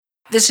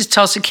This is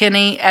Tulsa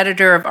Kinney,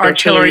 editor of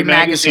Artillery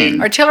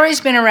Magazine. Artillery's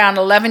been around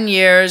 11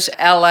 years,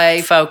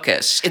 LA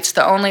focused. It's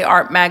the only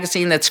art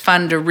magazine that's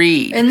fun to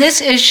read. In this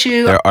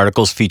issue, there are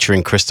articles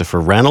featuring Christopher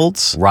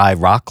Reynolds, Ry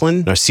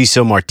Rocklin,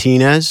 Narciso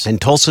Martinez,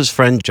 and Tulsa's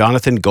friend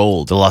Jonathan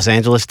Gold, the Los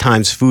Angeles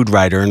Times food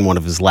writer in one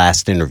of his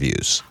last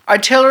interviews.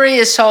 Artillery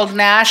is sold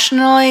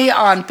nationally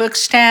on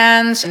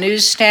bookstands,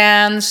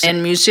 newsstands,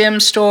 and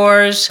museum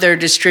stores. They're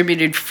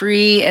distributed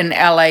free in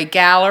LA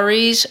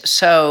galleries,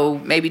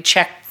 so maybe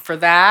check for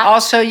that.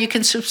 Also, you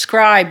can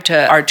subscribe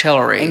to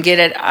Artillery and get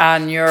it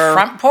on your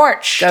front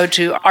porch. Go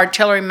to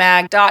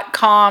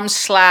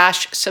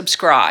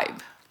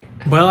artillerymag.com/subscribe.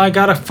 Well, I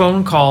got a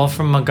phone call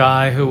from a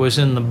guy who was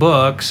in the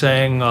book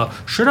saying,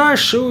 should I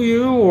sue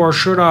you or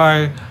should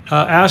I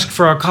ask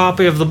for a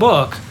copy of the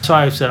book? So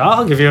I said,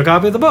 I'll give you a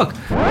copy of the book.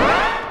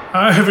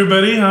 Hi,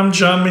 everybody. I'm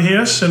John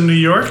Mejias in New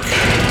York.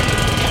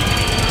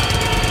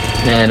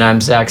 And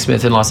I'm Zach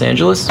Smith in Los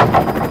Angeles.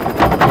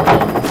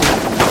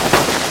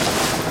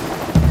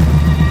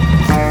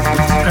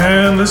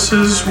 And this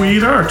is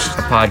Weed Art,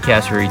 A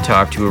podcast where we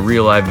talk to a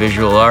real live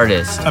visual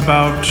artist.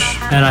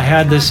 And I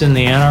had this in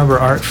the Ann Arbor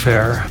Art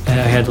Fair, and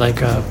I had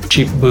like a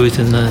cheap booth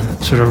in the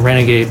sort of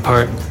renegade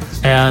part.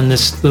 And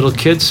this little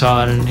kid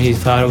saw it, and he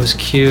thought it was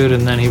cute,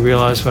 and then he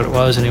realized what it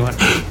was, and he went,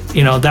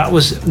 that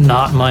was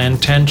not my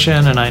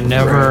intention, and I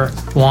never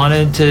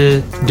wanted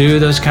to do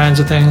those kinds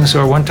of things.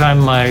 Or one time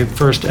my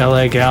first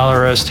LA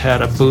gallerist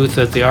had a booth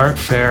at the art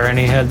fair, and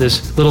he had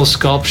this little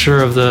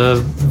sculpture of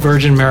the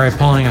Virgin Mary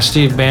pulling a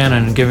Steve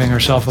Bannon and giving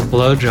herself a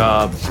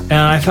blowjob. And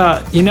I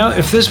thought,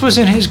 if this was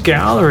in his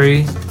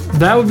gallery,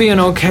 that would be an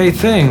okay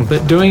thing,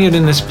 but doing it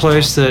in this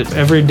place that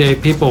everyday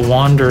people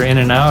wander in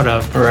and out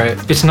of,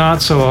 it's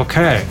not so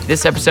okay.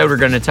 This episode, we're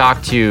going to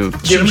talk to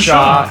Jim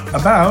Shaw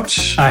about...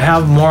 I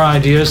have more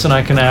ideas than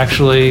I can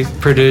actually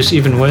produce,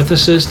 even with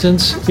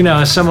assistance.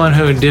 As someone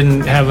who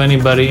didn't have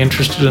anybody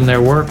interested in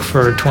their work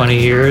for 20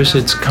 years,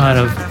 it's kind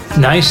of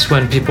nice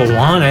when people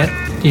want it.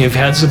 You've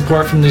had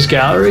support from these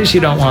galleries. You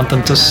don't want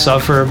them to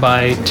suffer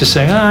by just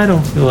saying, I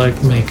don't feel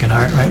like making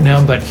art right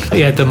now. But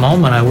at the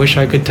moment, I wish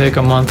I could take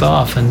a month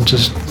off and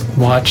just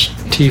watch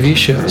TV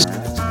shows.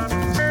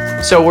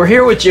 So we're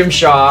here with Jim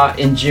Shaw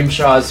in Jim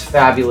Shaw's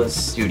fabulous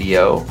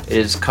studio. It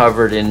is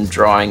covered in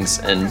drawings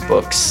and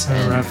books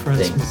and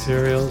reference things.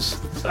 Materials.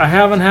 I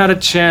haven't had a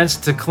chance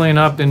to clean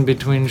up in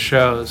between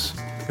shows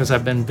because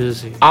I've been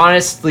busy.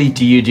 Honestly,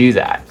 do you do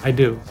that? I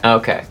do.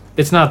 Okay.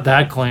 It's not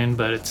that clean,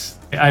 but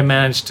I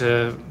managed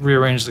to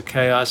rearrange the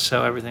chaos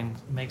so everything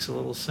makes a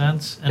little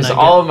sense. Because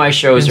all of my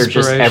shows are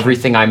just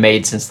everything I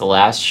made since the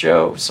last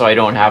show, so I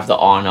don't have the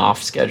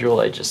on-off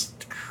schedule. It's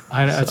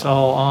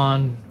all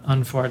on,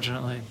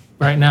 unfortunately.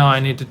 Right now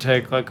I need to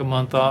take like a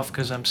month off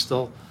because I'm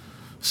still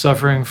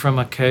suffering from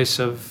a case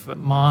of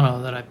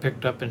mono that I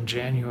picked up in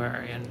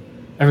January. And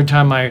every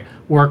time I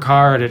work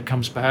hard, it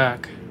comes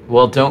back.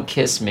 Well, don't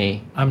kiss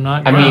me. I'm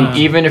not I mean,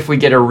 even if we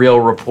get a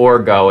real rapport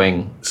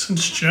going.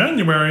 Since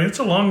January, it's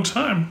a long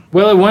time.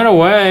 Well, it went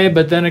away,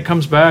 but then it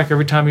comes back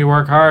every time you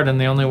work hard,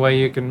 and the only way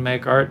you can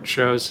make art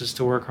shows is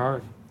to work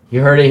hard.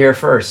 You heard it here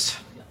first.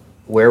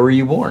 Where were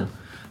you born?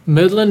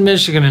 Midland,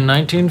 Michigan in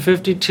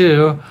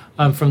 1952.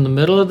 I'm from the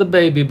middle of the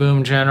baby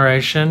boom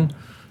generation,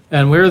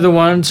 and we're the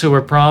ones who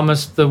were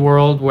promised the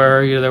world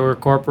where there were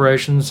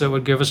corporations that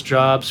would give us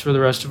jobs for the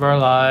rest of our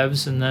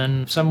lives, and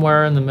then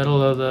somewhere in the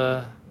middle of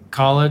the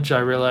college, I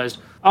realized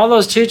all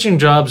those teaching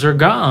jobs are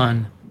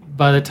gone.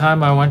 By the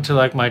time I went to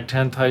like my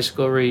 10th high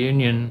school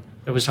reunion,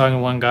 I was talking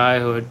to one guy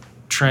who had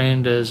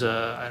trained as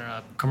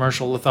a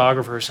commercial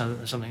lithographer or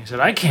something. He said,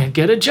 I can't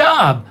get a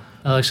job.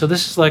 So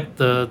this is like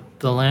the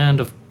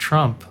land of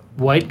Trump.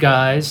 White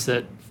guys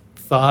that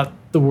thought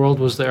the world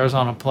was theirs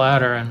on a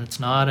platter and it's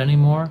not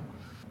anymore.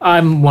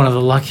 I'm one of the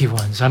lucky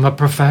ones. I'm a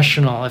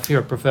professional. If you're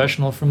a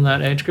professional from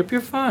that age group,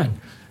 you're fine.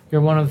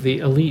 You're one of the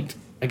elite.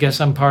 I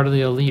guess I'm part of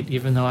the elite,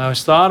 even though I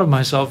always thought of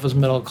myself as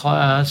middle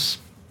class.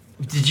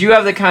 Did you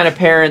have the kind of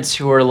parents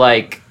who were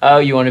like, oh,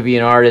 you want to be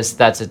an artist?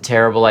 That's a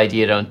terrible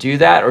idea. Don't do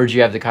that. Or did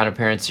you have the kind of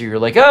parents who were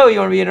like, oh, you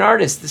want to be an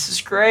artist? This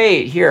is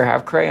great. Here,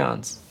 have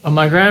crayons.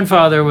 My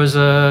grandfather was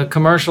a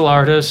commercial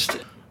artist.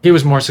 He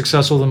was more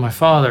successful than my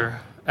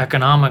father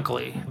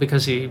economically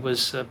because he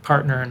was a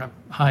partner in a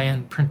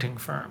high-end printing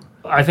firm.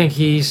 I think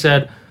he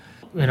said,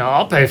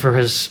 I'll pay for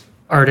his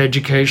art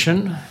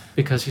education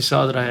because he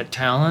saw that I had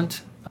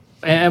talent.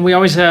 And we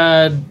always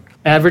had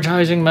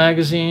advertising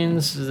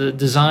magazines, the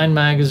design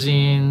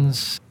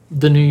magazines,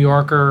 the New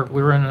Yorker.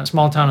 We were in a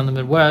small town in the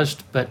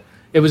Midwest, but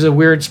it was a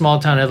weird small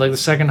town. It had like the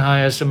second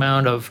highest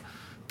amount of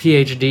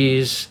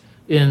PhDs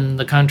in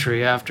the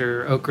country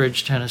after Oak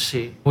Ridge,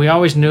 Tennessee. We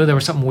always knew there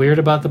was something weird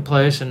about the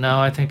place, and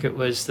now I think it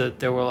was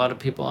that there were a lot of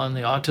people on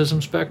the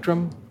autism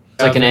spectrum.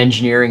 It's like an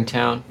engineering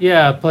town.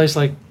 Yeah, a place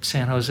like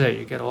San Jose,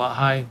 you get a lot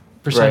high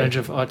percentage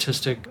of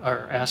autistic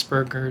or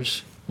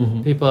Asperger's.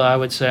 Mm-hmm. People, I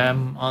would say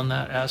I'm on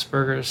that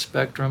Asperger's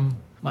spectrum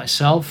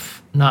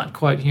myself. Not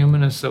quite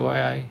human is the way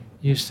I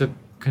used to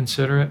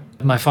consider it.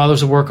 My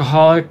father's a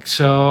workaholic,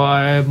 so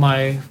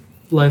my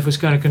life was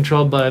kind of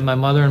controlled by my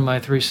mother and my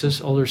three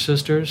older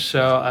sisters,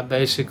 so I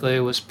basically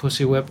was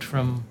pussy whipped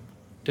from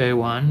day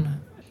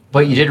one.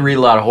 But you did read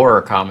a lot of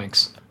horror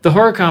comics. The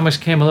horror comics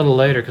came a little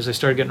later because they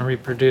started getting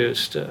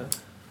reproduced.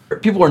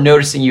 People were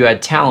noticing you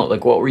had talent.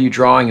 Like, what were you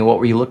drawing and what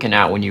were you looking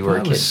at when you were a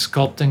I kid? was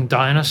sculpting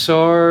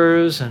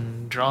dinosaurs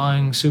and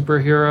drawing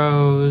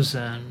superheroes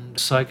and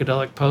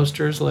psychedelic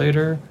posters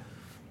later,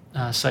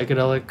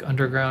 psychedelic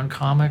underground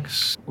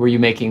comics. Were you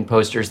making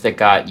posters that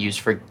got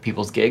used for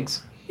people's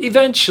gigs?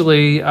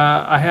 Eventually,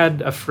 I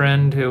had a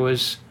friend who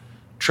was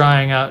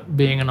trying out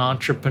being an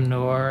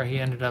entrepreneur. He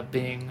ended up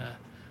being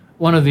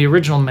one of the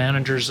original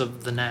managers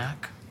of the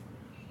Knack.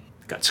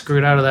 Got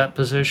screwed out of that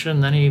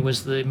position. Then he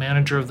was the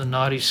manager of the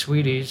Naughty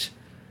Sweeties.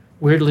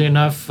 Weirdly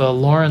enough,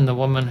 Lauren, the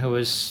woman who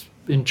was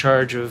in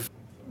charge of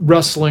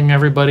rustling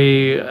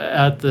everybody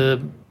at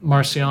the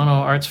Marciano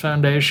Arts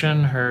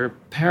Foundation, her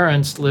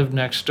parents lived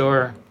next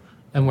door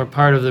and were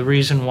part of the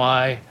reason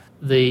why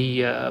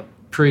the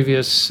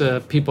previous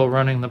people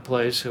running the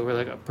place, who were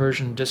like a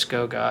Persian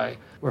disco guy,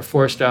 were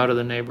forced out of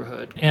the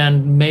neighborhood.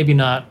 And maybe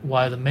not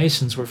why the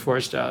Masons were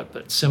forced out,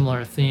 but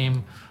similar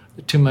theme,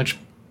 too much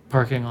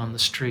parking on the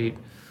street.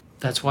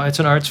 That's why it's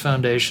an arts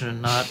foundation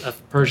and not a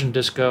Persian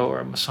disco or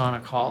a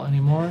Masonic hall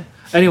anymore.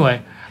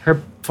 Anyway,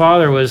 her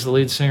father was the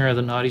lead singer of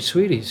the Naughty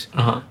Sweeties.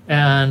 Uh-huh.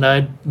 And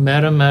I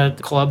met him at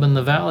a club in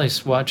the Valley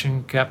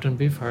watching Captain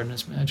Beefheart and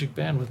his magic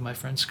band with my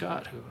friend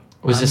Scott.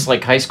 Was this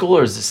like high school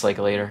or is this like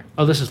later?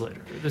 Oh, this is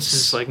later. This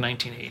is like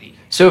 1980.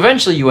 So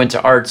eventually you went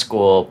to art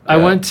school. I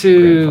went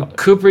to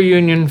Cooper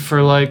Union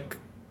for like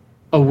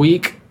a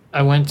week.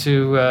 I went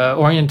to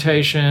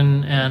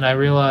orientation, and I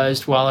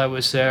realized while I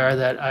was there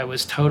that I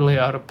was totally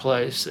out of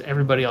place.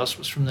 Everybody else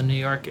was from the New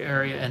York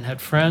area and had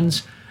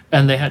friends,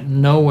 and they had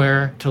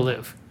nowhere to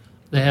live.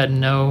 They had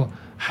no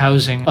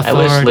housing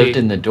authority. I lived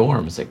in the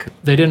dorms.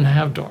 They didn't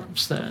have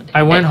dorms then.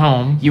 I went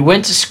home. You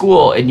went to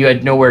school, and you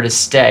had nowhere to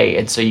stay,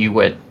 and so you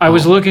went I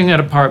was looking at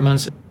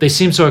apartments. They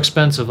seemed so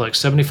expensive, like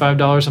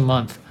 $75 a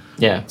month.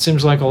 Yeah. It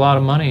seems like a lot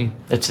of money.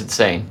 That's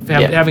insane.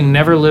 Having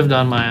never lived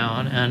on my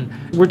own.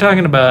 And we're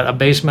talking about a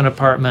basement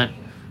apartment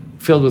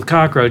filled with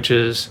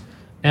cockroaches.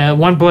 And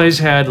one place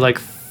had like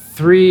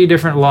 3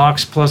 different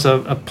locks plus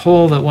a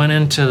pole that went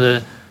into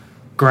the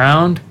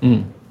ground.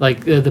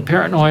 Like the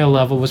paranoia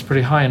level was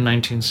pretty high in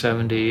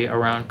 1970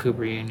 around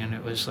Cooper Union.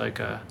 It was like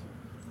a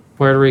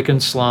Puerto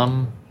Rican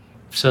slum.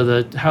 So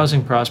the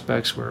housing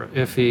prospects were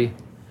iffy.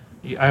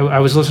 I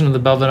was listening to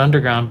the Velvet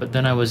Underground, but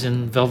then I was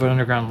in Velvet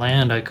Underground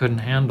land. I couldn't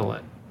handle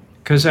it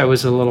because I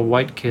was a little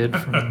white kid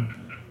from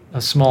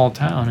a small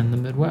town in the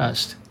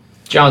Midwest.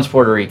 John's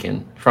Puerto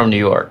Rican from New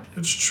York.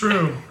 It's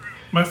true.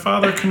 My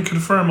father can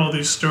confirm all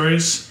these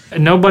stories.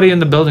 And nobody in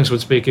the buildings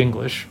would speak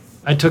English.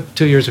 I took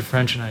 2 years of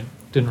French and I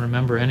didn't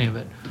remember any of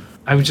it.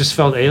 I just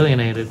felt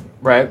alienated.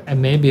 Right.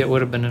 And maybe it would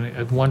have been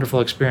a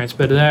wonderful experience.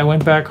 But then I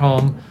went back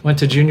home, went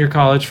to junior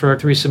college for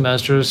 3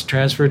 semesters,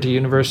 transferred to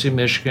University of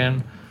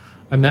Michigan.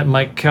 I met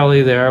Mike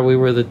Kelly there. We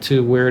were the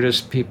 2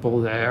 weirdest people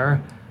there.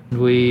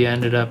 We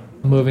ended up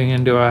moving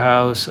into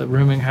a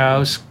rooming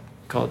house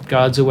called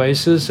God's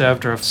Oasis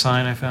after a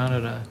sign I found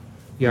at a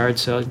yard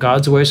sale.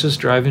 God's Oasis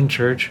Drive-In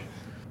Church.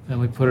 And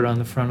we put it on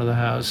the front of the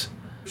house.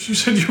 You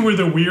said you were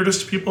the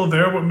weirdest people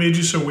there. What made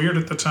you so weird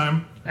at the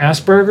time?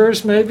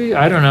 Asperger's, maybe?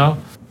 I don't know.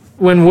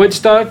 When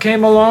Woodstock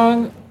came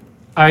along,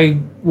 I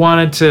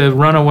wanted to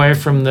run away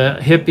from the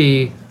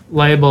hippie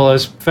label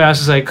as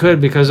fast as I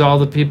could because all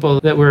the people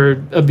that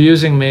were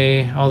abusing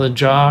me, all the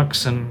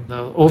jocks and the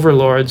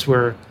overlords,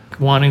 were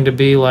wanting to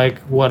be like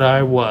what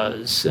I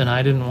was, and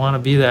I didn't want to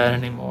be that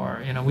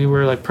anymore. You know, we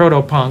were like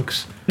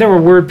proto-punks. There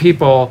were weird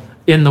people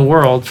in the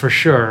world, for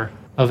sure,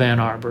 of Ann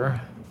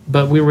Arbor,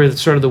 but we were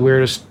sort of the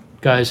weirdest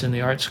guys in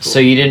the art school. So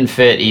you didn't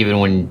fit even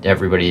when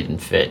everybody didn't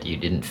fit. You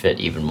didn't fit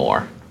even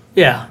more.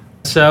 Yeah.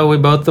 So we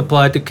both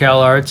applied to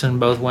Cal Arts and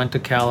both went to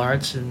Cal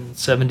Arts in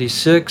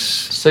 76.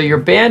 So your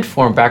band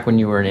formed back when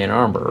you were in Ann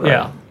Arbor, right?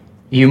 Yeah.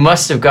 You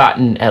must have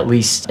gotten at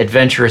least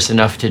adventurous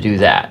enough to do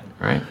that,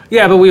 right?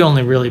 Yeah, but we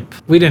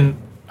didn't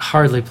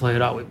hardly play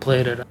at all. We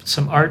played at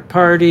some art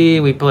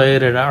party, we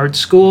played at an art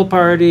school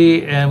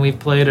party, and we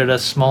played at a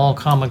small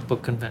comic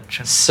book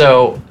convention.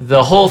 So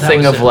the whole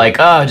thing of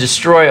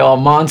destroy all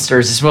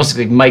monsters is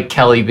mostly like Mike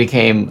Kelly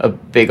became a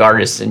big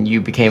artist and you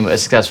became a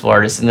successful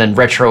artist, and then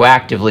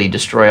retroactively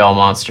destroy all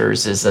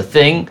monsters is a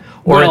thing?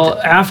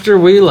 After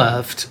we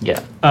left,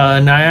 yeah,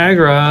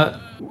 Niagara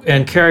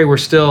and Carrie were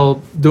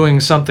still doing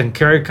something.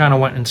 Carrie kind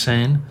of went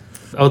insane.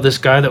 Oh, this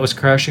guy that was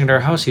crashing at our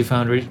house he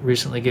found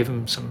recently gave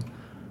him some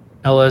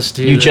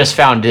LSD. You just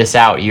found this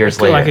out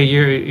years later. Like a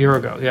year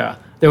ago, yeah.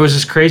 There was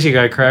this crazy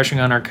guy crashing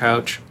on our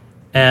couch,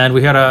 and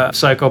we had a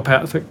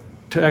psychopathic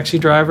taxi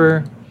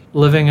driver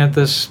living at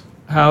this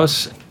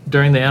house.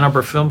 During the Ann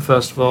Arbor Film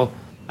Festival,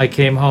 I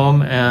came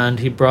home, and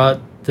he brought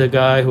the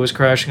guy who was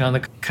crashing on the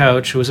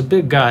couch, who was a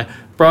big guy,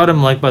 brought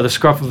him like by the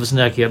scruff of his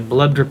neck. He had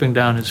blood dripping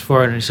down his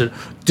forehead, and he said,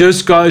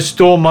 "This guy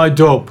stole my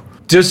dope.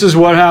 This is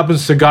what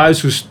happens to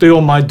guys who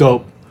steal my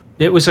dope."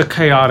 It was a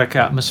chaotic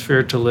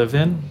atmosphere to live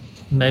in.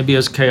 Maybe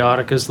as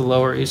chaotic as the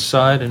Lower East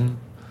Side in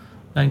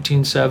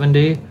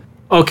 1970.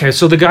 Okay,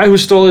 so the guy who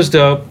stole his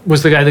dope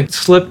was the guy that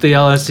slipped the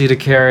LSD to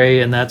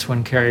Carrie, and that's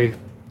when Carrie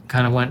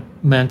kind of went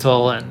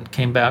mental and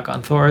came back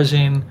on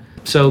Thorazine.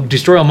 So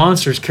Destroy All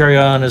Monsters carried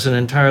on as an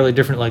entirely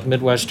different, like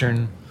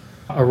Midwestern,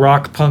 a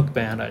rock punk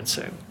band, I'd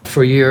say,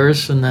 for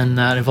years, and then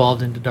that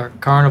evolved into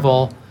Dark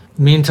Carnival.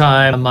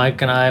 Meantime,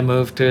 Mike and I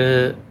moved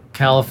to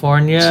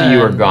California. So you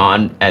were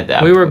gone at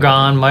that We point. were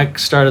gone. Mike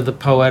started the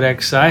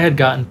Poetics. I had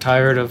gotten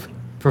tired of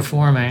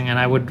performing, and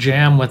I would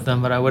jam with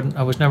them, but I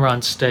was never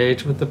on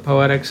stage with the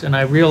Poetics, and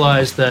I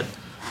realized that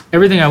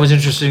everything I was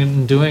interested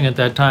in doing at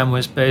that time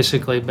was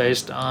basically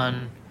based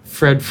on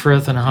Fred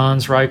Frith and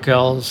Hans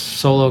Reichel's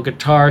solo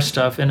guitar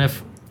stuff, and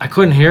if I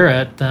couldn't hear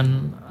it,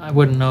 then I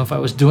wouldn't know if I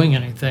was doing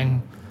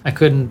anything. I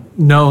couldn't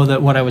know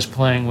that what I was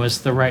playing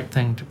was the right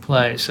thing to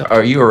play. So,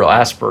 Or you were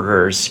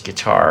Asperger's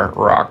guitar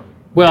rock.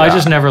 well, I guy.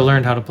 just never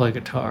learned how to play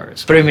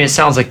guitars. But I mean, it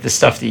sounds like the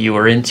stuff that you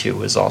were into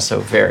was also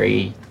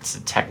very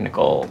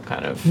technical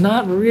kind of.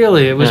 Not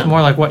really. It was Yeah.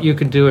 more like what you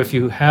could do if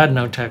you had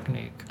no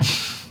technique.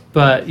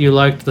 But you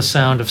liked the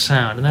sound of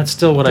sound. And that's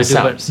still what I do.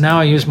 But now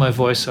I use my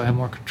voice so I have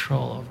more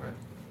control over it.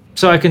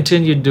 So I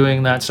continued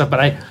doing that stuff.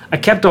 But I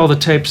kept all the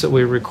tapes that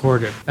we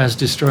recorded as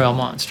Destroy All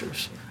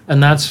Monsters.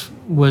 And that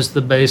was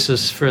the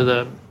basis for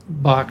the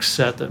box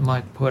set that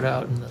Mike put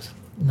out in the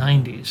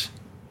 90s,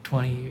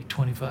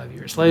 25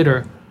 years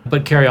later.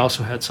 But Carrie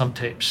also had some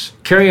tapes.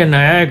 Carrie and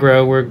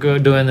Niagara were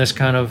doing this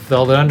kind of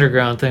Velvet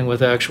Underground thing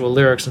with actual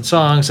lyrics and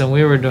songs, and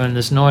we were doing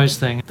this noise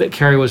thing that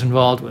Carrie was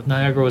involved with.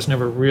 Niagara was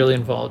never really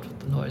involved with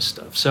the noise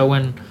stuff. So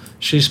when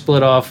she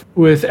split off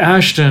with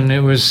Ashton,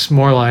 it was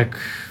more like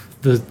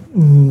the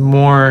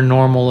more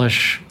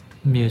normal-ish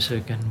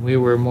music, and we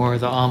were more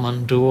the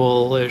Amon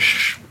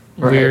Duel-ish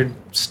weird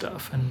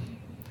stuff. And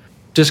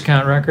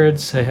Discount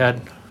Records, they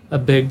had a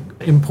big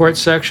import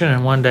section,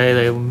 and one day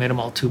they made them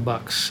all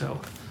 $2.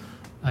 So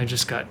I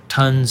just got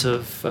tons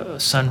of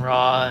Sun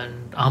Ra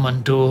and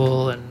Amon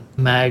Duel and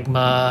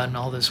Magma and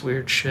all this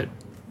weird shit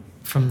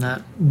from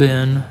that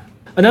bin.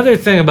 Another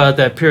thing about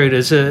that period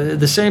is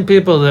the same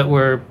people that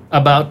were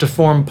about to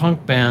form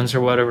punk bands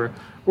or whatever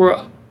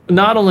were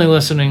not only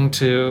listening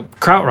to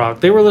krautrock,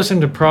 they were listening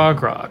to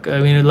prog rock. I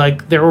mean,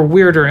 like, there were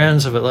weirder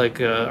ends of it,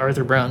 like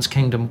Arthur Brown's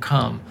Kingdom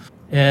Come.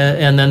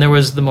 And then there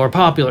was the more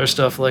popular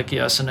stuff like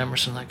Yes and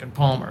Emerson, Lake and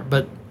Palmer.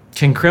 But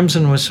King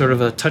Crimson was sort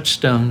of a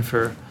touchstone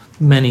for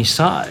many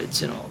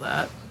sides and all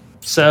that.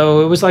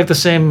 So it was like the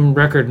same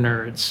record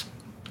nerds.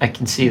 I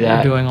can see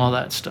that. Doing all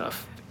that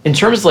stuff. In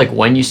terms of like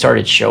when you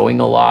started showing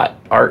a lot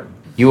art,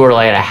 you were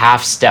like a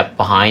half step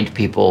behind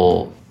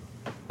people.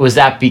 Was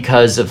that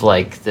because of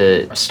like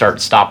the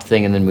start-stop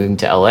thing and then moving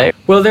to LA?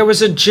 Well, there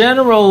was a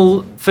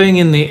general thing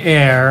in the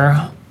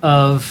air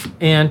of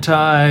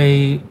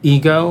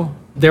anti-ego.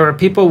 There were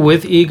people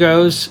with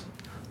egos.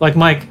 Like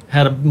Mike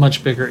had a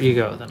much bigger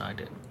ego than I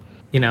did.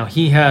 You know,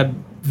 he had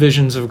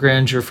visions of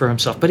grandeur for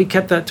himself, but he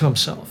kept that to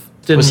himself.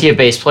 Was he a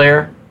bass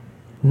player?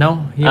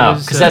 No, he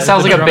was. Because that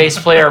sounds like a bass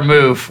player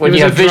move. When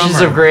you have visions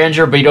of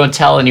grandeur, but you don't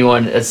tell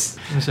anyone. He was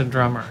a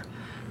drummer.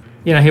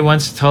 You know, he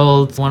once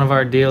told one of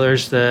our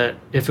dealers that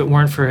if it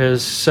weren't for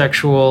his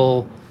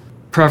sexual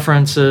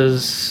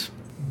preferences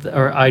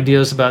or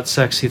ideas about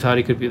sex, he thought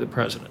he could be the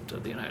president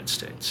of the United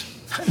States.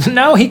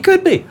 No, he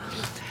could be.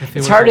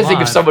 It's hard to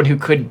think of someone who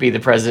could be the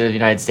president of the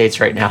United States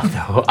right now,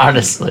 though,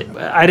 honestly.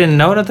 I didn't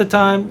know it at the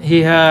time.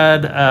 He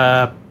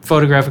had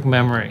photographic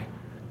memory.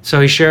 So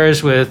he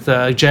shares with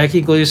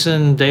Jackie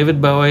Gleason,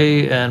 David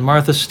Bowie, and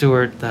Martha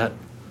Stewart that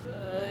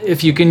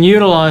if you can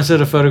utilize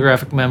it, a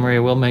photographic memory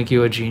will make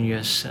you a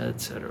genius,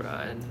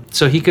 etc. And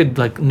so he could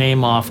like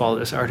name off all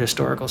this art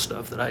historical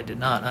stuff that I did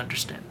not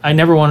understand. I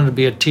never wanted to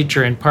be a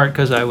teacher, in part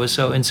because I was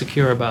so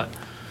insecure about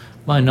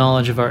my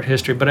knowledge of art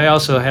history, but I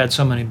also had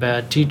so many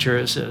bad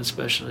teachers,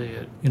 especially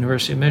at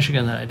University of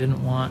Michigan, that I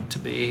didn't want to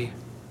be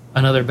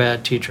another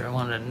bad teacher. I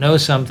wanted to know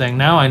something.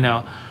 Now I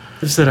know.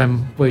 It's that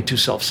I'm way too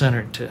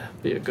self-centered to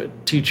be a good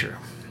teacher.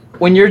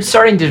 When you're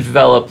starting to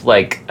develop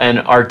like an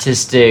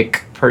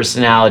artistic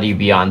personality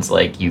beyond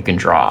like you can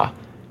draw,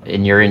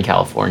 and you're in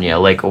California,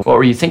 like what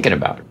were you thinking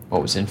about?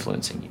 What was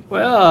influencing you?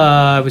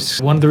 Well,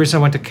 one of the reasons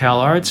I went to Cal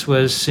Arts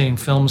was seeing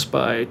films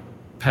by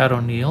Pat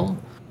O'Neill,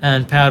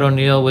 and Pat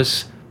O'Neill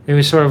was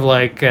sort of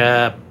like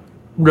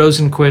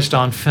Rosenquist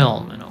on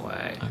film in a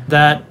way.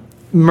 That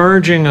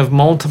merging of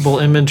multiple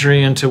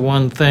imagery into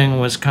one thing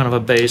was kind of a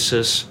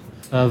basis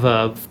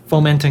of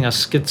fomenting a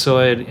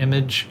schizoid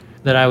image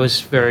that I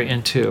was very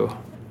into.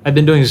 I've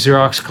been doing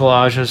Xerox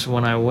collages.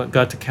 When I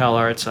got to Cal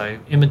Arts, I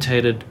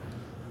imitated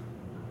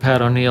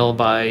Pat O'Neill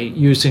by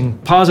using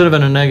positive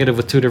and a negative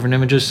with two different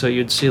images, so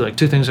you'd see like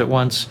two things at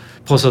once,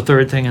 plus a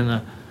third thing in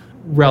the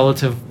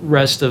relative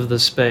rest of the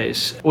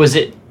space. Was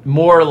it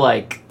more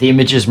like the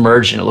images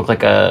merged and it looked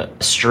like a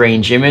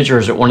strange image, or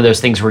is it one of those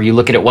things where you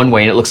look at it one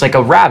way and it looks like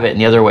a rabbit and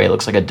the other way it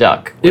looks like a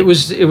duck? It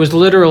was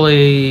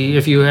literally,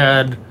 if you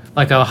had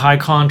like a high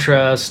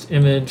contrast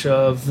image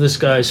of this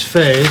guy's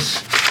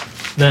face,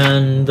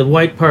 then the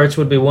white parts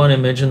would be one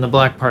image and the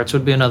black parts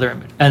would be another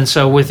image. And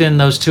so within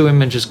those two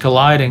images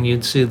colliding,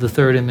 you'd see the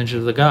third image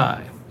of the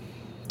guy.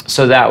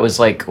 So that was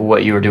like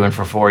what you were doing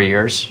for 4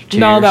 years?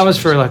 No, that was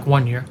for like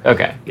 1 year.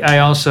 Okay. I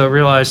also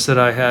realized that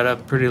I had a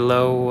pretty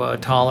low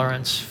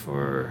tolerance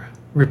for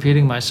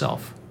repeating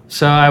myself.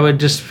 So I would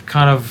just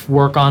kind of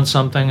work on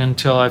something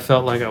until I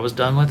felt like I was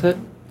done with it.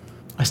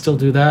 I still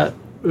do that.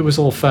 It was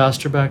a little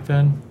faster back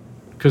then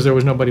because there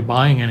was nobody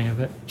buying any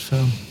of it.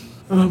 So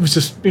it was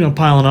just,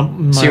 piling up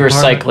in my So you were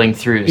apartment. cycling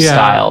through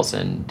styles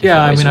and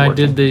different ways of I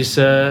working. did these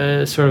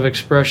sort of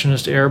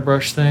expressionist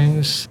airbrush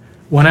things.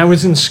 When I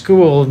was in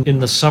school, in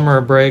the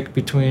summer break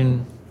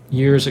between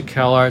years at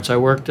CalArts, I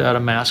worked at a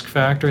mask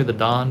factory, the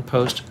Don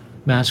Post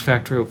Mask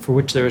Factory, for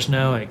which there is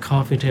now a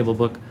coffee table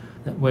book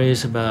that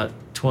weighs about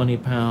 20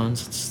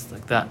 pounds. It's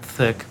like that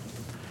thick.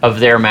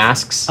 Of their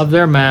masks? Of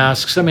their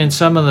masks. I mean,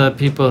 some of the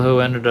people who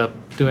ended up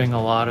doing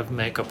a lot of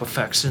makeup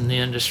effects in the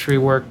industry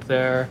worked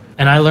there.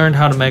 And I learned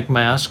how to make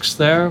masks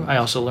there. I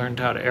also learned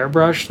how to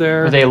airbrush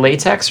there. Were they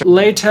latex? Or?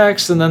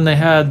 Latex, and then they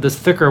had the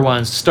thicker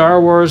ones.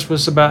 Star Wars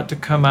was about to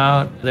come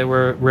out. They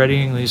were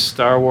readying these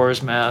Star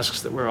Wars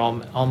masks that were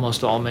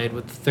almost all made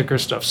with the thicker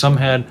stuff. Some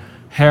had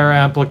hair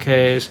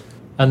appliques,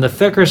 and the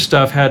thicker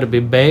stuff had to be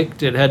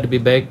baked. It had to be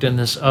baked in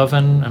this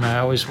oven, and I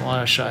always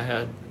wish I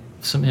had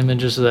some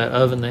images of that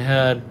oven they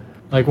had.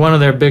 Like one of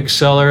their big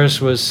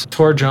sellers was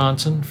Tor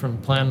Johnson from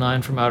Plan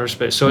 9 from Outer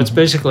Space. So it's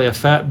basically a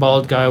fat,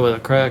 bald guy with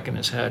a crack in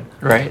his head.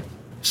 Right.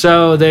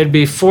 So there'd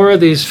be 4 of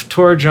these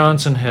Tor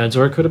Johnson heads,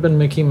 or it could have been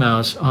Mickey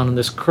Mouse, on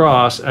this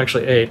cross,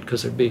 actually 8,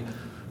 because it'd be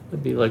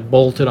like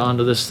bolted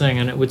onto this thing,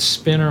 and it would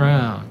spin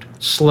around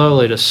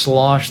slowly to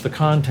slosh the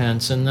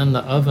contents, and then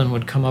the oven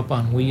would come up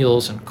on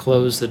wheels and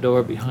close the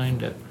door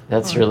behind it.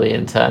 That's really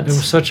intense. It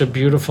was such a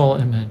beautiful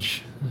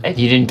image. And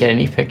you didn't get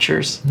any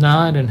pictures? No,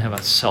 I didn't have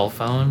a cell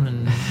phone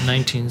in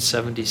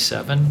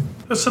 1977.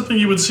 That's something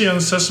you would see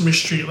on Sesame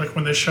Street, like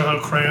when they show how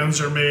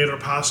crayons are made or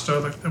pasta.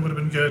 Like that would have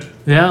been good.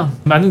 Yeah,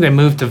 I think they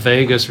moved to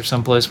Vegas or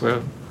someplace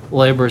where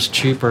labor is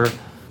cheaper.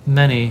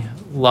 Many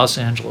Los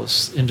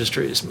Angeles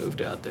industries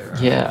moved out there.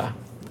 Yeah.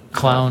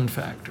 Clown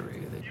Factory.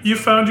 You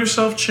found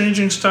yourself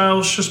changing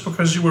styles just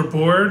because you were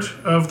bored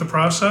of the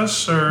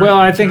process? Or Well,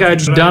 I think I'd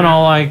done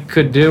all I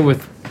could do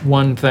with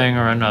one thing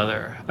or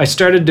another. I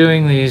started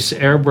doing these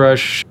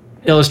airbrush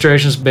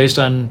illustrations based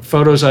on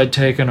photos I'd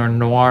taken or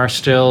noir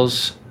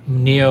stills.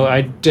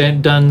 I'd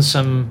done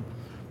some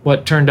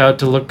what turned out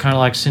to look kind of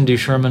like Cindy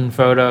Sherman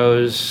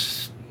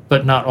photos,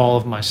 but not all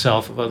of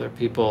myself, of other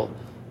people,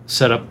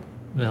 set up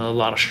a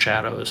lot of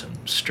shadows and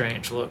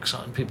strange looks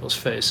on people's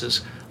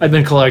faces. I'd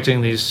been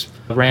collecting these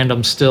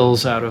random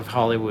stills out of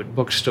Hollywood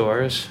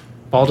bookstores.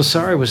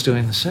 Baldessari was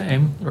doing the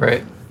same.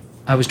 Right.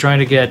 I was trying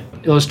to get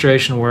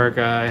illustration work.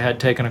 I had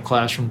taken a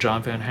class from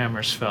John Van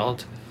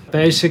Hammersveld.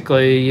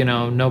 Basically,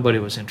 nobody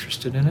was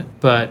interested in it,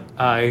 but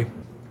I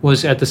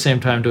was at the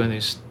same time doing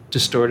these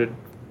distorted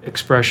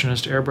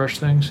expressionist airbrush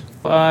things.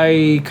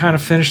 I kind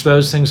of finished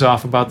those things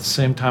off about the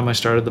same time I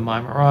started the My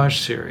Mirage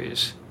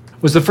series.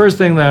 It was the first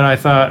thing that I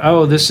thought,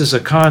 oh, this is a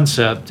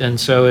concept, and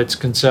so it's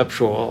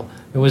conceptual.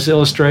 It was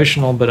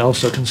illustrational, but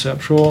also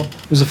conceptual.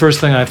 It was the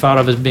first thing I thought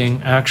of as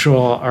being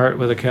actual art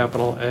with a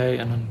capital A.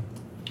 And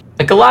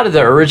like a lot of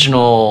the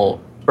original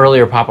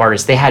earlier pop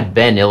artists, they had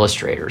been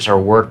illustrators or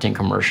worked in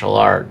commercial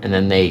art, and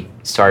then they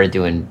started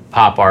doing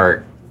pop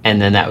art,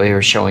 and then that way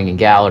were showing in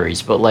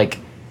galleries. But like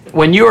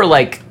when you were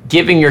like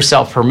giving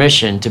yourself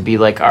permission to be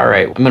like, all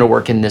right, I'm going to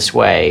work in this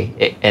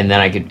way, and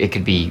then it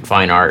could be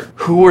fine art.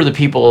 Who were the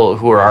people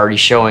who were already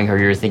showing her?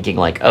 You're thinking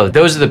like, oh,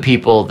 those are the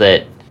people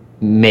that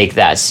make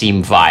that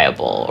seem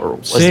viable. Or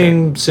was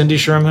seeing Cindy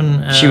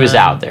Sherman, she was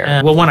out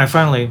there. Well, when I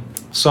finally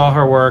saw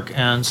her work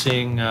and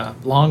seeing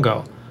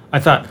Longo, I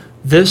thought,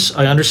 this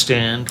I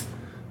understand,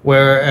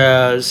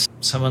 whereas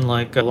someone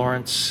like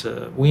Lawrence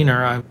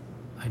Wiener,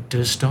 I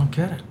just don't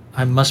get it.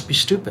 I must be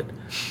stupid.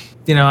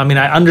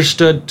 I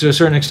understood to a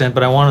certain extent,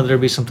 but I wanted there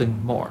to be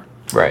something more.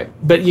 Right.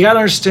 But you got to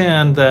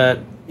understand that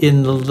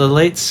in the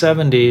late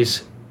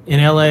 70s,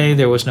 in LA,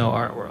 there was no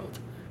art world.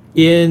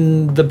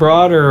 In the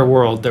broader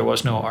world, there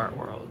was no art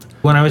world.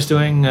 When I was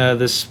doing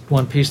this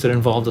one piece that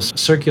involved a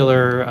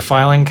circular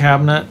filing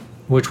cabinet,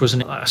 which was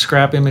a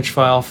scrap image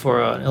file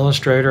for an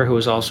illustrator who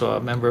was also a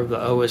member of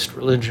the Oist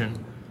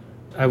religion,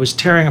 I was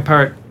tearing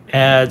apart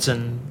ads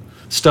and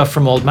stuff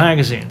from old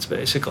magazines,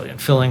 basically,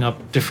 and filling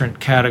up different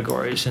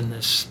categories in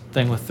this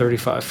thing with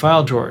 35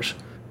 file drawers.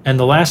 And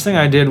the last thing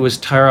I did was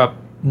tear up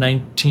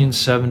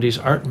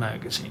 1970s art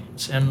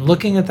magazines. And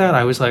looking at that,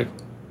 I was like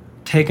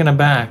taken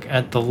aback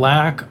at the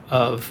lack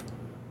of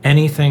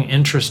anything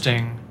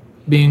interesting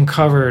being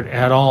covered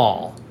at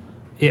all.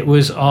 It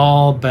was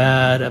all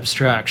bad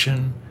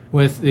abstraction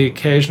with the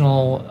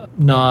occasional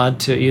nod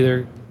to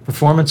either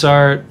performance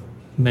art,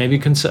 maybe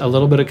a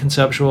little bit of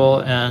conceptual,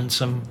 and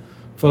some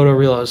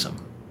photorealism.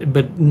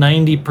 But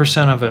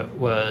 90% of it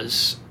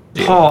was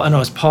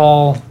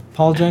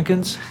Paul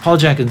Jenkins. Paul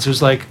Jenkins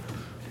was like,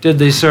 did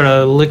these sort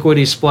of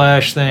liquidy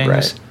splash things,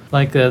 right,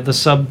 like the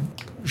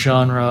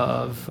sub-genre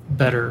of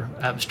better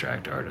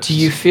abstract artists. Do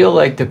you feel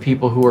like the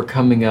people who are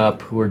coming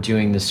up, who are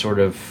doing this sort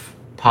of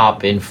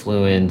pop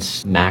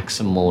influence,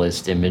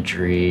 maximalist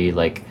imagery,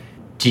 like,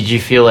 Did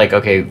you feel like,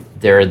 okay,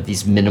 there are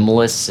these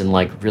minimalists and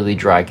like really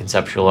dry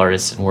conceptual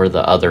artists, and we're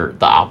the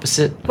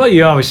opposite? Well,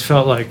 you always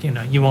felt like,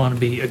 you want to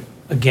be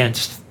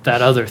against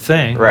that other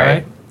thing,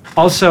 right?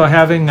 Also,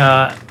 having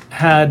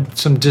had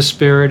some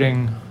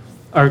dispiriting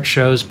art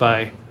shows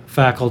by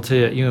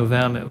faculty at U of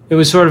M, it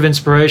was sort of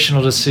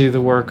inspirational to see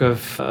the work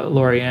of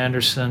Laurie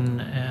Anderson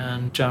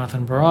and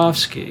Jonathan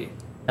Borofsky,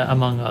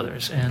 among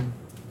others, and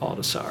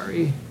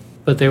Baldessari.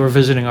 But they were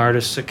visiting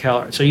artists at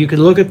CalArt. So you could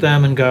look at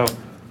them and go,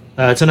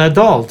 it's an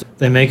adult.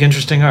 They make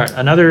interesting art.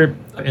 Another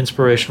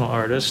inspirational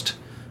artist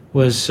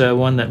was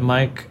one that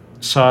Mike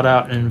sought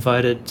out and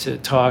invited to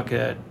talk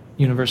at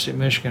University of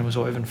Michigan was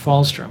Oism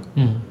Falstrom.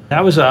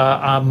 That was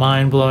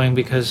mind-blowing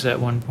because at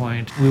one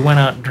point we went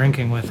out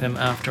drinking with him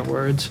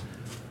afterwards,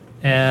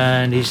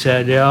 and he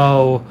said,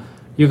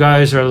 you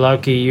guys are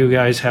lucky. You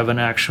guys have an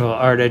actual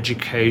art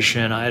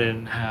education. I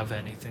didn't have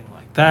anything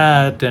like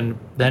that. And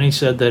then he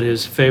said that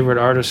his favorite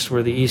artists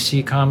were the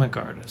EC comic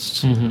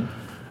artists.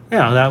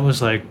 That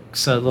was like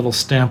a little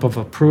stamp of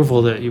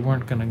approval that you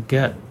weren't going to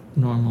get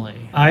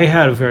normally. I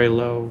had a very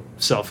low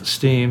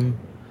self-esteem,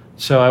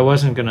 so I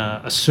wasn't going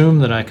to assume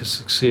that I could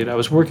succeed. I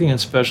was working in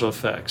special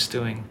effects,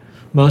 doing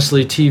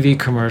mostly TV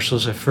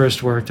commercials. I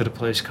first worked at a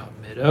place called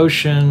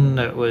Mid-Ocean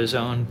that was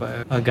owned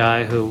by a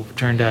guy who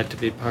turned out to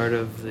be part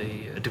of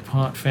the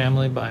DuPont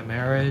family by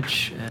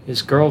marriage. And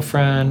his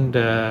girlfriend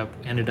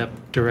ended up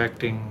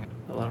directing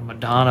a lot of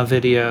Madonna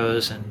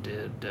videos and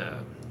did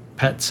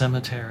Pet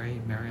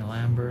Cemetery, Mary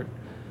Lambert.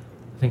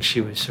 I think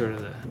she was sort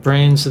of the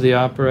brains of the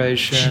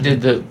operation. She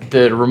did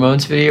the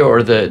Ramones video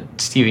or the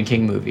Stephen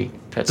King movie?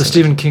 The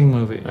Stephen King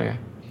movie. Okay.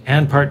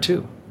 And part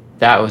 2.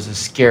 That was a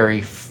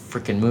scary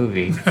freaking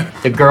movie.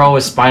 The girl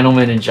with spinal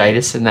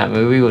meningitis in that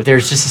movie,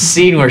 there's just a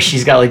scene where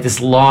she's got like this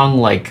long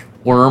like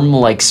worm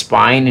like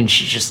spine and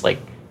she's just like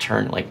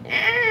turned like,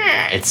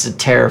 it's a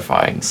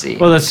terrifying scene.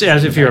 Well, that's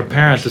as if you're a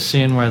parent, the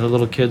scene where the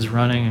little kid's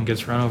running and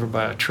gets run over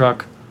by a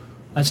truck.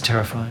 That's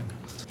terrifying.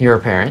 You're a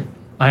parent?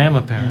 I am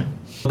a parent.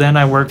 Then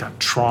I worked on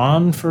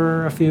Tron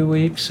for a few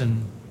weeks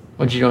and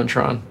what'd you do on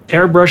Tron?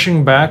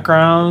 Airbrushing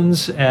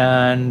backgrounds,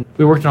 and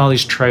we worked on all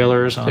these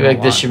trailers. So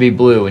like this should be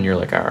blue, and you're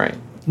like, all right.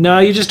 No,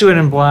 you just do it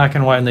in black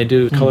and white, and they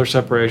do color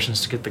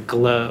separations to get the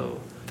glow.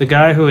 The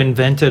guy who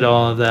invented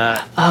all of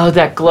that. Oh,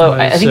 that glow.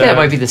 I think that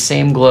might be the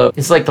same glow.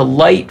 It's like the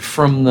light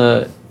from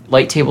the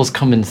light tables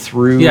coming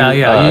through. Yeah.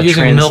 You're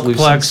using milk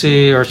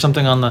plexi or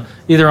something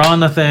either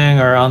on the thing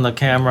or on the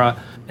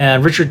camera.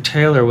 And Richard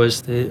Taylor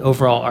was the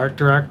overall art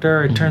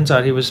director. It turns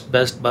out he was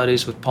best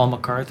buddies with Paul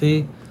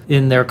McCarthy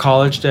in their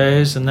college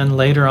days. And then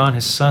later on,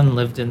 his son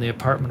lived in the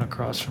apartment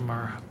across from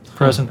our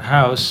present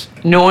house.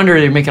 No wonder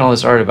they're making all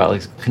this art about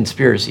like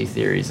conspiracy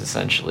theories,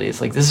 essentially.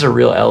 It's like, this is a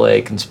real LA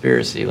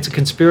conspiracy. It's a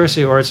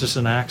conspiracy or it's just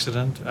an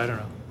accident. I don't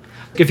know.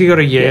 If you go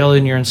to Yale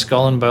and you're in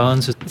Skull and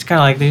Bones, it's kind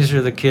of like these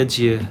are the kids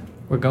you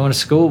were going to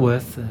school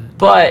with.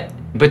 But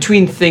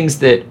between things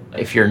that,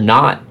 if you're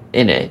not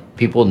in it,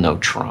 people know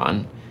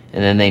Tron.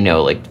 And then they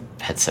know, like,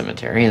 Pet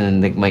Cemetery, and then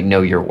they might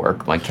know your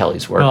work, Mike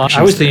Kelly's work. Well,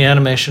 I was the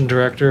animation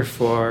director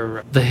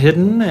for The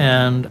Hidden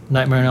and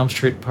Nightmare on Elm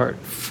Street Part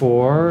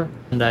 4,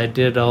 and I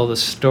did all the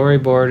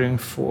storyboarding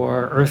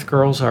for Earth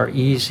Girls Are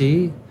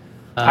Easy.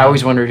 I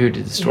always wondered who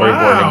did the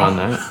storyboarding on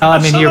that. I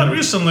saw that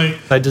recently.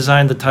 I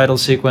designed the title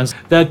sequence.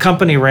 The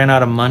company ran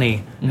out of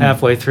money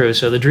halfway through,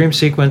 so the dream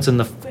sequence and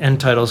the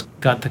end titles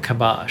got the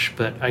kibosh,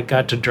 but I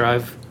got to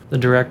drive the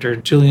director,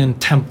 Julian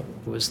Temple,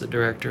 who was the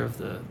director of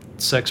the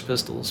Sex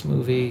Pistols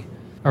movie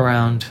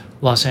around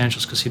Los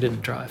Angeles because he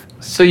didn't drive.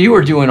 So you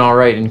were doing all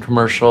right in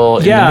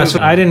commercial. Yeah, so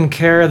I didn't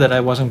care that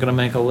I wasn't going to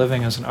make a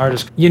living as an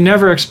artist. You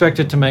never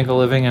expected to make a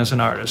living as an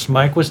artist.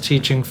 Mike was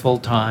teaching full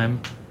time.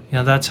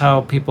 That's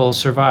how people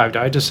survived.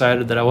 I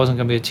decided that I wasn't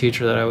going to be a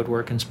teacher, that I would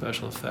work in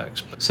special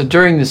effects. So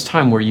during this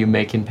time, were you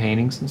making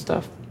paintings and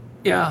stuff?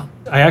 Yeah.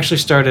 I actually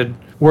started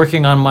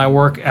working on my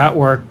work at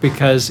work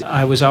because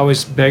I was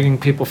always begging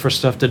people for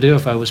stuff to do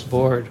if I was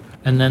bored.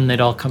 And then they'd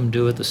all come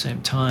do it at the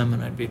same time,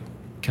 and I'd be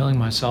killing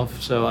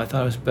myself. So I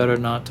thought it was better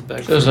not to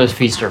beg. So those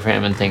feast or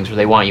famine things where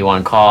they want you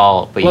on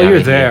call, but you're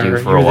to there. Do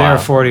for you're a while.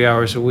 There 40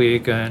 hours a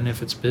week, and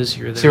if it's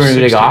busy, you're there. So you're in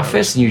a big 60 office,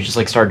 hours. and you just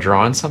like start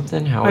drawing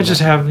something. I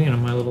just have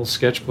my little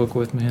sketchbook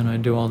with me, and I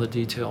do all the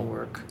detail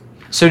work.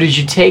 So did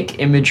you take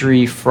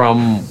imagery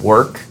from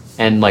work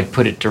and like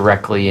put it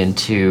directly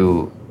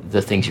into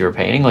the things you were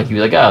painting? Like you'd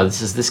be like, oh,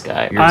 this is this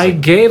guy. I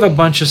gave a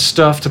bunch of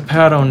stuff to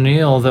Pat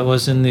O'Neill that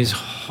was in these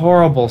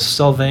horrible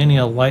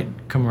Sylvania light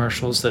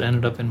commercials that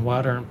ended up in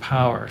Water and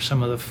Power,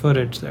 some of the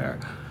footage there.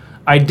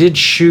 I did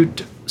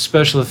shoot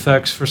special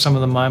effects for some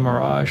of the My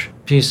Mirage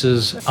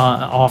pieces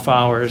off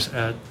hours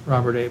at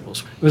Robert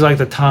Abel's. It was like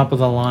the top of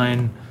the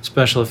line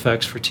special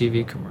effects for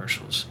TV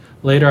commercials.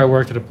 Later I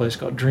worked at a place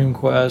called Dream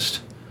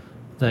Quest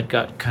that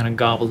got kind of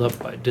gobbled up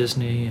by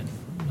Disney and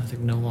I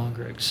think no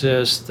longer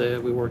exists.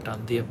 We worked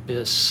on The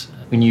Abyss.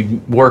 When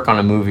you work on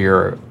a movie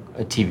or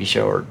a TV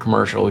show or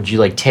commercial, would you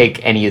like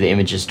take any of the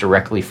images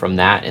directly from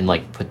that and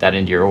like put that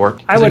into your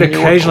work? I would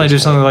occasionally do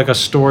something like a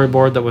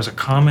storyboard that was a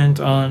comment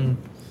on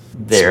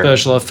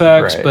special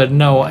effects, right. But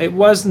no, it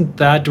wasn't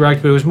that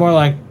direct, but it was more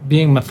like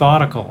being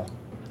methodical.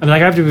 I mean,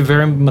 like, I have to be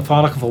very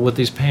methodical with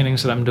these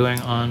paintings that I'm doing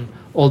on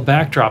old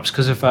backdrops,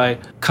 because if I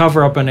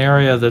cover up an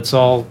area that's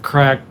all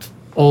cracked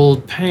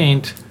old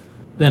paint,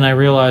 then I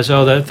realize,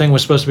 oh, that thing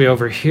was supposed to be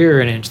over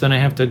here an inch. Then I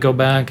have to go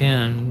back in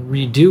and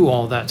redo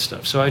all that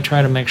stuff. So I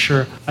try to make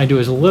sure I do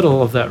as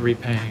little of that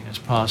repainting as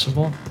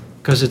possible,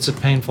 because it's a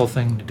painful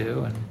thing to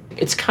do. And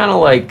it's kind of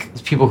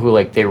like people who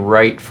like they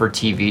write for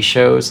TV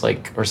shows,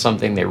 like, or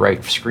something. They write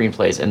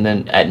screenplays, and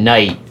then at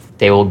night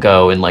they will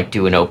go and like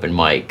do an open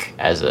mic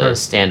as a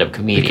stand-up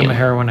comedian. Become a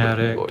heroin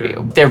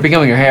addict. They're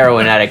becoming a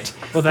heroin addict.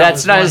 Well,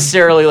 that's not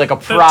necessarily like a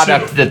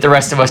product that the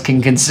rest of us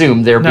can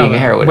consume. They're being a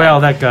heroin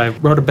Well, addict. that guy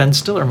wrote a Ben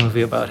Stiller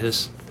movie about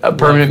his... A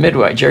Permanent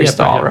Midwife, Jerry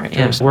Stahl, right?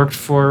 Yeah. Worked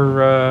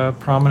for a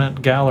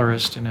prominent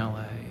gallerist in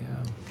L.A.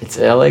 It's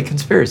a LA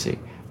conspiracy.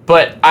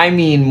 But I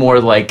mean more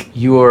like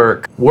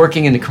you're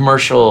working in the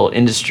commercial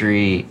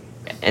industry,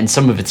 and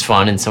some of it's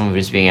fun and some of it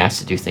is being asked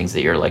to do things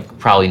that you're like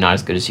probably not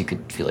as good as you could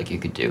feel like you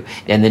could do.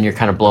 And then you're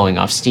kind of blowing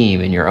off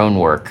steam in your own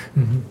work.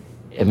 Mm-hmm.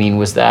 I mean,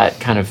 was that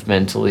kind of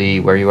mentally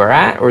where you were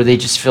at, or they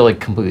just feel like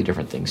completely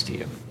different things to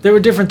you? There were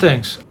different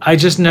things. I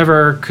just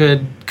never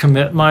could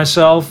commit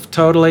myself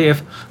totally.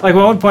 If, like,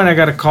 at one point I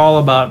got a call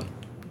about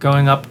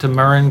going up to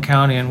Marin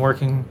County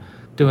and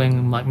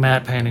doing like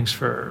matte paintings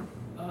for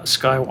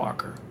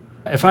Skywalker.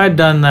 If I had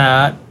done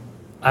that,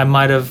 I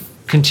might have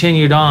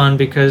continued on,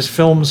 because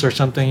films are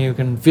something you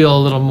can feel a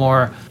little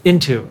more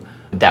into.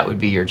 That would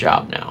be your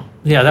job now.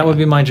 Yeah, that would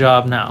be my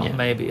job now, Yeah.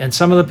 maybe. And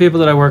some of the people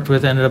that I worked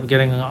with ended up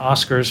getting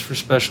Oscars for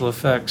special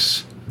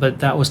effects, but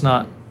that was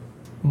not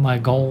my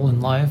goal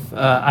in life.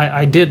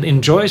 I did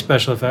enjoy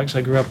special effects.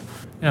 I grew up,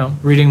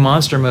 reading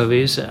monster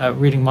movies,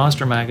 reading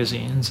monster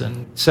magazines,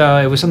 and so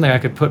it was something I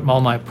could put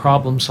all my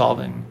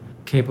problem-solving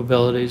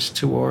capabilities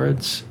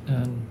towards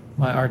and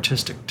my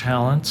artistic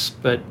talents.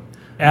 But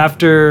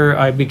after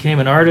I became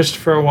an artist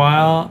for a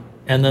while,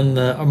 and then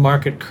the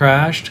market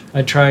crashed,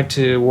 I tried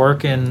to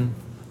work in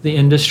the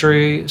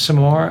industry some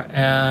more,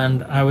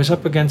 and I was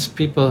up against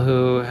people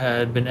who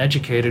had been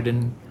educated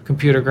in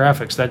computer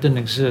graphics. That didn't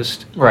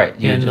exist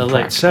in the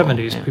late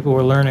 70s. Yeah. People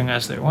were learning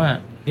as they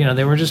went.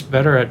 They were just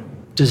better at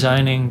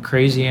designing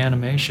crazy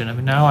animation. I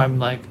mean, now I'm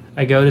like,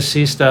 I go to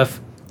see stuff,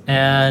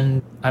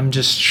 and I'm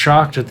just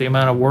shocked at the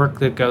amount of work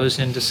that goes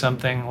into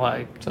something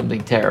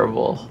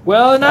terrible.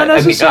 Well, not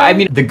necessarily. I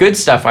mean, the good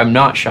stuff, I'm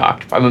not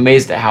shocked. I'm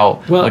amazed at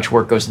how much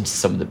work goes into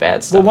some of the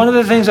bad stuff. Well, one of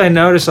the things I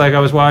noticed, like I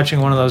was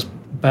watching one of those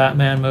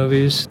Batman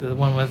movies, the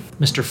one with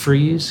Mr.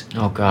 Freeze.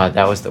 Oh God,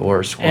 that was the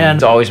worst one. And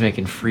it's always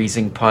making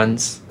freezing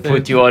puns.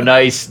 Put you on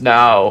ice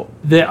now.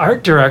 The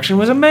art direction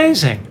was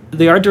amazing.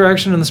 The art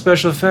direction and the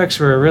special effects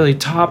were really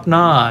top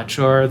notch.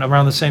 Or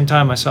around the same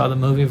time, I saw the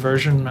movie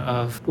version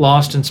of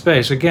Lost in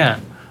Space.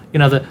 Again,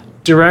 the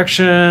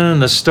direction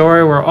and the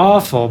story were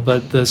awful,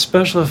 but the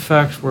special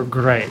effects were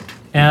great.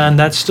 And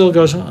that still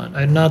goes on.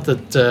 And not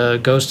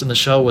that Ghost in the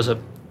Shell was a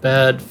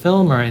bad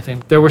film or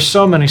anything. There were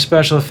so many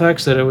special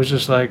effects that it was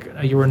just like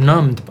you were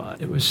numbed by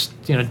it. It was,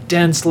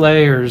 dense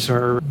layers,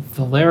 or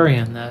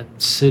Valerian, that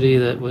city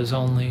that was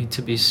only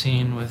to be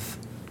seen with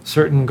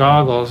certain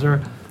goggles, are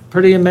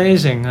pretty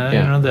amazing.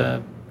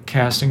 The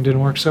casting didn't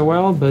work so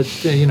well, but,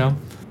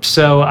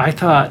 So I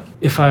thought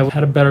if I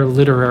had a better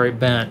literary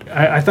bent,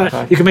 I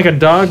thought you could make a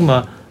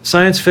dogma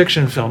science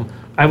fiction film.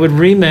 I would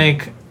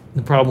remake,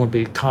 the problem would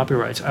be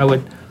copyrights. I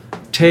would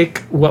take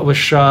what was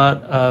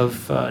shot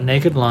of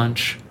Naked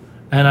Lunch,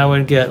 and I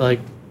would get like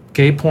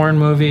gay porn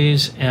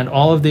movies and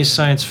all of these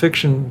science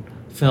fiction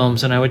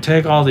films, and I would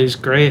take all these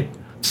great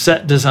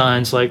set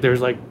designs, like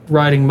there's like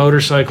riding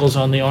motorcycles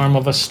on the arm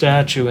of a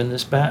statue in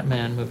this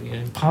Batman movie,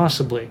 and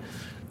possibly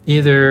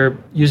either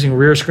using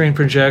rear screen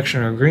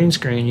projection or green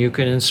screen, you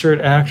could insert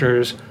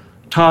actors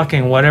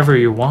talking whatever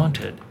you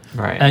wanted.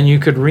 Right. And you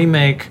could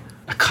remake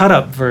a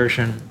cut-up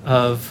version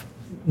of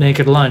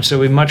Naked Lunch, so it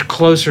would be much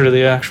closer to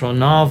the actual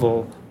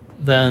novel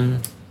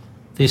than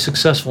the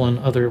successful in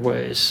other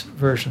ways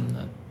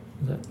version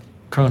that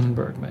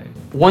Cronenberg made.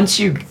 Once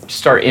you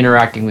start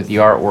interacting with the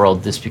art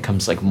world, this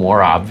becomes like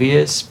more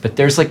obvious, but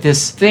there's like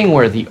this thing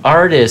where the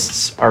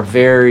artists are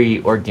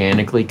very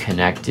organically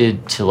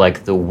connected to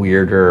like the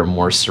weirder,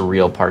 more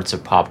surreal parts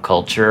of pop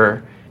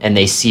culture, and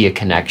they see a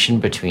connection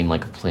between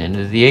like a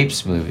Planet of the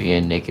Apes movie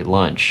and Naked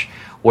Lunch.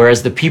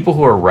 Whereas the people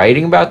who are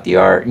writing about the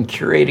art and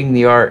curating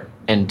the art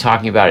and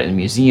talking about it in the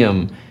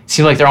museum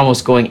seem like they're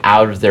almost going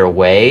out of their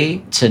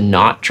way to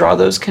not draw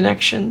those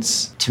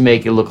connections, to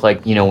make it look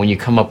like, when you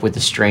come up with a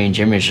strange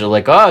image, you're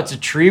like, oh, it's a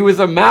tree with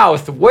a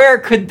mouth. Where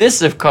could this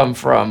have come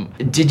from?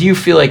 Did you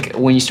feel like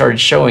when you started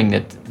showing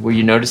that, were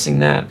you noticing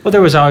that? Well,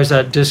 there was always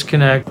that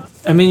disconnect.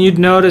 I mean, you'd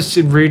notice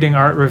in reading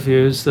art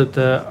reviews that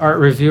the art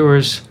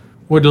reviewers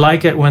would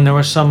like it when there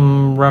was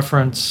some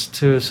reference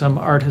to some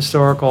art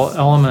historical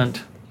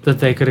element that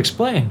they could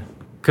explain,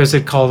 because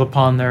it called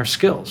upon their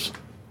skills.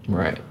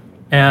 Right.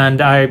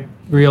 And I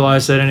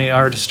realized that any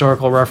art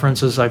historical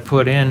references I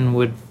put in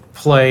would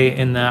play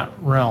in that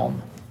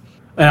realm.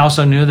 I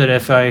also knew that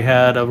if I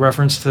had a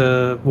reference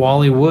to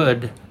Wally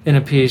Wood in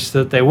a piece,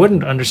 that they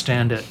wouldn't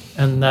understand it,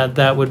 and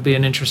that would be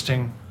an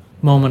interesting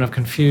moment of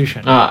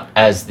confusion.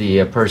 As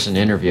the person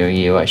interviewing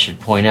you, I should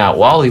point out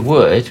Wally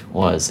Wood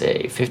was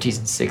a 50s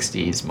and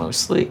 60s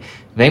mostly.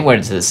 They went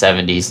into the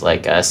 70s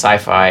like a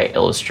sci-fi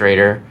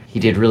illustrator. He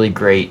did really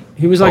great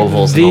He was like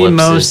ovals the and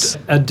ellipses.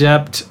 most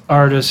adept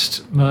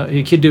artist.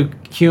 He could do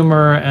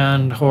humor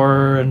and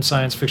horror and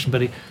science fiction,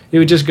 but he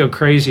would just go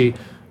crazy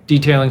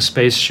detailing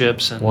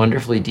spaceships and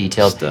Wonderfully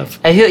detailed stuff.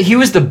 And he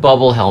was the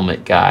bubble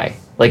helmet guy,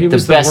 like He the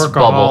was best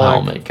bubble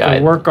helmet guy.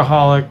 The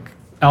workaholic,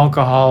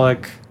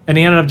 alcoholic, and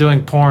he ended up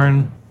doing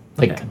porn.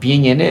 Like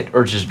being in it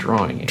or just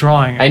drawing it?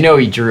 Drawing it. I know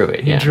he drew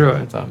it. He drew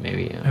it. I thought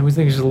maybe. I would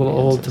think he's a little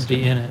old to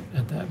be in it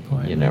at that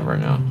point. You never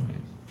know.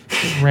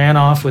 Ran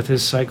off with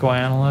his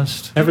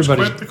psychoanalyst.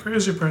 Everybody's. Quite the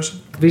crazy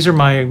person. These are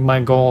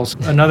my goals.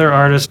 Another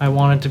artist I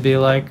wanted to be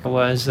like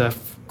was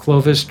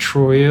Clovis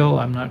Troyel.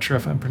 I'm not sure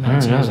if I'm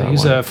pronouncing know his that name.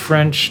 He's one. a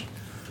French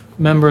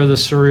member of the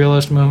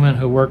Surrealist movement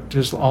who worked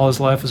all his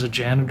life as a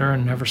janitor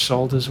and never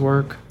sold his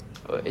work.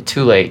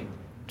 Too late.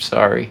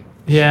 Sorry.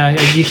 Yeah,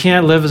 you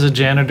can't live as a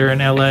janitor in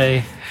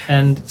LA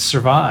and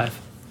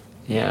survive.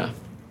 Yeah.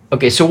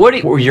 Okay, so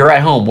you're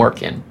at home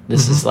working.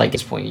 This Mm-hmm. is like at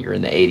this point you're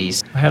in the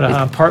 80s. I had an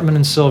apartment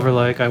in Silver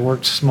Lake. I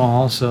worked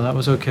small, so that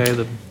was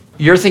okay.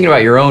 You're thinking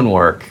about your own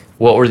work.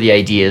 What were the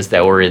ideas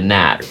that were in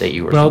that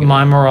you were Well, thinking?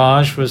 My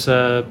Mirage was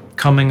a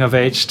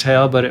coming-of-age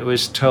tale, but it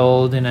was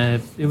told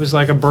it was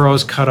like a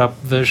Burroughs cut-up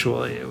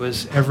visually.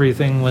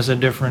 Everything was a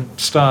different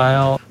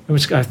style. I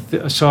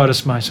saw it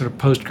as my sort of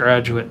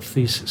postgraduate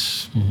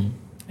thesis. Mm-hmm.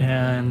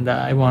 And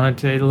I wanted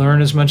to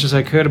learn as much as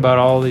I could about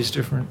all these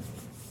different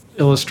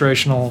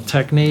illustrational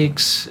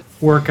techniques,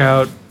 work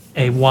out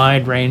a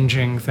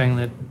wide-ranging thing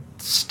that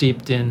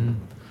steeped in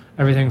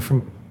everything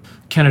from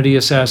Kennedy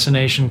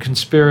assassination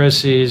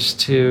conspiracies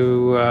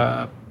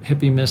to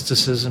hippie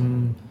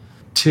mysticism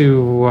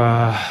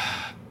to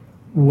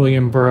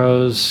William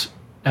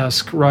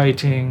Burroughs-esque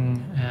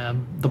writing,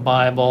 the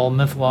Bible,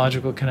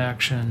 mythological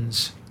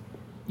connections.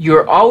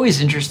 You're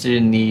always interested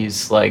in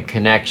these like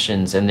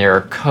connections, and there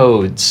are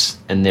codes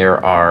and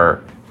there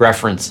are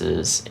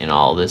references in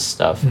all this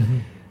stuff. Mm-hmm.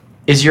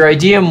 Is your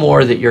idea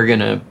more that you're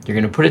gonna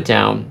put it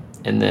down,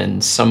 and then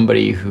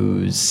somebody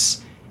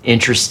who's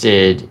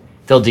interested,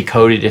 they'll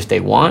decode it if they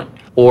want?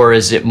 Or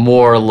is it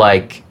more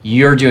like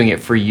you're doing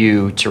it for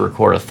you to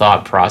record a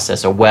thought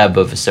process, a web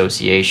of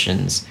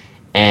associations,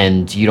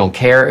 and you don't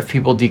care if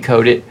people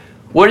decode it?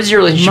 What is your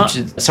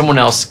relationship to someone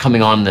else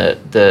coming on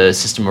the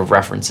system of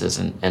references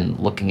and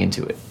looking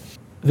into it?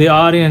 The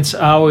audience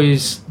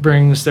always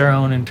brings their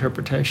own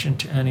interpretation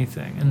to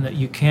anything, and that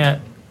you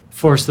can't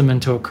force them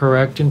into a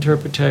correct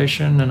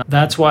interpretation. And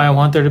that's why I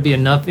want there to be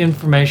enough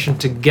information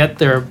to get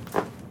their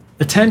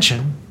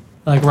attention.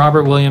 Like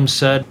Robert Williams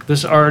said,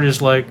 this art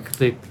is like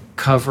the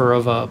cover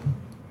of a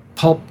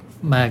pulp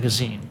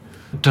magazine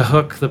to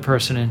hook the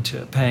person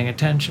into paying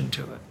attention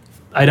to it.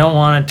 I don't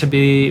want it to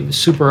be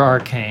super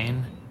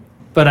arcane,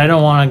 but I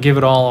don't want to give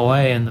it all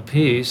away in the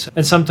piece.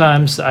 And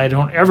sometimes I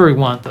don't ever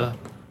want the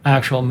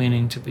actual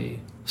meaning to be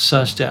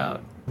sussed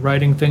out.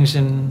 Writing things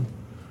in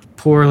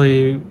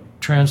poorly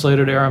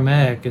translated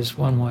Aramaic is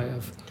one way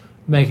of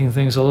making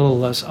things a little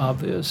less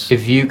obvious.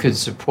 If you could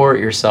support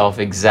yourself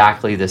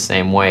exactly the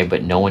same way,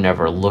 but no one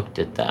ever looked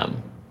at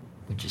them,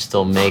 would you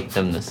still make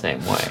them the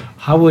same way?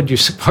 How would you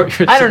support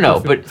yourself? I don't know,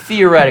 but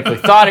theoretically,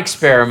 thought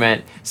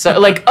experiment. So,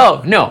 like,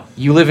 oh, no,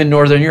 you live in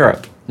Northern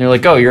Europe. And they're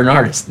like, oh, you're an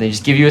artist. And they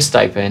just give you a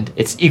stipend.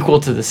 It's equal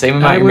to the same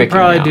amount I you're would making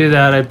probably now. do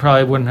that. I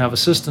probably wouldn't have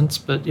assistants,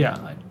 but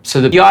yeah. So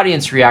the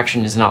audience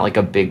reaction is not like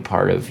a big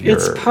part of your...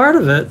 It's part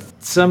of it. To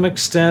some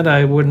extent,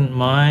 I wouldn't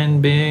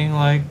mind being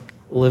like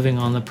living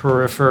on the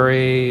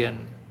periphery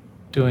and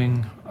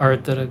doing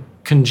art that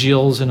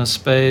congeals in a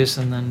space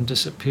and then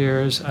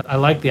disappears. I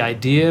like the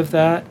idea of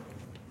that.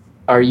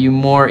 Are you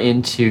more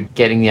into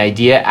getting the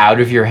idea out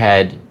of your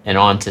head and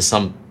onto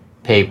some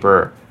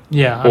paper,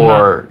 Yeah.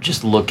 or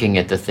just looking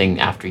at the thing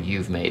after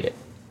you've made it?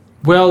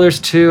 Well, there's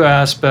two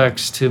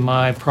aspects to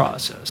my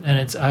process,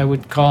 and I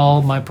would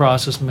call my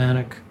process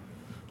manic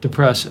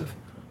depressive.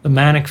 The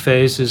manic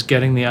phase is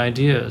getting the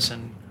ideas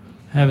and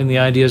having the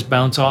ideas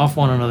bounce off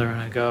one another,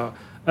 and I go,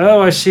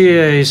 oh, I see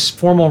a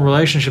formal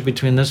relationship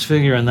between this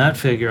figure and that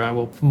figure. I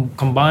will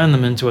combine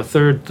them into a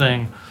third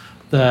thing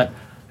that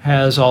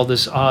has all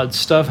this odd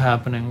stuff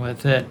happening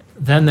with it.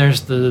 Then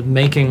there's the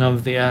making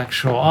of the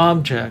actual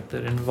object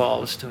that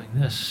involves doing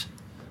this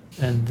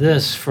and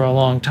this for a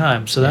long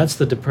time. So that's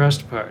the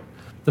depressed part.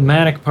 The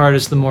manic part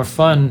is the more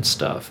fun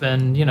stuff,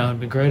 and it'd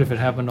be great if it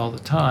happened all the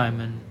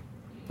time,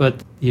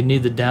 but you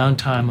need the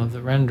downtime of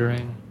the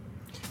rendering.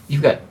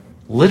 You've got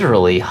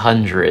literally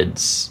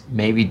hundreds,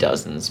 maybe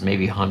dozens,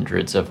 maybe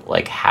hundreds of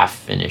like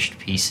half-finished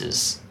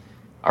pieces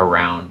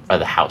around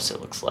the house,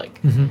 it looks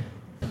like. Mm-hmm.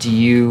 Do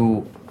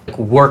you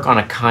work on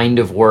a kind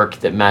of work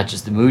that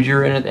matches the mood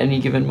you're in at any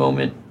given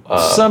moment?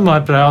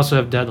 Somewhat, but I also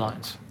have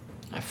deadlines.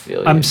 I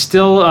feel I'm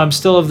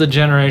still of the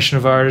generation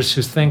of artists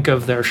who think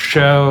of their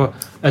show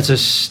as a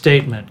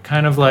statement,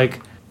 kind of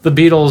like the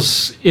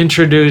Beatles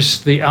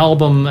introduced the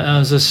album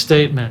as a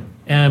statement,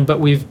 but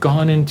we've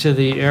gone into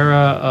the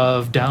era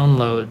of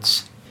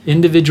downloads.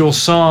 Individual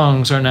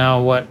songs are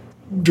now what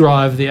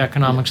drive the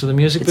economics of the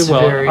music. It's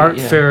Well, very- art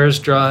yeah. fairs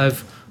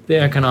drive the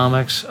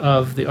economics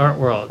of the art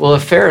world. Well, a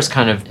fair is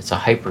kind of, it's a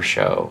hyper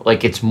show.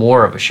 Like, it's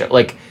more of a show.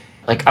 Like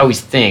I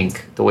always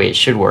think the way it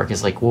should work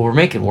is like, well, we're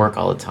making work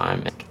all the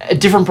time. A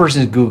different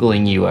person is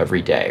Googling you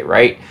every day,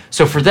 right?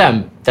 So for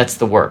them, that's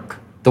the work.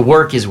 The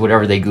work is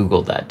whatever they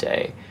Googled that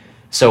day.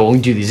 So when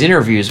we do these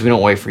interviews, we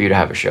don't wait for you to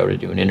have a show to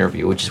do an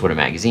interview, which is what a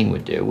magazine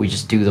would do. We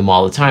just do them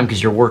all the time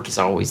because your work is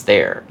always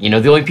there. You know,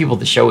 the only people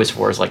the show is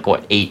for is like,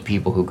 8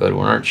 people who go to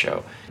an art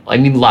show. I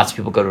mean, lots of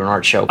people go to an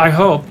art show. I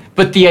hope.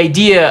 But the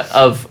idea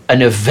of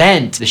an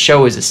event, the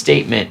show as a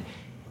statement,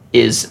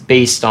 is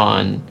based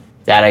on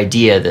that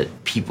idea that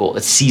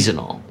it's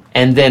seasonal.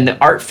 And then the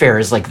art fair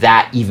is like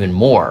that even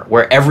more,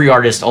 where every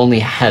artist only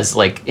has,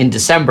 like, in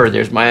December,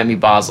 there's Miami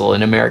Basel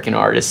and American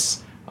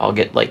artists all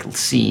get, like,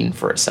 seen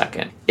for a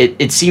second.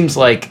 It seems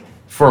like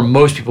for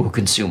most people who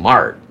consume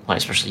art,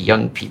 especially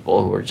young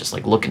people who are just,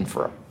 like, looking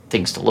for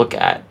things to look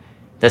at,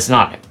 that's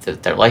not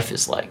what their life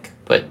is like.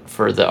 But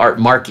for the art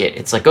market,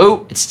 it's like,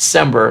 oh, it's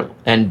December,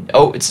 and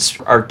oh, it's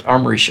an art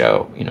armory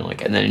show, you know,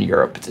 like, and then in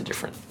Europe, it's a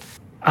different.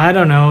 I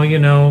don't know,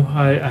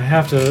 I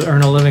have to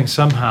earn a living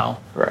somehow.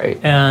 Right.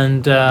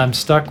 And I'm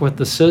stuck with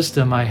the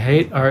system. I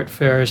hate art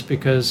fairs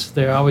because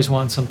they always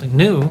want something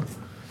new.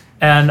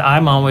 And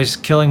I'm always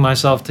killing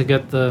myself to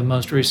get the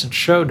most recent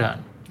show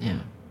done. Yeah.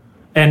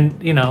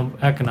 And,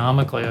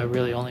 economically, I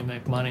really only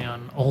make money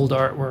on old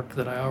artwork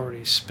that I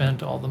already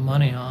spent all the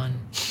money on.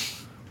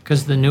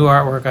 Because the new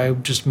artwork, I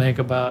just make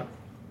about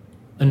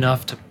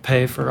enough to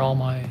pay for all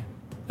my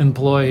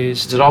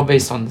employees. Is it all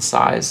based on the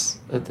size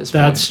at this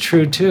point? That's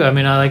true, too. I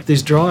mean,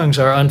 these drawings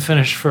are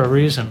unfinished for a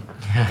reason.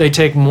 Yeah. They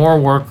take more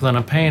work than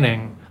a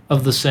painting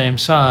of the same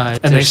size,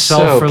 and They're they sell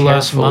so for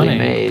less carefully money.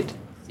 made.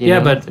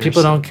 But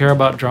people don't care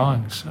about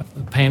drawings.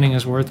 The painting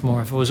is worth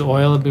more. If it was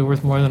oil, it'd be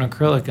worth more than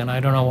acrylic, and I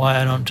don't know why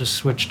I don't just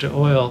switch to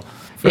oil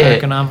for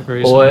economic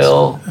reasons.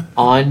 Oil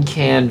on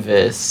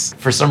canvas.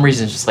 For some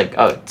reason, it's just like,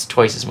 oh, it's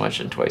twice as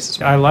much and twice as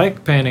much. I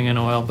like painting in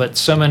oil, but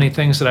so many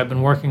things that I've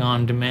been working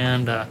on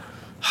demand a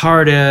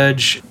hard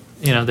edge.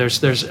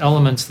 There's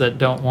elements that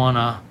don't want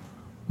to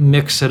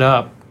mix it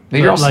up. But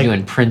you're also like,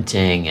 doing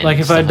printing and like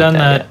if stuff I'd done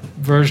like that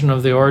version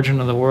of The Origin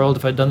of the World,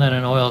 if I'd done that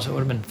in oils, it would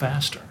have been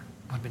faster. It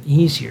would have been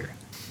easier.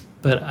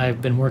 But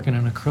I've been working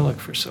in acrylic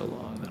for so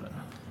long that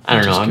I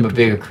don't know. just I'm a kept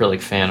big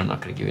acrylic fan. I'm not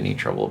going to give you any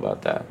trouble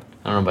about that.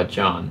 I don't know about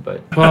John,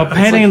 but Well,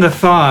 painting the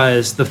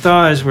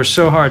thighs were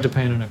so hard to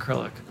paint in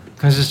acrylic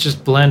because it's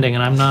just blending,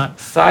 and I'm not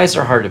thighs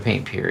are hard to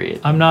paint.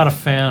 Period. a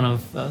fan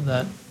of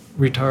that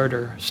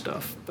retarder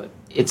stuff. But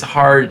It's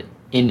hard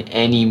in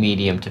any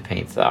medium to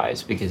paint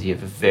thighs because you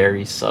have a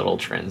very subtle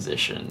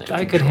transition. and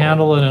I could control.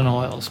 handle it in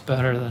oils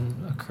better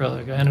than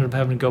acrylic. I ended up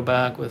having to go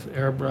back with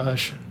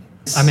airbrush.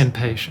 I'm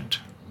impatient.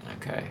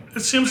 Okay. It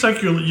seems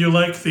like you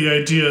like the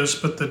ideas,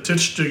 but the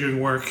ditch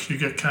digging work you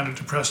get kind of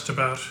depressed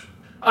about.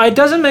 It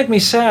doesn't make me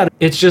sad.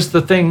 It's just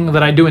the thing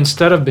that I do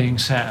instead of being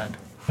sad.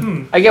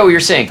 I get what you're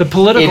saying. The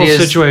political It is-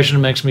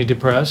 situation makes me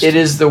depressed. It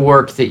is the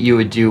work that you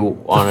would do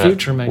on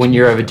future makes when me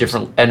you have a depressed.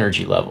 different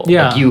energy level.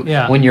 Yeah, Like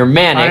yeah. When you're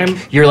manic, I'm-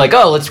 you're like,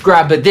 oh, let's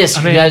grab this,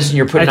 I mean, and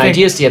you're putting I think-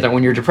 ideas together.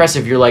 When you're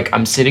depressive, you're like,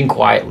 I'm sitting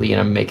quietly and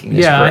I'm making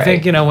this. Yeah, I gray.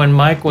 think, when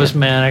Mike was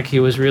manic, he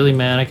was really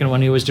manic, and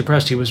when he was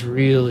depressed, he was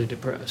really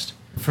depressed.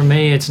 For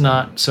me, it's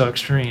not so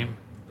extreme.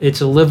 It's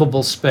a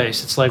livable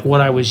space. It's like what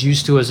I was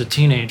used to as a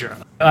teenager.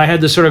 I had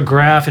this sort of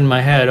graph in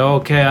my head.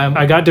 Okay,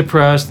 I got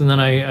depressed, and then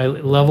I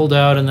leveled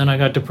out, and then I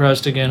got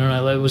depressed again,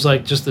 and it was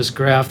like just this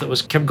graph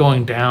that kept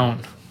going down.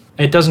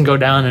 It doesn't go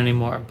down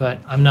anymore, but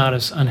I'm not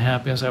as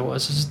unhappy as I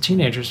was as a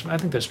teenager. I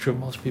think that's true of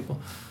most people.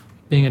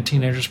 Being a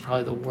teenager is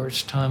probably the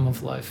worst time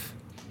of life.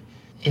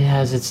 It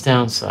has its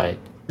downside.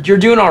 You're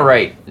doing all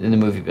right in the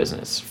movie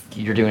business.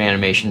 You're doing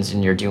animations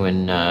and you're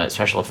doing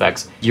special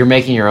effects. You're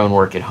making your own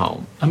work at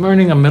home. I'm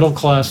earning a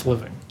middle-class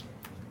living.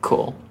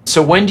 Cool.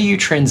 So when do you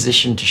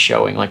transition to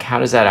showing? Like, how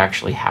does that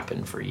actually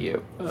happen for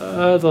you?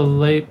 The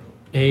late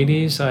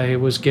 80s, I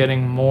was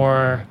getting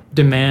more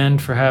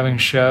demand for having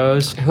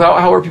shows.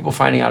 How are people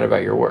finding out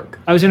about your work?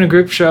 I was in a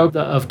group show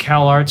of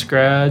Cal Arts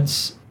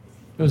grads.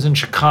 It was in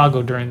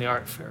Chicago during the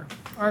art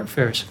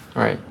fairs,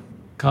 All right.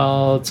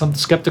 called something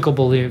Skeptical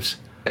Believes.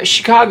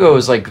 Chicago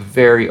is like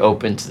very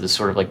open to the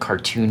sort of like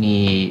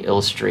cartoony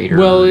illustrator.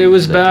 Well, it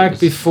was that back was-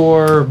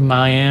 before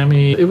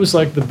Miami. It was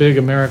like the big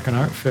American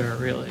art fair,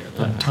 really, at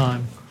that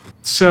time.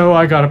 So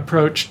I got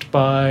approached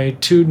by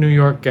 2 New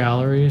York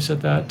galleries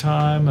at that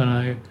time, and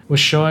I was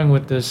showing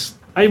with this.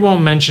 I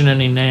won't mention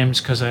any names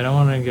because I don't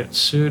want to get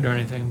sued or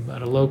anything,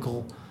 but a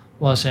local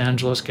Los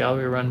Angeles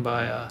gallery run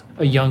by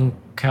a young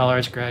Cal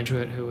Arts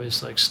graduate who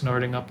was like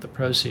snorting up the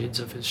proceeds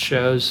of his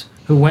shows,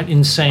 who went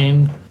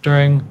insane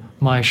during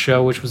my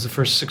show, which was the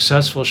first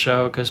successful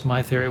show, because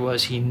my theory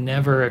was he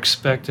never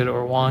expected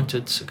or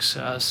wanted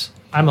success.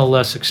 I'm a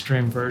less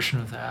extreme version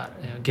of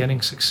that.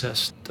 Getting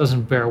success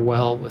doesn't bear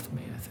well with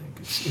me, I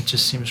think. It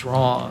just seems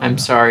wrong. I'm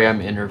sorry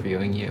I'm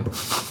interviewing you.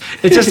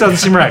 It just doesn't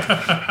seem right.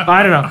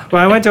 I don't know.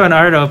 Well, I went to an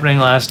art opening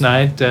last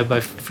night by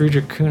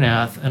Friedrich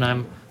Kunath, and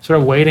I'm sort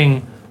of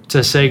waiting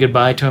to say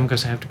goodbye to him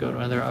because I have to go to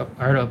another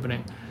art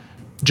opening.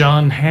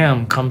 John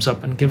Hamm comes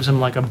up and gives him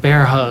like a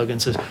bear hug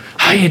and says,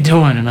 "How you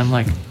doing?" And I'm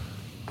like,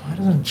 why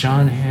doesn't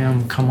John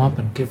Hamm come up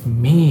and give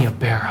me a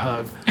bear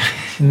hug?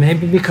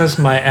 Maybe because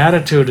my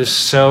attitude is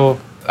so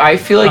I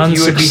feel like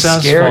you would be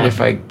unsuccessful. scared if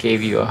I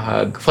gave you a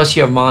hug. Plus,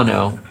 you have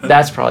mono.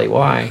 That's probably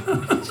why.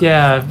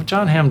 Yeah,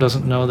 John Hamm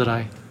doesn't know that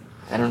I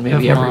don't know.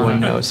 Maybe Have everyone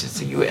mono. knows.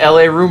 It's a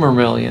LA rumor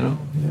mill, you know.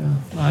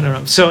 Yeah, I don't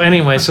know. So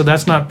anyway, so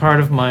that's not part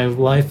of my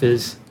life.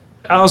 Is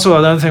also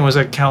another thing was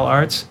at Cal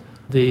Arts,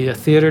 the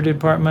theater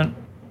department,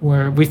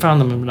 where we found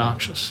them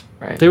obnoxious.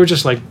 Right. They were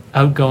just like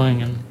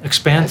outgoing and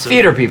expansive.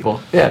 Theater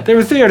people. Yeah. They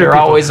were theater They're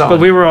people, always on. but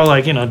we were all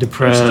like,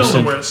 depressed. Still the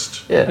and-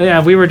 worst. Yeah.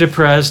 Yeah, we were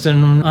depressed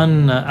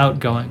and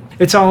outgoing.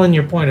 It's all in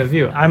your point of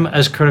view. I'm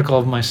as critical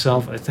of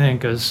myself, I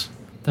think, as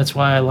that's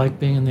why I like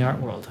being in the art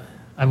world.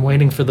 I'm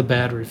waiting for the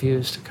bad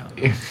reviews to come.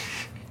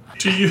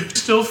 Do you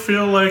still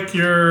feel like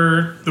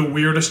you're the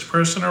weirdest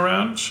person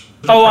around?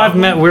 Oh, I've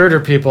met weirder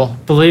people,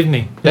 believe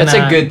me. That's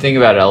And, a good thing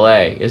about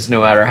LA. Is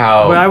no matter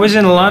how. Well, I was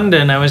in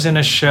London. I was in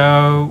a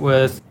show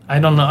with, I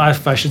don't know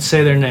if I should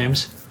say their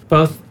names,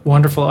 both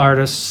wonderful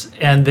artists,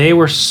 and they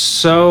were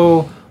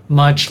so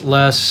much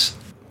less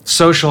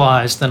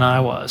socialized than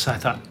I was. I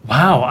thought,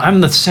 wow,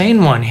 I'm the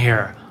sane one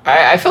here.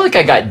 I feel like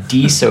I got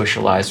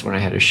desocialized when I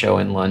had a show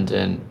in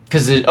London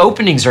because the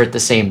openings are at the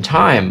same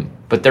time,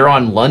 but they're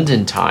on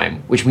London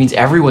time, which means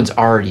everyone's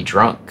already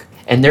drunk.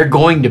 And they're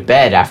going to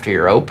bed after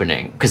your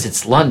opening because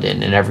it's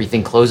London and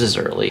everything closes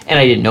early. And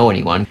I didn't know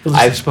anyone. At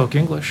least they spoke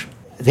English.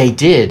 They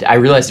did. I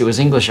realized it was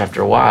English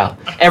after a while.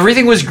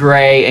 Everything was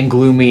gray and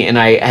gloomy, and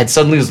I had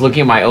suddenly was looking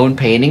at my own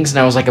paintings, and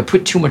I was like, I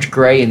put too much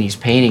gray in these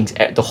paintings.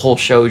 The whole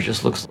show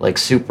just looks like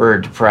super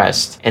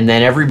depressed. And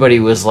then everybody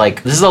was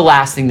like, this is the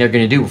last thing they're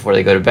going to do before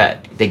they go to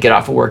bed. They get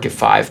off of work at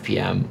 5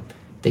 p.m.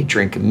 They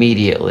drink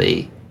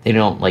immediately. They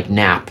don't like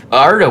nap.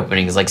 Art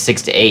opening is like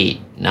 6 to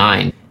 8,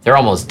 9. They're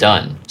almost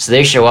done. So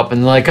they show up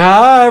and they're like,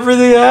 hi,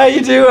 everything, how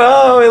you do?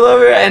 Oh, I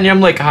love it. And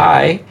I'm like,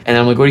 hi. And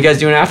I'm like, what are you guys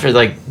doing after?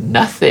 They're like,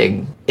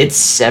 nothing. It's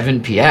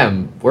 7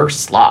 p.m. We're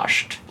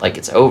sloshed. Like,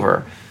 it's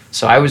over.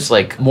 So I was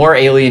like more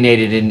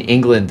alienated in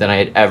England than I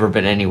had ever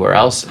been anywhere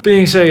else.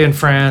 Being, say, in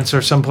France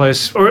or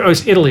someplace, or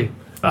it's Italy,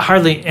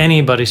 hardly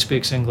anybody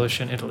speaks English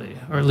in Italy,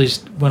 or at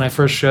least when I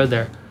first showed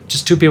there.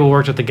 Just 2 people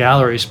worked at the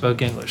gallery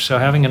spoke English. So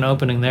having an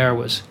opening there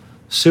was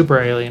super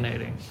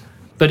alienating.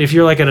 But if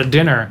you're like at a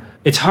dinner,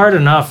 it's hard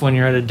enough when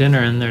you're at a dinner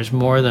and there's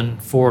more than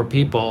 4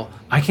 people.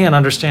 I can't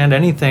understand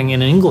anything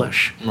in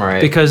English.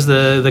 Right. Because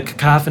the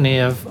cacophony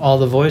of all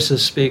the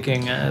voices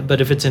speaking.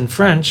 But if it's in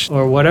French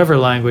or whatever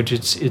language,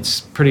 it's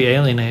pretty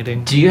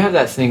alienating. Do you have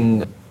that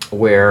thing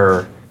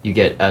where you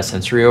get a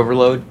sensory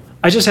overload?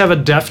 I just have a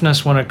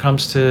deafness when it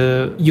comes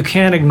to, you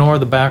can't ignore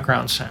the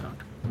background sound.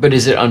 But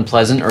is it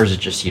unpleasant or is it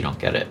just you don't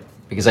get it?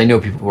 Because I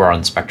know people who are on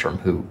the spectrum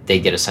who they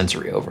get a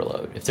sensory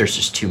overload. If there's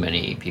just too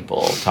many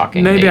people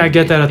talking. Maybe I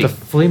get that at the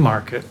flea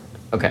market.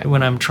 Okay.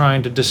 When I'm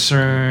trying to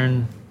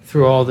discern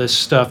through all this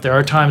stuff. There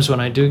are times when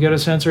I do get a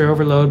sensory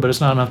overload, but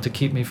it's not enough to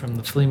keep me from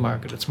the flea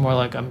market. It's more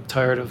like I'm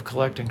tired of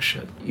collecting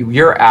shit.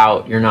 You're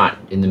out. You're not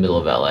in the middle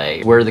of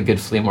LA. Where are the good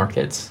flea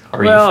markets?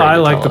 Or are you Well, afraid I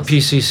to like the tell us?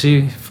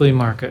 PCC flea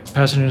market,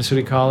 Pasadena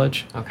City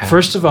College. Okay.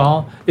 First of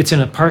all, it's in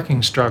a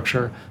parking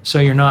structure, so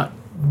you're not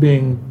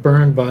being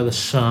burned by the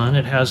sun.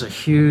 It has a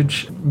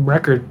huge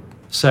record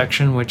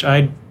section, which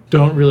I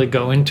don't really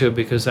go into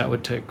because that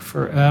would take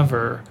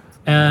forever.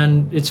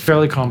 And it's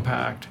fairly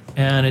compact.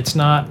 And it's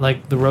not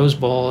like the Rose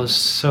Bowl is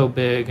so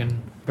big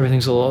and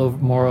everything's a little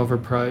more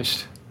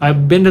overpriced.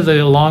 I've been to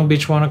the Long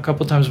Beach one a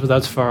couple times, but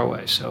that's far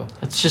away. So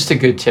That's just a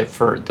good tip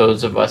for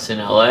those of us in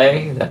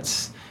LA.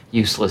 That's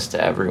useless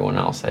to everyone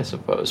else, I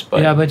suppose.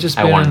 But yeah, but just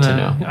I been wanted in to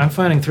know. I'm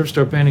finding thrift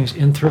store paintings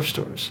in thrift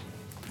stores.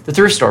 The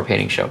thrift store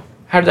painting show.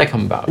 How did that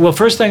come about? Well,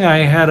 first thing, I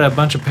had a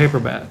bunch of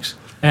paperbacks.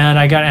 And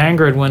I got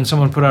angered when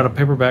someone put out a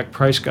paperback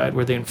price guide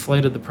where they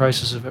inflated the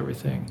prices of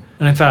everything.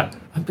 And I thought,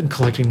 I've been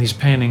collecting these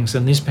paintings,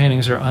 and these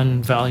paintings are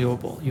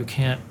unvaluable. You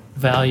can't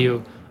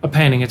value a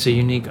painting. It's a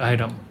unique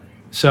item.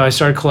 So I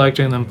started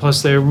collecting them.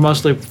 Plus, they're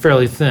mostly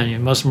fairly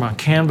thin. Most of them are on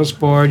canvas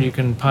board. You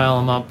can pile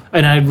them up.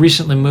 And I had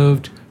recently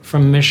moved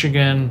from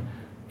Michigan,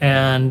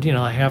 and,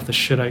 like half the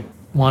shit I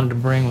wanted to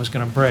bring was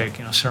going to break,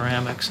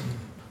 ceramics and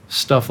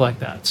stuff like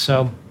that.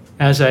 So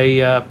as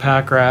a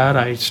pack rat,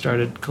 I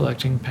started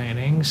collecting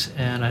paintings,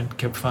 and I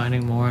kept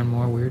finding more and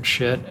more weird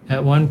shit.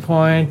 At one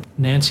point,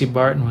 Nancy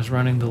Barton was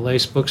running the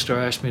Lace bookstore,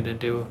 asked me to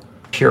do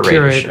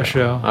curate a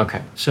show.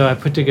 Okay. So I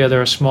put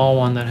together a small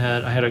one that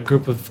I had a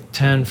group of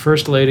 10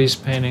 First Ladies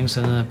paintings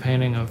and then a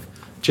painting of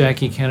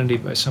Jackie Kennedy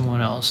by someone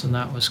else, and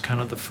that was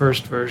kind of the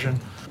first version.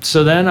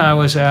 So then I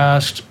was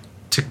asked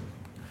to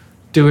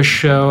do a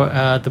show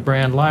at the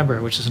Brand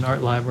Library, which is an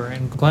art library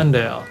in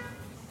Glendale,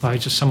 by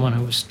just someone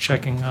who was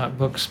checking out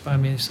books by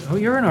me. He said, "Oh,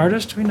 you're an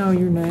artist? We know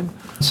your name."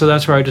 So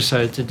that's where I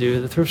decided to do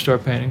the thrift store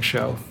painting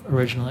show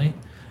originally.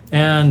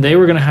 And they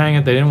were going to hang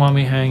it. They didn't want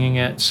me hanging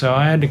it. So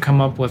I had to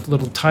come up with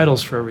little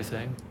titles for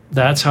everything.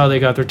 That's how they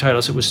got their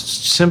titles. It was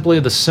simply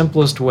the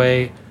simplest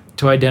way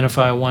to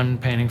identify one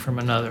painting from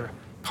another.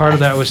 Part of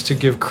that was to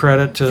give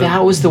credit to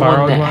That was the one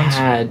borrowed that ones.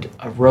 had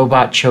a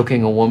robot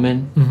choking a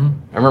woman. Mm-hmm.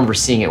 I remember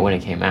seeing it when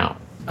it came out.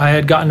 I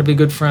had gotten to be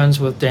good friends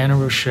with Dana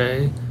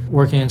Roche,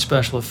 working in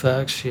special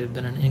effects. She had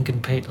been an ink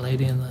and paint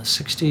lady in the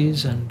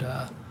 60s, and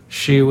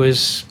she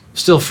was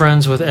still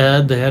friends with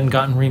Ed. They hadn't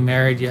gotten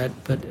remarried yet,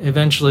 but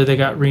eventually they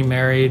got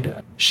remarried.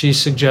 She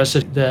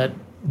suggested that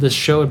this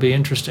show would be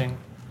interesting,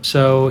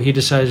 so he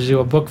decided to do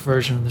a book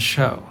version of the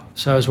show.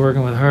 So I was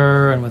working with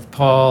her and with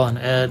Paul and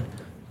Ed,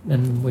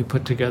 and we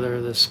put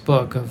together this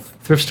book of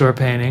thrift store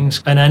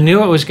paintings. And I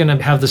knew it was going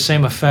to have the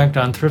same effect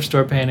on thrift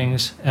store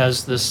paintings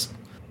as this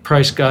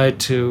price guide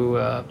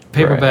to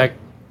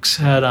paperbacks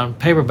had on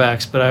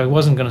paperbacks, but I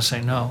wasn't going to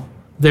say no.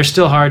 They're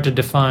still hard to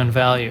define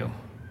value.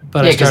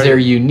 But Yeah, because they're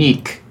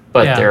unique,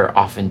 but they're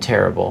often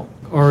terrible.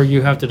 Or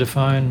you have to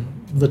define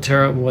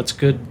what's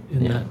good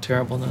in that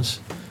terribleness.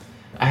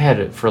 I had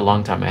it for a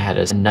long time. I had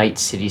a night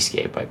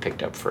cityscape I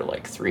picked up for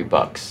like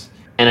 $3.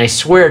 And I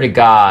swear to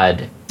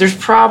God, there's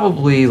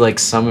probably like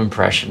some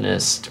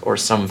impressionist or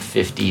some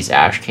 50s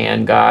ash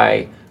can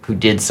guy who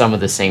did some of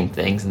the same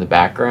things in the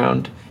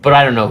background, but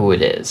I don't know who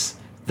it is.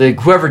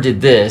 Whoever did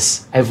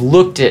this, I've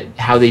looked at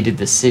how they did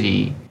the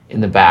city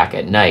in the back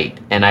at night,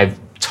 and I've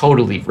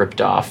totally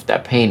ripped off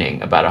that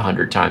painting about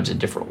 100 times in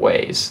different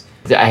ways.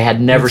 I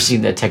had never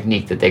seen the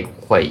technique that they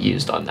quite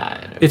used on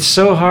that. It's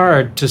so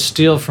hard to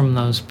steal from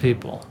those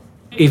people.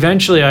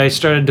 Eventually, I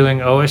started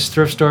doing Oism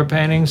thrift store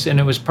paintings, and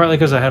it was partly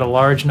because I had a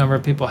large number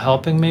of people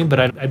helping me, but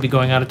I'd be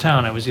going out of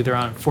town. I was either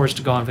forced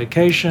to go on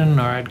vacation,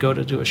 or I'd go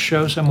to do a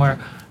show somewhere.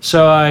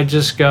 So I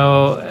just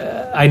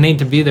go, I need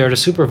to be there to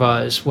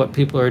supervise what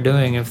people are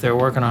doing if they're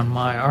working on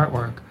my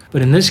artwork.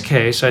 But in this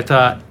case, I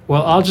thought,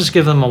 well, I'll just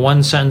give them a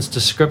one-sentence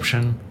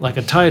description, like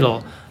a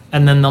title,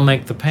 and then they'll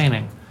make the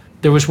painting.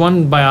 There was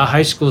one by a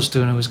high school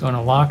student who was going to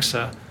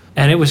Loxa,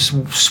 and it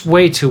was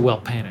way too well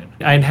painted.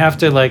 I'd have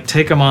to like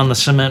take them on the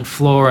cement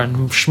floor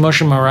and smush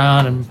them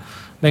around and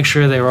make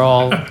sure they were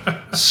all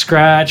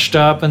scratched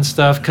up and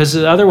stuff, because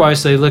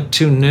otherwise they look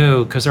too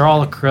new, because they're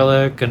all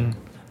acrylic, and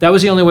that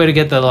was the only way to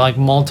get the like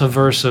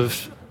multiverse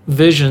of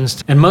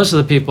visions. And most of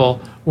the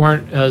people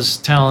weren't as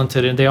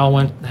talented, and they all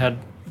had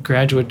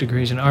graduate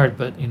degrees in art,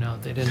 but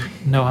they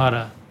didn't know how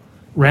to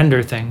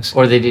render things.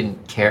 Or they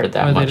didn't care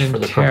that much for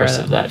the purpose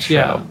of that show.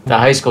 Yeah. The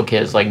high school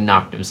kids like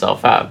knocked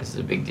himself out because it's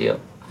a big deal.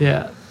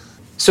 Yeah.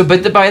 So,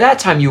 but by that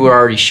time you were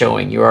already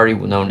showing. You were already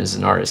known as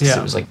an artist. Yeah.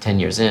 It was like 10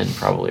 years in,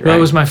 probably, right? Well, it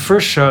was my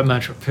first show at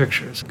Metro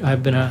Pictures.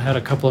 I've had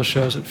a couple of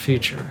shows at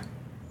Feature.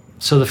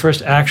 So the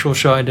first actual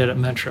show I did at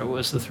Metro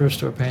was the thrift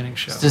store painting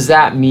show. Does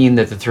that mean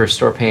that the thrift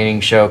store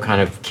painting show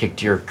kind of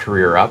kicked your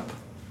career up?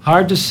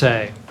 Hard to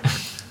say.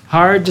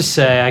 Hard to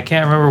say. I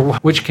can't remember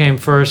which came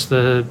first,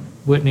 the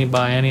Whitney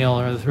Biennial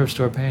or the thrift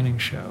store painting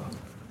show.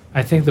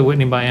 I think the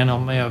Whitney Biennial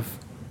may have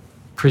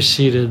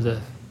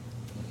preceded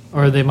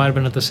or they might have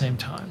been at the same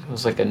time. It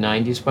was like a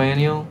 90s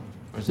biennial?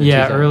 Or was it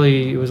Yeah, 2000?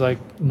 early, it was like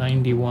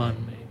 91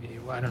 maybe.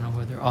 I don't know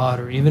whether odd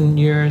or even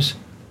years.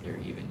 They're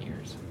even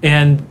years.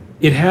 And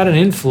it had an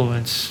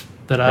influence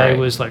that I Right.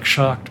 was like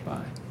shocked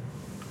by.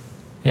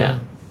 Yeah.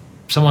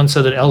 Someone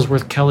said that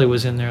Ellsworth Kelly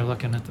was in there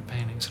looking at the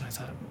paintings, and I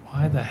thought,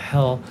 why the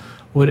hell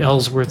would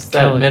Ellsworth that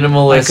Kelly?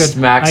 minimalist,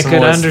 maximalist I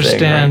could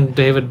understand thing, right?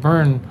 David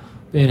Byrne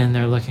being in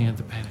there looking at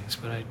the paintings,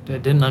 but I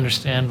didn't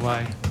understand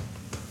why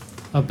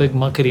a big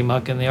muckety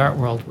muck in the art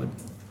world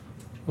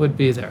would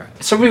be there.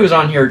 Somebody was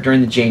on here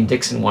during the Jane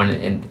Dixon one,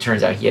 and it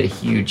turns out he had a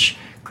huge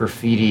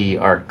graffiti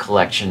art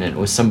collection, and it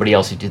was somebody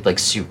else who did like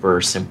super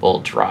simple,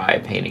 dry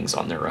paintings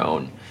on their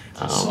own.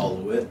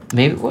 Solowit?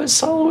 Maybe it was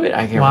Solowit?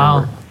 I can't Wow.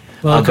 remember.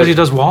 Well, because but- he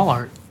does wall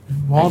art,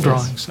 wall guess,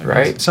 drawings. I guess.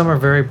 right? Some are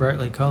very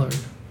brightly colored.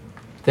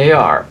 They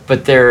are,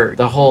 but they're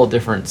the whole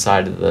different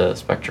side of the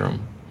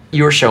spectrum.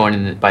 You were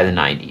showing by the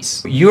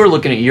 90s. You were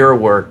looking at your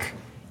work,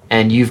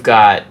 and you've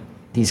got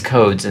these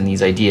codes and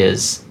these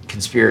ideas,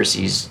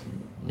 conspiracies,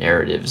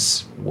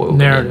 narratives woven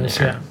Narratives,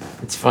 in there. yeah.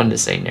 It's fun to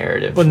say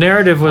narrative. Well,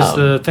 narrative was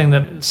the thing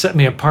that set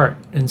me apart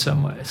in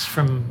some ways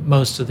from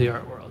most of the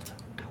art world.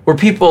 Were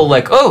people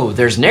like, oh,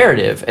 there's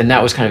narrative, and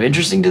that was kind of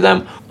interesting to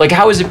them? Like,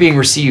 how was it being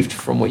received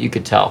from what you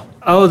could tell?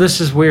 Oh, this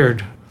is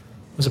weird.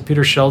 Was it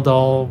Peter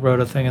Sheldall wrote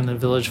a thing in the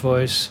Village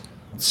Voice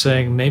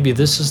saying maybe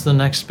this is the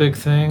next big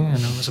thing, and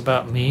it was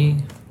about me.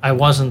 I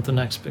wasn't the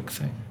next big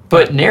thing.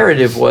 But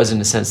narrative was,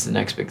 in a sense, the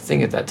next big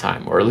thing at that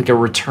time, or like a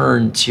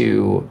return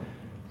to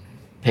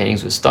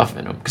paintings with stuff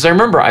in them. Because I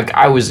remember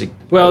I was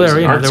Well,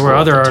 in art there school were at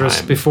other the artists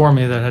time. before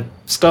me that had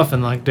stuff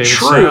in, like David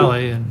True,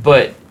 Sally. And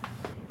but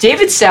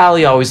David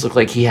Sally always looked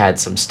like he had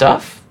some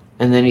stuff,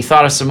 and then he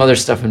thought of some other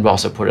stuff and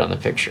also put it on the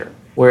picture.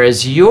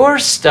 Whereas your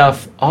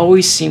stuff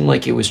always seemed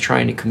like it was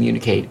trying to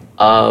communicate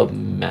a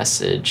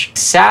message.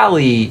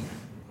 Sally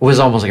was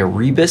almost like a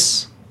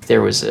rebus.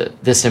 There was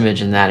this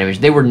image and that image.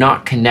 They were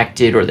not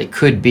connected, or they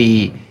could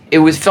be. It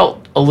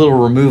felt a little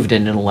removed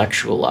and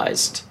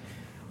intellectualized.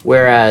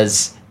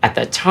 Whereas at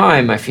that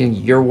time, I feel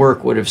your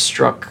work would have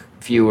struck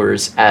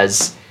viewers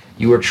as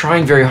you were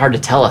trying very hard to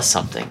tell us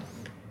something,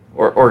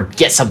 or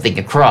get something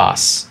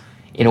across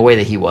in a way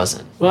that he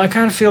wasn't. well, I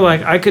kind of feel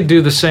like I could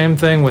do the same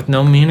thing with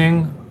no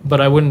meaning,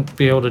 but I wouldn't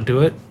be able to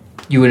do it.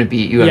 You wouldn't be.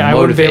 You I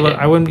wouldn't be motivated.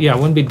 able. I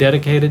wouldn't be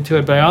dedicated to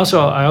it. But I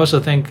also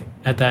think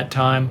at that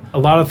time, a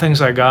lot of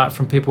things I got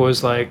from people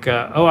was like,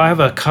 oh, I have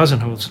a cousin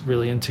who's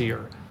really into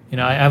your.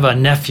 I have a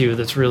nephew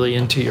that's really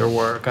into your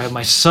work.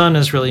 My son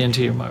is really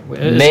into your work.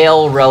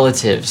 Male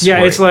relatives.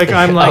 Yeah, it's like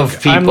I'm like of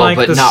people, I'm like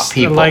but not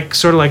people. Like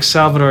sort of like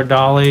Salvador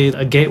Dali,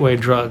 a gateway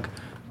drug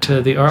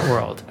to the art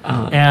world.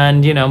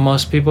 And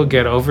most people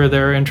get over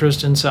their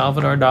interest in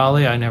Salvador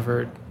Dali. I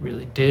never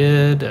really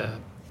did.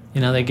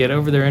 They get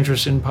over their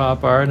interest in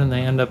pop art and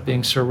they end up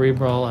being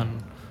cerebral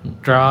and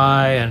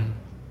dry and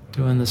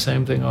doing the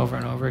same thing over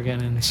and over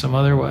again in some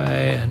other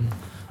way. And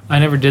I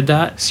never did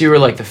that. So you were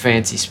like the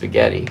fancy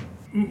spaghetti.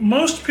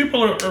 Most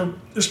people are,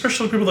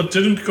 especially people that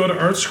didn't go to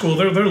art school,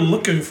 they're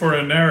looking for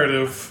a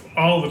narrative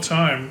all the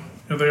time.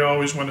 They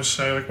always want to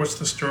say, like, what's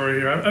the story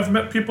here? I've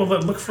met people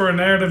that look for a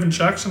narrative in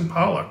Jackson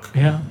Pollock.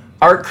 Yeah.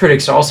 Art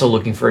critics are also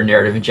looking for a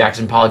narrative in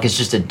Jackson Pollock. It's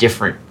just a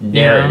different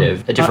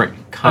narrative, a different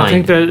kind. I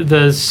think that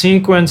the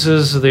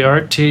sequences of the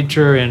art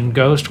teacher in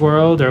Ghost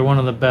World are one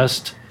of the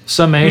best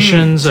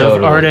summations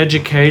of art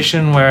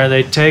education, where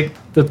they take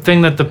the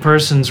thing that the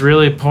person's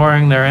really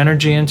pouring their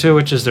energy into,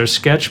 which is their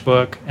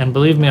sketchbook. And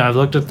believe me, I've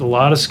looked at a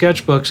lot of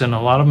sketchbooks, and a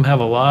lot of them have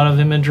a lot of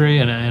imagery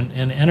and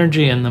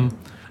energy in them.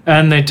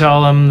 And they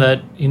tell them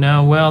that,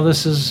 well,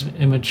 this is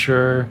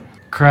immature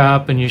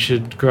crap, and you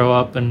should grow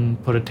up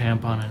and put a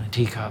tampon in a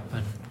teacup.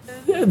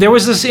 And there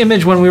was this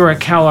image when we were at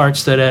Cal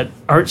Arts that at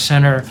Art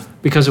Center,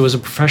 because it was a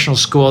professional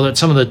school, that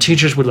some of the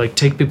teachers would like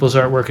take people's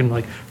artwork and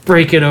like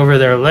break it over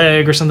their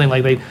leg or something.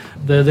 Like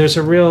there's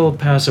a real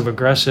passive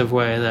aggressive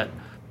way that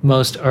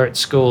most art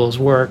schools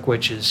work,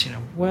 which is,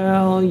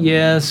 well,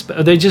 yes,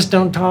 but they just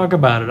don't talk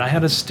about it. I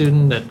had a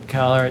student at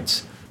Cal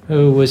Arts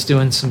who was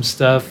doing some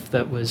stuff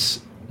that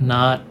was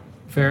not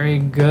very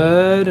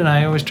good, and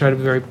I always try to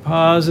be very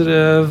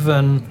positive,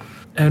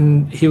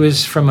 and he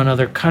was from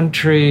another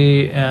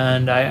country,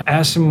 and I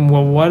asked him,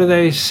 well, what do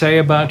they say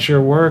about your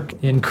work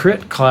in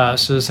crit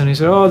classes? And he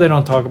said, oh, they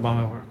don't talk about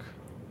my work.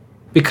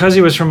 Because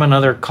he was from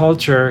another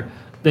culture,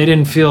 they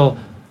didn't feel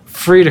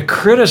free to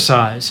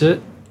criticize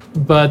it,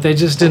 but they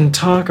just didn't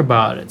talk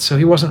about it. So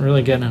he wasn't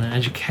really getting an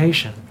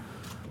education.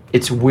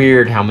 It's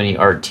weird how many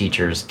art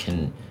teachers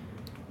can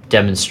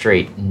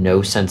demonstrate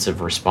no sense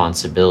of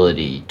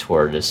responsibility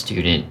toward a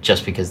student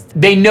just because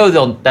they know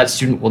that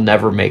student will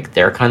never make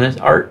their kind of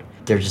art.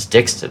 They're just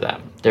dicks to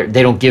them.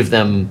 They don't give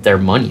them their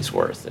money's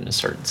worth in a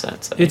certain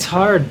sense. It's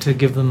hard to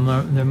give them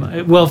their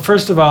money. Well,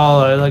 first of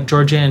all, like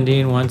George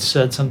Dean once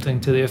said something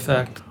to the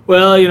effect,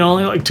 well,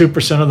 only like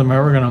 2% of them are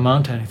ever going to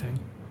amount to anything.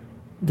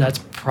 That's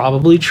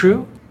probably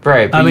true.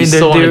 Right, but you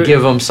still want to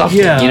give them something,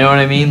 you know what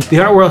I mean?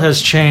 The art world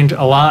has changed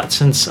a lot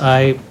since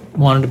I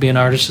wanted to be an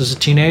artist as a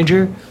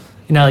teenager.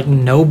 Like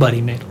nobody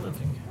made a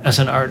living as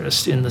an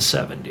artist in the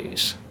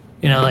 70s.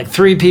 Like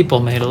 3 people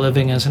made a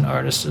living as an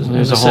artist.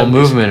 There's a whole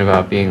movement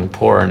about being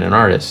poor and an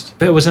artist.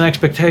 It was an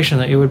expectation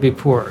that you would be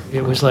poor.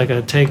 It was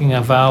like taking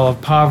a vow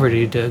of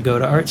poverty to go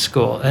to art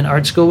school. And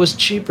art school was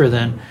cheaper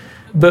then.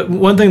 But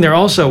one thing there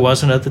also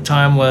wasn't at the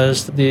time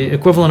was the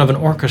equivalent of an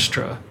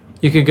orchestra.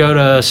 You could go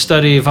to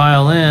study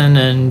violin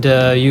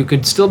and you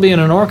could still be in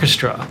an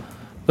orchestra.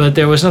 But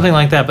there was nothing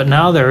like that. But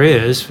now there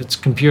is. It's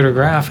computer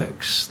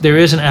graphics. There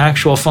is an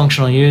actual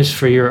functional use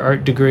for your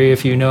art degree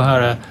if you know how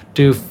to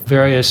do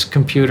various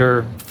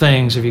computer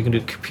things, if you can do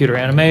computer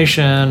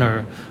animation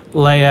or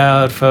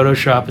layout,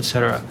 Photoshop,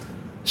 etc.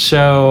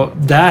 So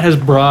that has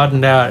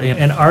broadened out.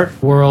 And art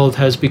world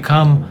has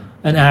become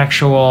an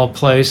actual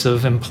place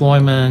of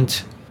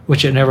employment,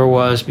 which it never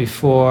was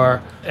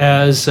before.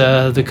 As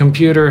the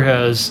computer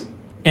has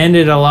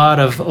ended a lot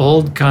of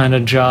old kind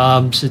of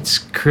jobs, it's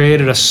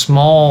created a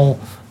small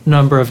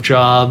number of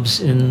jobs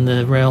in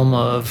the realm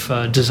of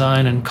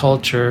design and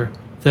culture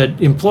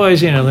that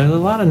employs, there's a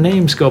lot of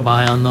names go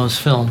by on those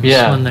films.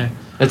 Yeah, when they're,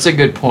 that's a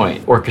good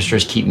point.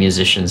 Orchestras keep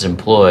musicians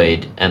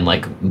employed, and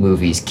like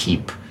movies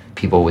keep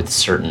people with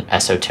certain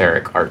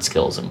esoteric art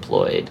skills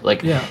employed.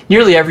 Like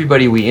nearly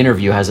everybody we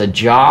interview has a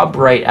job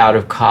right out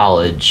of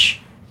college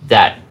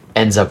that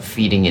ends up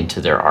feeding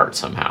into their art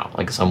somehow,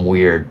 like some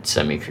weird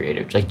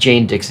semi-creative. Like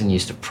Jane Dixon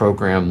used to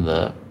program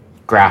the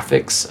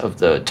graphics of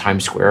the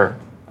Times Square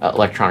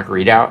electronic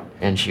readout,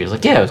 and she was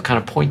like, yeah, it was kind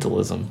of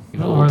pointillism,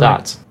 little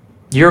dots.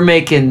 You're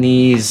making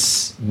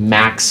these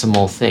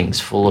maximal things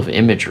full of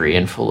imagery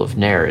and full of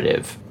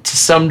narrative, to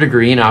some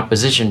degree in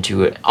opposition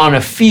to it, on a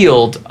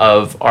field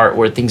of art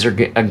where things are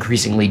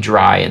increasingly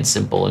dry and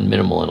simple and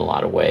minimal in a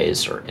lot of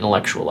ways, or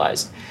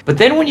intellectualized. But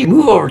then when you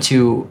move over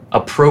to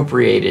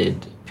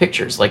appropriated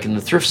pictures, like in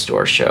the thrift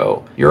store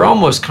show, you're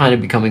almost kind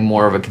of becoming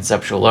more of a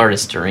conceptual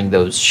artist during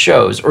those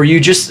shows, or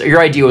your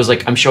idea was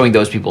like, I'm showing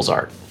those people's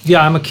art.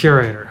 Yeah, I'm a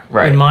curator,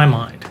 in my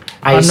mind.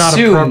 I'm not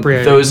assume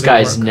appropriating those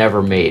guys work.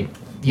 Never made,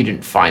 you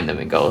didn't find them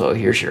and go, oh,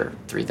 here's your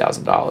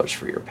 $3,000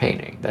 for your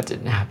painting. That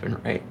didn't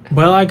happen, right?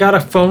 Well, I got a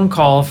phone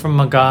call from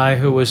a guy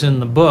who was in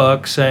the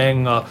book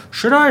saying,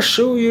 should I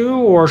sue you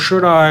or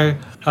should I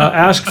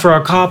asked for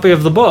a copy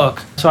of the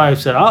book. So I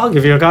said, I'll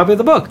give you a copy of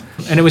the book.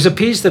 And it was a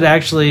piece that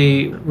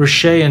actually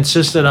Richer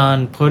insisted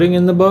on putting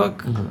in the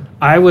book.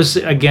 I was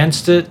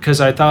against it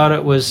because I thought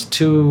it was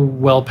too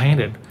well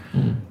painted.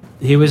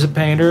 He was a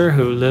painter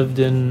who lived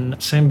in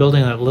the same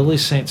building that Lily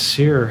St.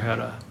 Cyr had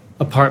a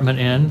apartment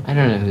in. I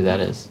don't know who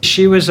that is.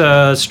 She was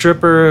a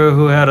stripper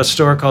who had a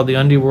store called the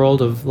Undie World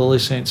of Lily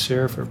St.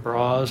 Cyr for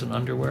bras and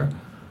underwear.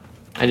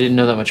 I didn't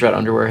know that much about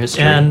underwear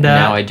history, And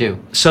now I do.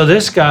 So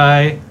this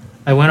guy,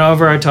 I went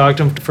over, I talked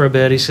to him for a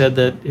bit. He said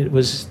that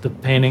the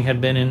painting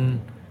had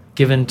been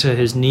given to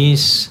his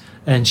niece,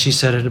 and she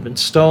said it had been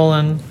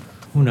stolen.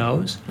 Who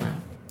knows? Right.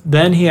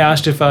 Then he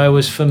asked if I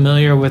was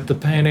familiar with the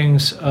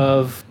paintings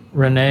of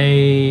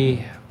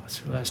Renee, what's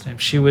her last name?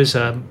 She was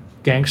a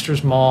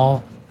gangster's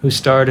moll who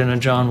starred in a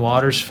John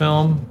Waters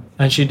film.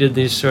 And she did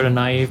these sort of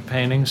naive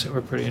paintings that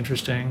were pretty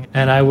interesting.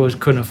 And I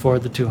couldn't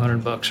afford the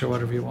 $200 or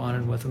whatever you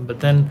wanted with them. But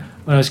then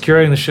when I was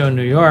curating the show in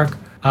New York,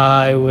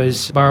 I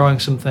was borrowing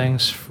some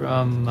things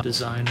from a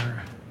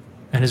designer.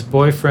 And his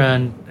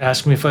boyfriend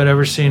asked me if I'd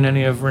ever seen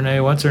any of Renee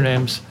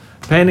What's-Her-Name's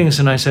paintings.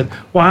 And I said,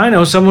 well, I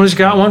know someone who's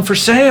got one for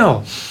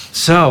sale.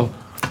 So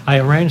I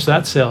arranged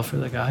that sale for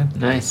the guy.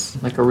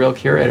 Nice, like a real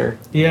curator.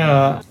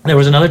 Yeah. There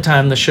was another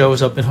time the show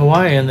was up in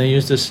Hawaii, and they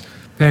used this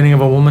painting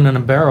of a woman in a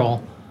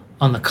barrel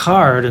on the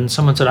card, and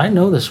someone said, I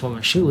know this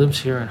woman. She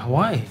lives here in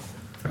Hawaii.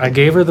 I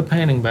gave her the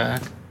painting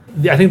back.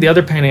 I think the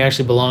other painting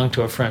actually belonged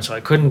to a friend, so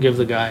I couldn't give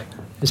the guy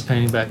his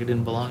painting back. It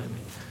didn't belong to me.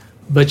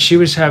 But she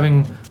was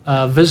having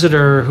a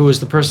visitor who was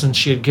the person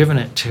she had given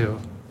it to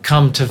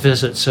come to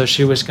visit, so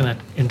she was going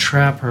to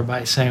entrap her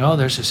by saying, oh,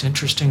 there's this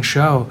interesting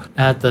show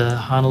at the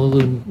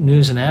Honolulu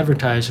News and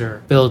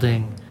Advertiser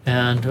building.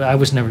 And I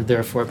was never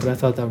there for it, but I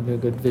thought that would be a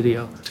good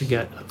video to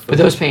get. But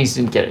those paintings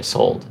didn't get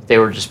sold. They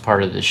were just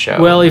part of the show.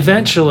 Well,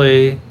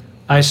 eventually,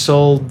 I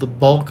sold the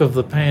bulk of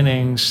the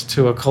paintings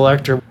to a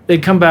collector.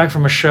 They'd come back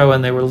from a show,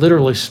 and they were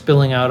literally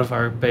spilling out of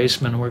our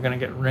basement, and we're going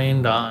to get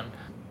rained on.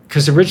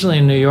 Because originally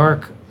in New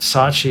York,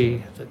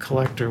 Saatchi, the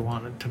collector,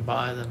 wanted to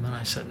buy them, and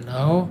I said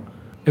no.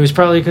 It was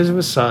partly because it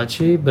was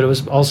Saatchi, but it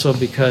was also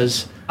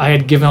because I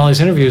had given all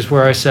these interviews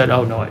where I said,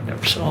 oh, no, I'd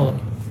never sell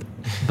them.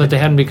 But they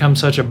hadn't become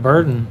such a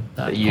burden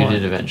that you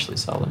did eventually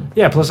sell them.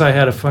 Yeah, plus I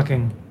had a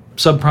fucking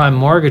subprime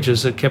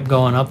mortgages that kept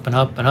going up and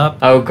up and up.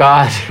 Oh,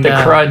 God, the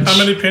crunch. How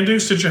many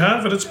paintings did you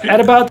have at its peak? At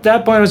about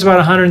that point, it was about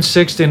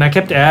 160, and I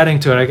kept adding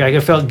to it. I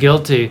felt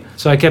guilty,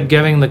 so I kept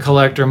giving the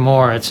collector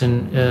more. It's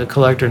a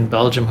collector in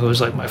Belgium who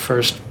was like my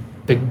first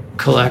big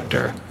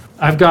collector.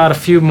 I've got a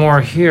few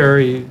more here.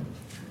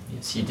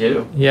 Yes, you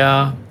do.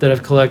 Yeah, that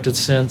I've collected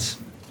since.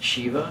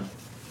 Shiva?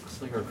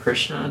 Looks like a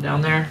Krishna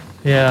down there.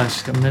 Yeah,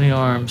 she's got many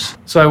arms.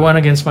 So I went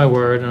against my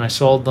word, and I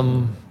sold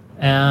them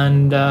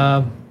and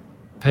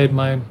paid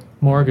my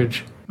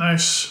mortgage.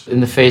 Nice. In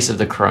the face of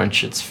the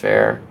crunch, it's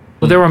fair.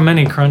 Well, there were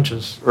many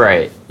crunches.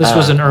 Right. This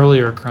was an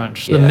earlier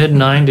crunch, the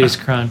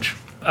mid-'90s crunch.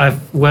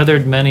 I've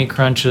weathered many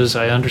crunches.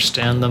 I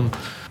understand them.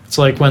 It's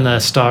like when the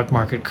stock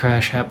market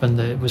crash happened,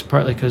 it was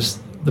partly because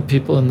the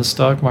people in the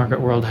stock market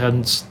world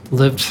hadn't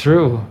lived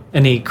through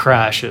any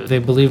crashes. They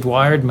believed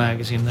Wired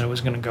magazine that it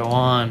was going to go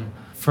on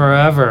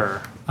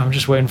forever. I'm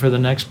just waiting for the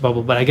next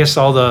bubble. But I guess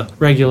all the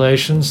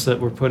regulations that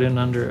were put in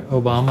under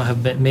Obama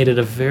have made it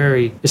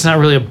it's not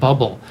really a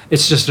bubble.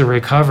 It's just a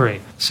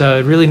recovery. So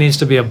it really needs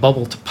to be a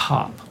bubble to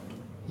pop.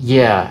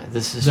 Yeah,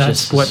 this is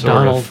That's just what sort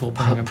Donald of will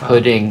bring about.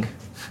 pudding.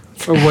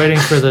 We're waiting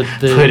for the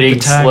Pudding the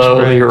tax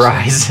slowly breaks.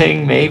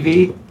 rising,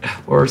 maybe,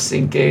 or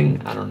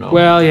sinking. I don't know.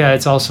 Well, yeah,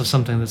 it's also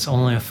something that's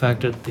only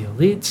affected the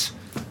elites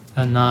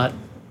and not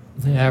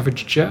the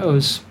average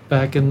Joes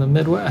back in the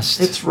Midwest.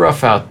 It's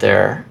rough out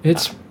there.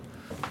 It's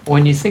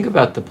When you think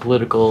about the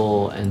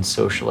political and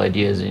social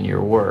ideas in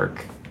your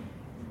work,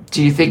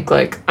 do you think,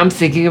 like, I'm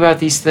thinking about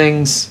these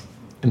things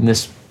and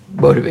this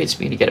motivates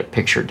me to get a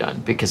picture done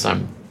because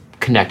I'm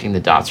connecting the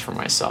dots for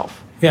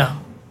myself? yeah,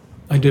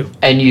 I do.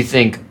 And you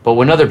think, but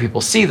when other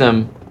people see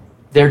them,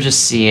 they're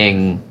just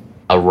seeing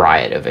a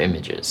riot of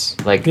images.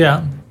 Like,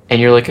 Yeah, and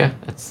you're like,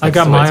 that's I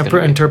got the way my it's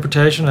gonna be.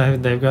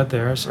 interpretation. They've got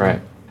theirs.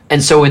 Right.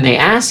 And so when they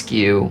ask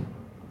you,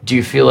 do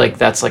you feel like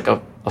that's like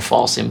a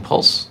false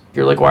impulse?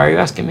 You're like, why are you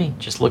asking me?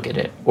 Just look at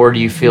it. Or do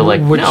you feel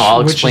like, no,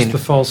 I'll explain. Which is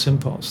the false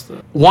impulse?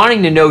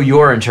 Wanting to know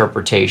your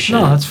interpretation.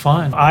 No, that's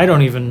fine. I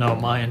don't even know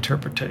my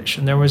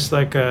interpretation. There was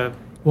like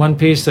one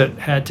piece that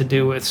had to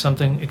do with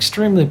something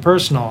extremely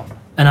personal,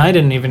 and I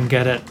didn't even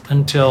get it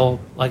until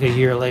like a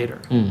year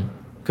later.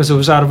 Because it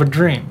was out of a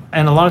dream.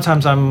 And a lot of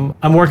times I'm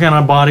working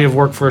on a body of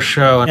work for a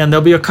show, and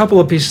there'll be a couple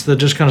of pieces that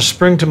just kind of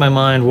spring to my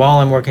mind while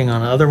I'm working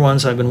on other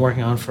ones I've been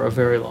working on for a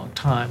very long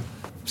time.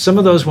 Some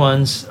of those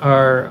ones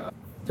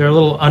they're a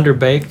little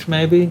underbaked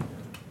maybe,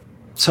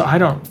 so I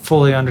don't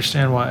fully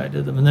understand why I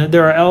did them. And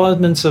there are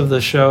elements of the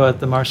show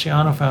at the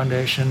Marciano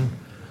Foundation.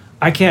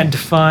 I can't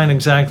define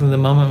exactly the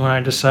moment when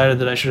I decided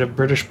that I should have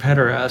British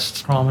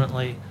pederasts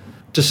prominently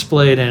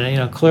displayed in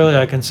it. Clearly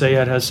I can say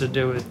it has to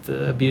do with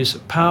the abuse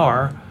of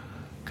power,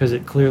 because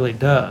it clearly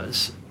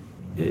does.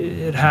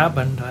 It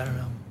happened. I don't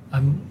know.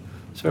 I'm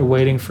sort of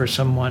waiting for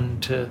someone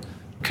to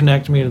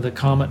connect me to the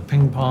Comet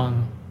Ping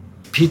Pong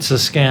pizza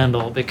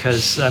scandal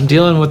because I'm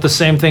dealing with the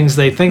same things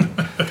they think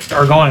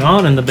are going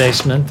on in the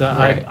basement.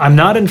 Right. I'm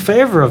not in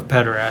favor of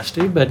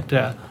pederasty, but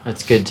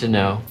That's good to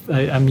know.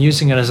 I'm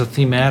using it as a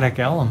thematic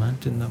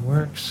element in the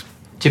works.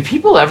 Do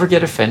people ever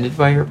get offended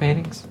by your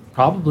paintings?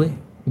 Probably.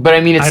 But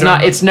I mean, I don't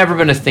know. it's never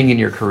been a thing in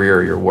your career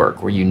or your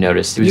work where you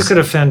noticed. You could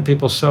offend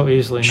people so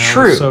easily now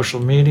True. with social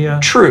media.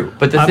 True,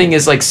 but the thing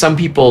is, like, some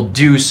people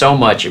do so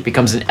much, it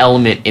becomes an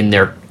element in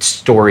their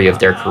story of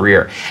their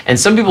career. And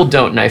some people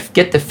don't, and I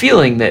get the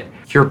feeling that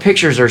your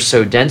pictures are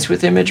so dense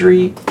with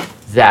imagery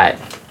that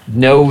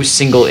no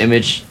single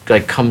image,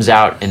 like, comes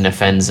out and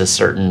offends a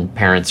certain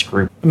parents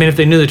group. I mean, if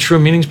they knew the true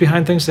meanings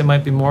behind things, they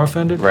might be more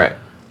offended. Right.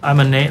 I'm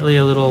innately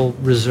a little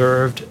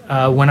reserved.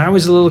 When I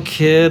was a little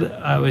kid,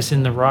 I was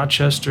in the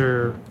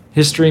Rochester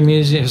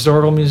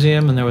Historical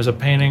Museum, and there was a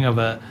painting of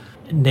a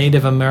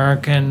Native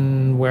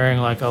American wearing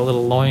like a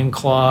little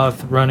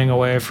loincloth running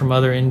away from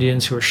other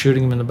Indians who were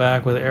shooting him in the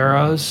back with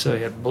arrows. So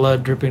he had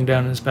blood dripping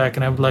down his back.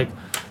 And I would like,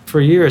 for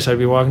years, I'd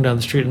be walking down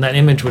the street and that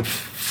image would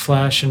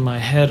flash in my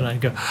head and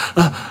I'd go,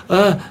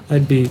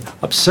 I'd be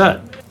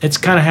upset. It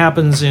kind of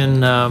happens in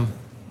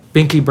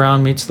Binky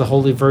Brown Meets the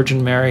Holy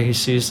Virgin Mary. He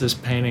sees this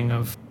painting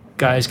of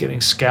guys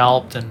getting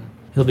scalped and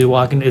he'll be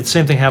walking. The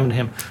same thing happened to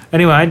him.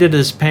 Anyway, I did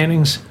his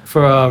paintings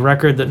for a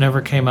record that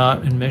never came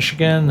out in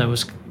Michigan. That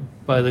was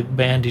by the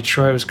band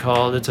Detroit. It was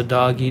called It's a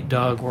Dog Eat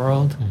Dog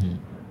World. Mm-hmm.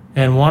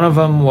 And one of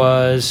them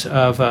was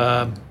of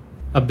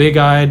a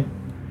big-eyed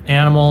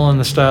animal in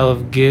the style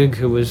of Gig,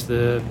 who was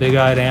the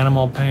big-eyed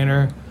animal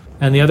painter.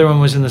 And the other one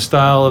was in the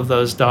style of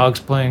those dogs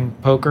playing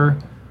poker.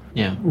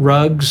 Yeah.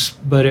 Rugs,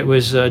 but it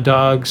was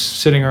dogs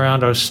sitting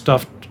around a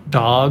stuffed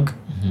dog.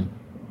 Mm-hmm.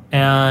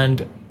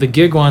 And the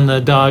Gig one, the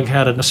dog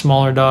had a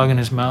smaller dog in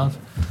his mouth.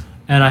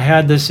 And I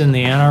had this in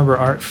the Ann Arbor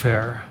Art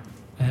Fair.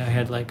 And I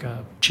had like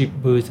a cheap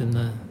booth in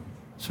the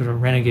sort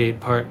of renegade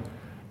part.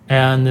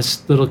 And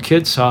this little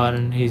kid saw it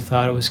and he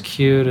thought it was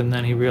cute, and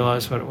then he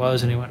realized what it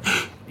was and he went,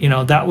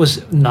 that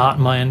was not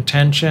my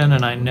intention,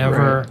 and I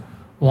never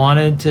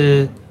wanted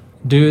to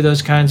do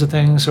those kinds of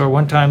things. Or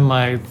one time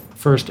my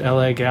first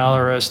LA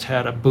gallerist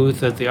had a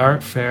booth at the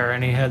art fair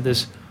and he had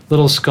this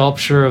little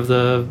sculpture of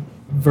the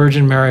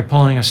Virgin Mary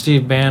pulling a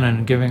Steve Bannon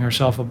and giving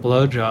herself a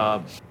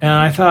blowjob. And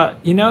I thought,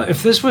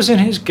 if this was in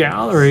his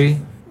gallery,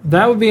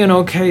 that would be an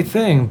okay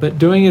thing, but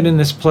doing it in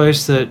this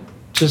place that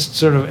just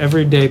sort of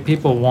everyday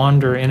people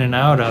wander in and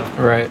out of,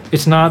 right?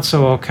 It's not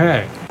so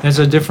okay. There's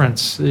a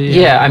difference.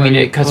 I mean,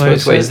 it cuts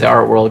both ways. The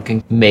art world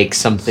can make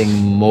something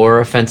more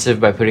offensive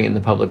by putting it in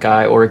the public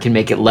eye, or it can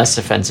make it less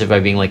offensive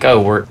by being like,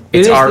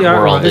 it's art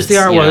world. It's the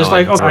art world. It's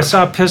like, I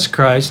saw Piss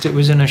Christ. It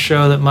was in a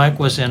show that Mike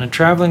was in, a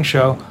traveling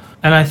show,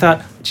 and I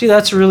thought, gee,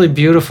 that's a really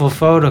beautiful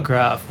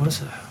photograph.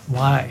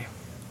 Why?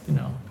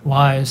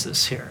 Why is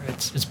this here?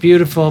 It's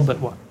beautiful, but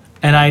what?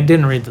 And I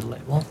didn't read the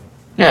label.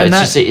 Yeah, and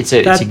it's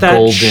a golden.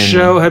 That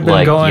show had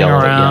been going yellow,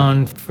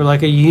 around for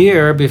like a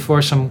year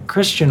before some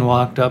Christian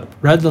walked up,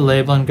 read the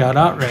label, and got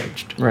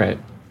outraged. Right.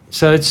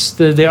 So it's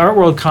the art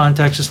world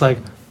context is like,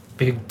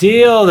 big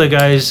deal. The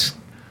guy's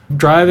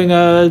driving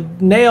a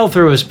nail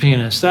through his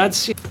penis.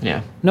 That's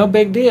no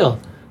big deal.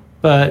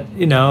 But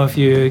if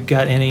you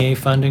got NEA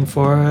funding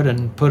for it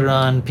and put it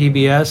on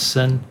PBS,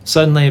 then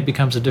suddenly it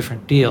becomes a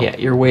different deal. Yeah,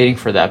 you're waiting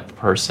for that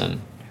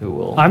person who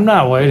will. I'm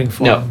not waiting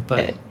for him,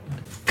 but.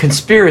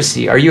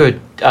 Conspiracy. Are you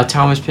a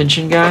Thomas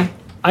Pynchon guy?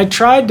 I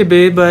tried to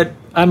be, but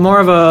I'm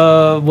more of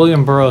a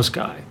William Burroughs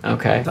guy.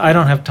 Okay. I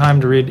don't have time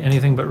to read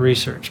anything but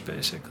research,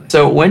 basically.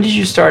 So when did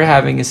you start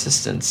having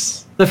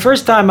assistants? The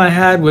first time I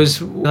had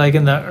was like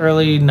in the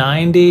early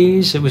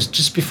 90s. It was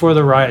just before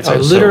the riots. So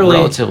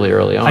relatively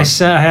early on. I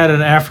had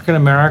an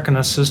African-American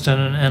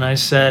assistant, and I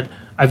said,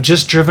 I've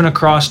just driven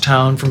across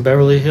town from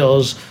Beverly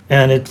Hills,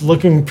 and it's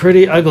looking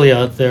pretty ugly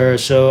out there,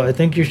 so I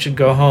think you should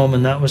go home.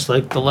 And that was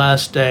like the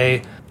last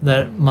day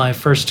that my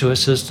first two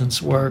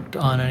assistants worked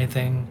on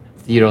anything.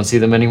 You don't see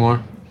them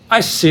anymore?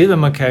 I see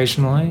them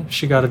occasionally.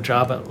 She got a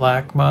job at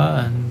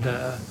LACMA,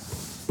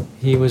 and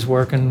he was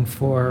working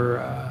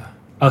for...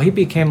 he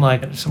became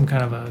like some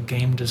kind of a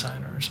game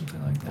designer or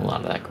something like that. A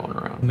lot of that going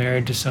around.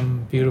 Married to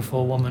some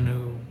beautiful woman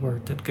who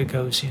worked at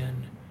Gagosian.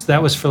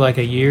 That was for like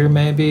a year,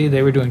 maybe.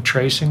 They were doing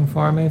tracing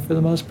for me for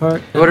the most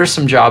part. What are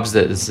some jobs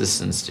that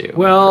assistants do?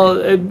 Well,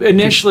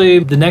 initially,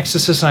 the next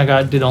assistant I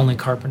got did only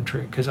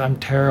carpentry because I'm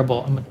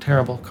terrible. I'm a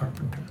terrible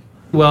carpenter.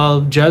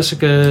 Well,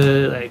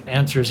 Jessica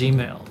answers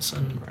emails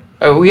and.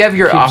 We have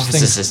your office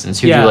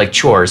assistants who do like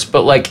chores,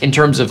 but like in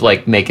terms of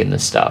like making the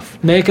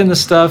stuff. Making the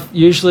stuff,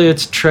 usually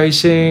it's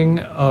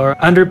tracing or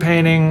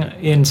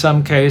underpainting in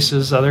some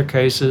cases, other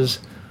cases.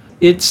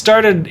 It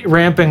started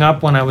ramping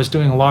up when I was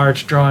doing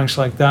large drawings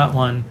like that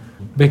one,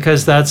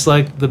 because that's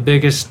like the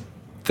biggest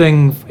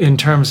thing in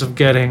terms of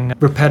getting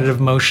repetitive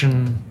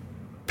motion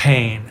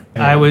pain.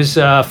 Yeah. I was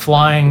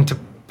flying to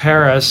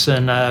Paris,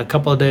 and a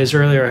couple of days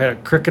earlier I had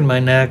a crick in my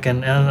neck,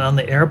 and on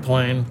the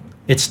airplane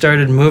it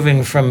started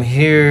moving from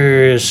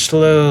here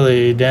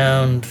slowly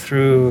down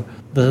through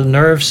the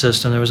nerve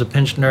system. There was a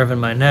pinched nerve in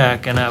my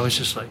neck, and I was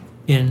just like,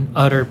 in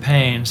utter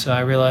pain. So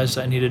I realized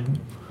I needed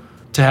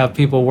to have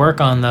people work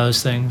on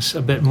those things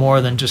a bit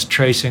more than just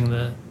tracing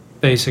the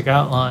basic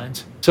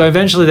outlines. So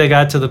eventually they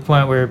got to the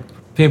point where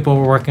people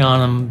were working on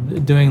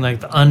them doing like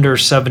the under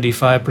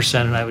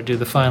 75%, and I would do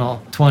the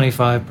final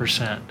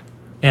 25%.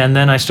 And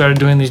then I started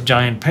doing these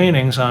giant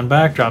paintings on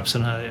backdrops,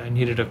 and I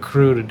needed a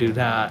crew to do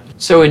that.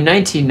 So in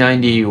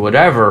 1990,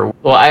 whatever,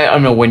 well, I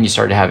don't know when you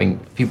started having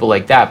people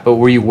like that, but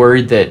were you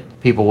worried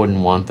that people wouldn't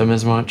want them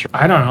as much?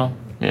 I don't know.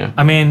 Yeah.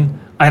 I mean,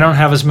 I don't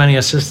have as many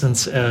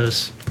assistants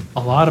as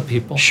a lot of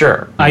people.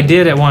 Sure. I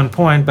did at one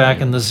point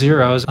back in the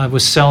zeros. I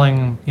was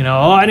selling,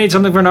 I need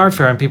something for an art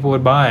fair, and people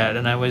would buy it.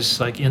 And I was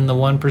like in the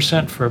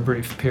 1% for a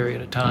brief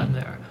period of time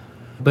there.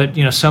 But,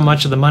 so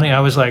much of the money, I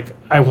was like,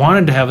 I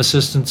wanted to have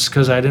assistants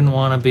because I didn't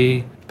want to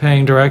be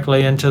paying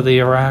directly into the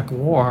Iraq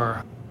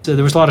war. So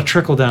there was a lot of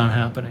trickle down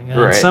happening.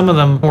 And some of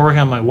them were working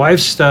on my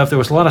wife's stuff. There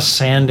was a lot of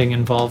sanding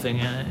involving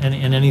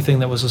in anything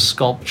that was a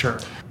sculpture.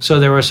 So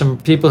there were some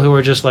people who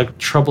were just like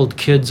troubled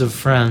kids of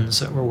friends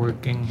that were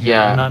working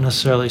here, not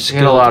necessarily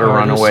skilled I had a lot of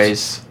artists.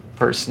 runaways,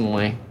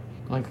 personally,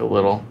 like a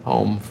little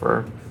home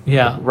for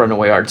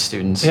runaway art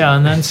students. Yeah,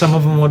 and then some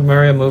of them would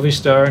marry a movie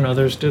star and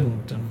others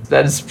didn't. And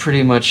that is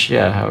pretty much,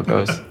 how it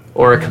goes.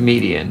 Or a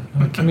comedian.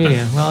 A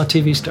comedian. Well, a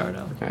TV star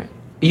now. Okay.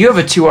 You have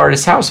a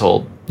 2-artist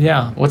household.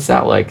 Yeah. What's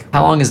that like?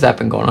 How long has that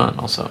been going on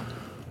also?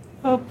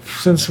 Well,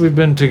 since we've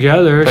been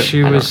together,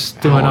 she was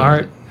doing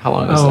art. How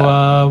long is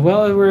that?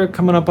 Well, we're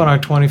coming up on our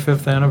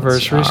 25th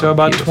anniversary, so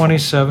about beautiful.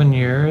 27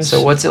 years.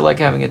 So what's it like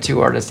having a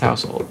 2-artist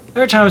household?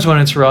 There are times when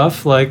it's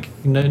rough, like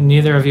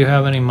neither of you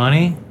have any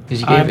money.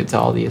 Because you gave it to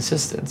all the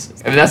assistants.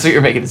 I mean, that's what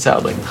you're making it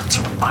sound like. That's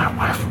what my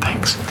wife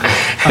thinks.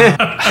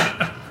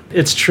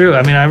 It's true.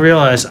 I mean, I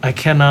realize I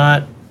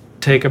cannot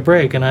take a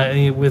break,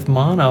 and with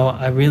mono,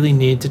 I really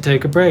need to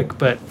take a break.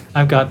 But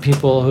I've got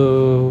people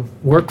who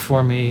work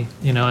for me,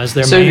 as their main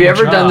job. So have you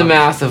ever done the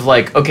math of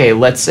like, okay,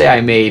 let's say I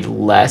made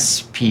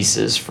less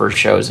pieces for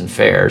shows and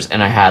fairs,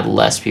 and I had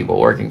less people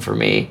working for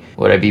me.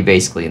 Would I be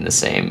basically in the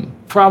same?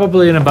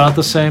 Probably in about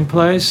the same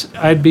place.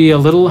 I'd be a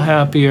little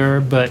happier,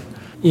 but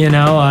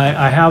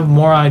I have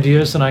more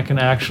ideas than I can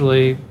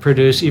actually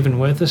produce, even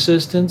with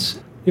assistance.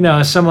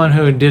 As someone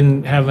who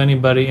didn't have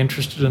anybody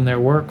interested in their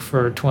work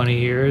for 20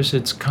 years,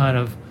 it's kind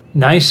of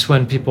nice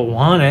when people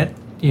want it.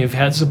 You've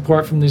had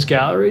support from these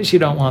galleries. You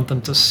don't want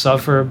them to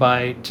suffer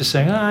by just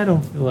saying, I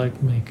don't feel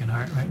like making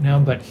art right now.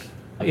 But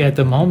at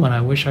the moment, I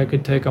wish I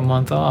could take a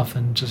month off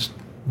and just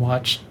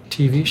watch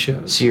TV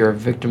shows. So you're a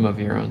victim of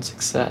your own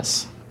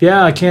success.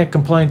 Yeah, I can't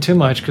complain too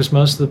much because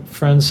most of the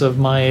friends of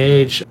my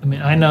age,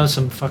 I know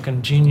some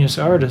fucking genius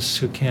artists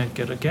who can't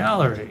get a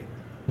gallery.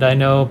 And I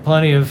know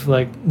plenty of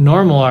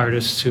normal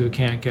artists who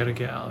can't get a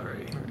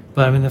gallery.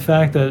 But the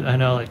fact that I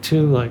know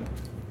two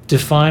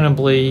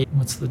definably,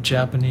 what's the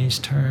Japanese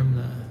term?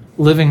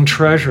 The living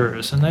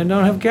treasures, and they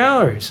don't have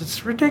galleries.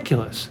 It's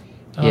ridiculous.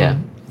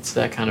 It's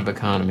that kind of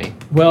economy.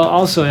 Well,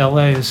 also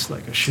LA is a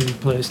shitty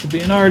place to be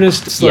an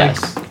artist. It's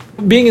yes.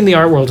 Being in the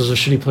art world is a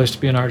shitty place to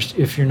be an artist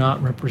if you're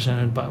not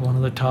represented by one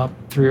of the top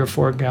 3 or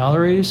 4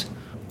 galleries.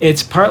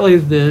 It's partly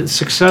the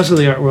success of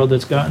the art world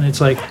that's gotten, it's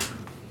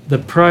the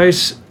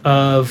price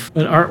of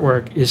an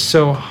artwork is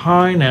so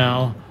high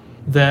now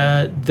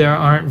that there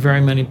aren't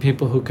very many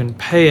people who can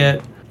pay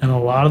it, and a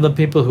lot of the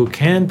people who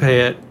can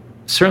pay it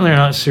certainly are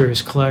not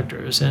serious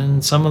collectors,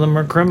 and some of them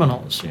are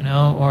criminals,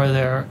 or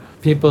they're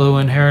people who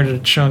inherited a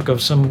chunk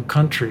of some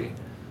country,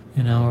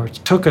 or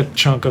took a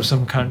chunk of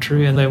some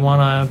country and they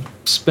want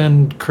to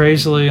spend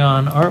crazily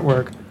on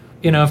artwork.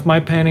 If my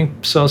painting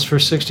sells for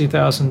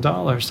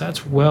 $60,000,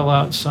 that's well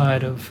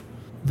outside of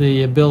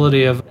the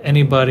ability of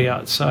anybody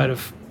outside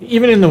of,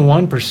 even in the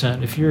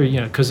 1%, if you're,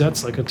 because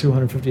that's like a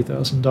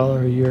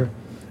 $250,000 a year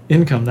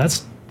income.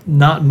 That's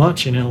not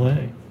much in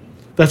LA.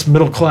 That's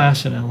middle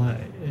class in LA.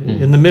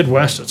 In the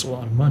Midwest, it's a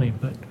lot of money,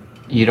 but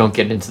you don't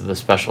get into the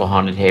special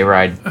haunted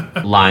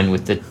hayride line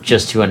with the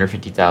just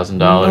 $250,000.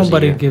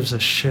 Nobody gives a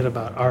shit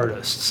about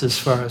artists as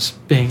far as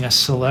being a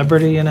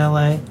celebrity in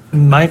LA.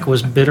 Mike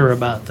was bitter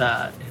about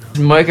that.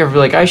 Mike ever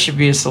I should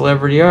be a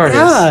celebrity artist?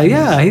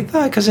 Yeah. He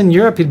thought because in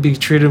Europe he'd be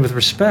treated with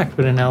respect,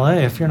 but in LA,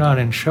 if you're not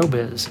in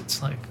showbiz,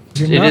 it's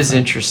it is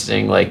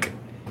interesting.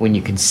 When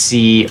you can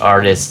see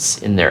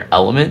artists in their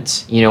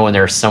element, when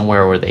they're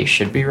somewhere where they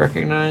should be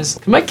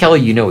recognized. Mike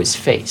Kelly, his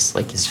face.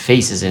 His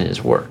face is in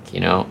his work,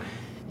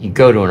 You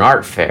go to an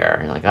art fair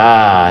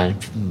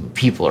and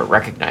people are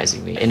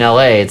recognizing me. In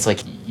LA, it's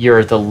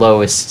you're the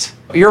lowest.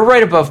 You're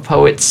right above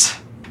poets,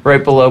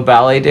 right below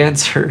ballet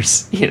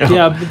dancers,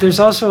 Yeah, but there's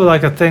also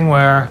a thing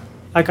where,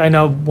 I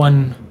know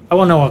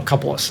a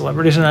couple of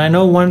celebrities, and I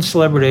know one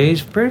celebrity,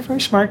 he's a very, very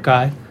smart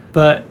guy,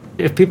 but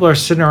if people are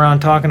sitting around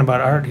talking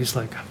about art, he's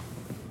I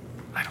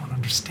don't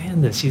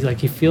understand this.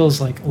 He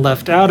feels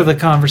left out of the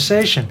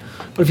conversation.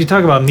 But if you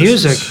talk about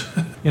music,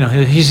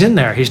 he's in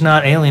there. He's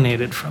not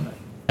alienated from it.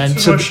 And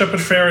so Shepard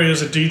Fairey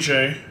is a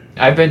DJ.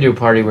 I've been to a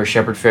party where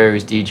Shepard Fairey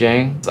was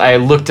DJing. I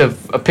looked up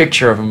a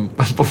picture of him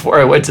before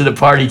I went to the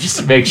party just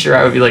to make sure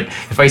I would be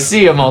if I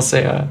see him, I'll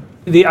say hi.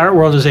 The art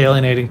world is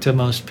alienating to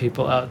most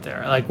people out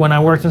there. When I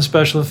worked in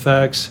special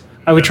effects,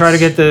 I would try to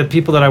get the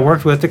people that I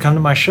worked with to come to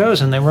my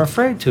shows, and they were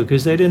afraid to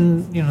because they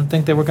didn't,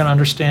 think they were going to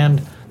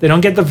understand. They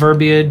don't get the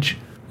verbiage,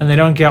 and they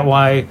don't get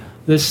why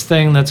this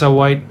thing that's a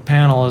white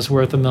panel is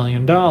worth $1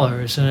 million,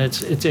 and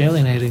it's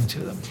alienating to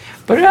them.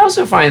 But I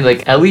also find,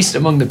 like, at least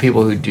among the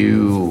people who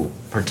do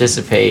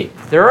participate,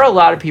 there are a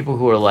lot of people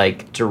who are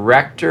like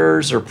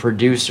directors or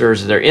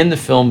producers. They're in the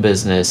film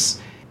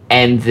business,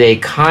 and they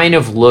kind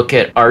of look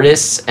at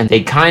artists and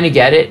they kind of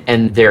get it,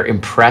 and they're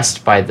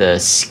impressed by the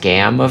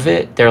scam of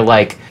it. They're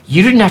like,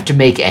 you didn't have to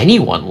make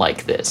anyone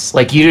like this.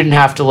 Like, you didn't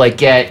have to like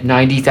get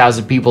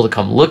 90,000 people to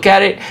come look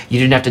at it. You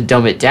didn't have to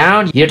dumb it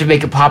down. You didn't have to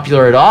make it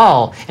popular at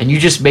all. And you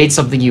just made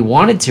something you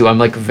wanted to. I'm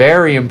like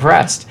very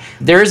impressed.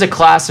 There is a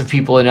class of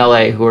people in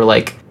LA who are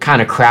like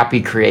kind of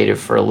crappy creative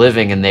for a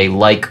living, and they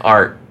like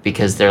art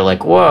because they're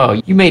like,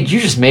 whoa, you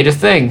just made a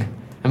thing.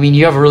 I mean,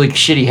 you have a really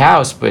shitty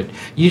house, but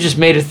you just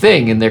made a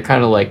thing. And they're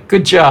kind of like,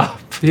 good job.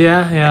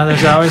 Yeah,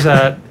 there's always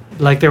that.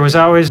 Like, there was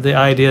always the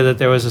idea that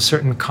there was a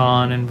certain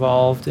con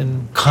involved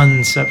in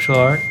conceptual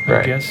art,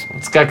 I guess.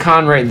 It's got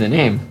con right in the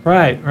name.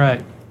 Right.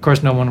 Of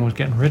course, no one was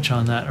getting rich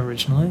on that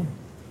originally.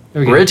 They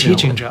were getting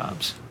teaching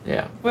jobs.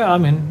 Yeah. Well, I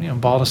mean,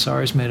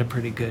 Baldessari's made a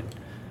pretty good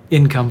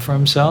income for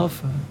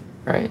himself.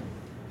 Right.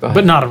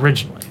 But not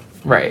originally.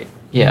 Right.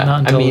 Yeah. Not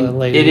until the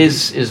late it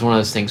 80s. is one of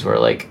those things where,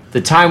 like,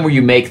 the time where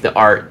you make the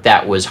art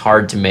that was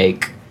hard to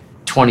make,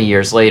 20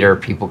 years later,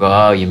 people go,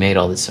 oh, you made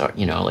all this art,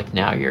 like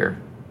now you're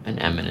an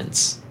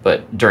eminence.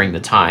 But during the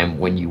time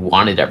when you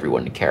wanted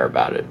everyone to care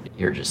about it,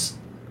 you're just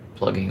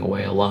plugging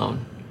away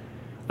alone.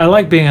 I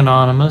like being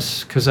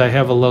anonymous because I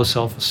have a low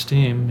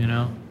self-esteem,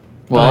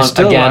 Well,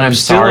 I'm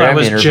sorry. I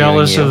was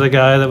jealous of the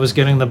guy that was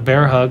getting the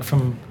bear hug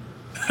from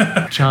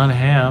John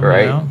Hamm.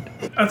 Right.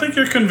 I think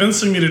you're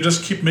convincing me to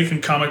just keep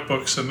making comic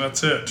books, and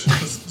that's it.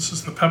 This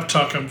is the pep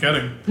talk I'm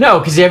getting. No,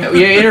 because you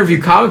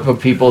interview comic book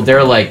people,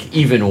 they're like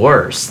even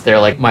worse. They're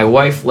like, my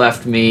wife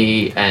left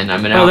me, and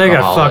I'm an alcoholic. They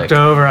got fucked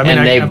over. I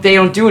mean, they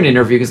don't do an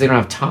interview because they don't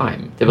have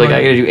time. They're like,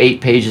 I got to do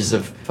 8 pages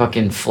of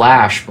fucking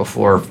Flash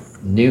before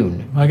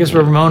noon. I guess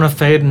Ramona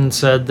Faden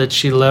said that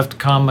she left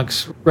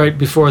comics right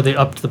before they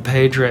upped the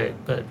page rate,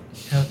 but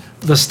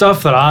the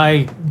stuff that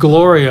I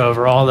glory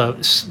over, all the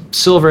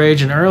Silver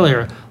Age and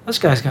earlier, those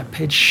guys got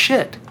paid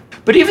shit.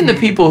 But even the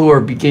people who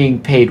are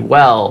getting paid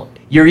well,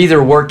 you're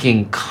either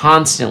working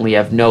constantly,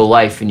 have no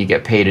life, and you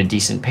get paid a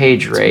decent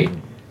page rate,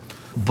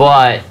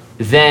 but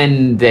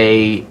then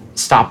they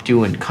stop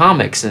doing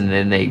comics and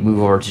then they move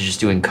over to just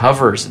doing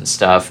covers and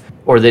stuff,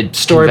 or the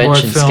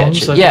storyboard convention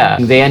films.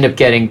 sketches. They end up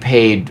getting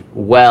paid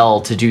well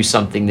to do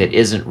something that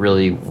isn't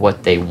really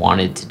what they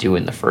wanted to do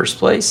in the first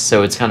place.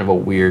 So it's kind of a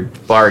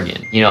weird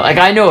bargain. Like,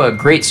 I know a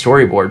great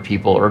storyboard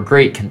people or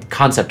great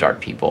concept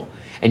art people,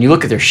 and you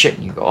look at their shit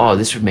and you go, oh,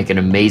 this would make an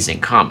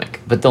amazing comic.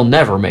 But they'll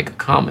never make a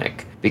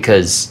comic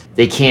because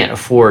they can't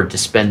afford to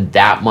spend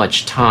that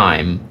much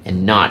time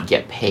and not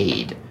get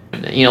paid.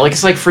 Like,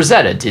 it's like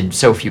Frazetta did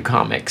so few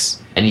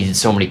comics and he did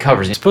so many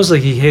covers. Supposedly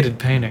he hated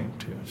painting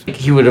too.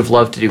 He would have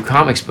loved to do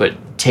comics, but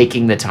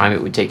taking the time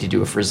it would take to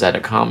do a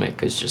Frazetta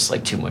comic is just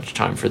like too much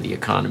time for the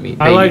economy.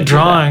 I like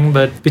drawing,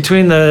 but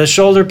between the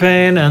shoulder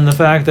pain and the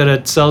fact that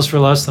it sells for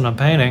less than a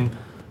painting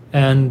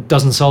and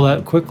doesn't sell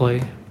that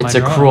quickly, it's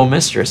a cruel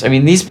mistress. I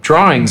mean, these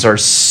drawings are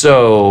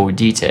so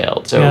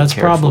detailed, so it's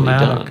carefully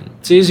problematic. done.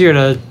 It's easier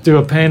to do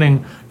a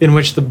painting in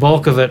which the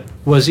bulk of it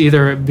was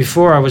either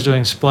before I was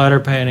doing splatter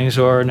paintings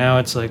or now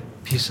it's like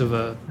a piece of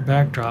a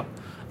backdrop.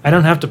 I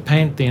don't have to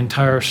paint the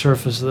entire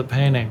surface of the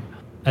painting,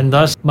 and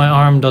thus my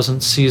arm doesn't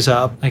seize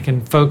up. I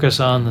can focus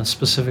on the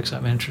specifics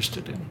I'm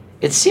interested in.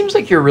 It seems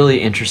like you're really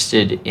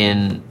interested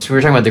in, so we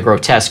were talking about the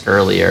grotesque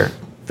earlier.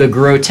 The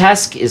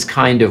grotesque is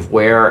kind of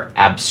where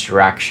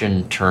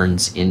abstraction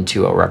turns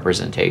into a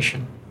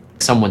representation.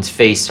 Someone's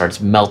face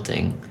starts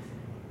melting,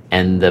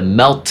 and the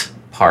melt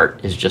part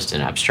is just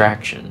an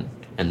abstraction,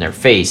 and their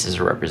face is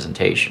a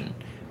representation.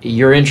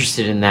 You're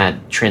interested in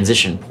that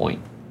transition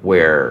point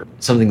where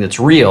something that's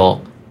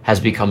real has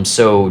become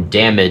so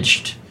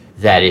damaged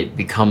that it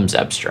becomes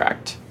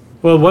abstract.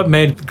 Well, what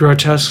made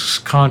grotesques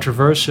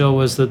controversial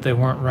was that they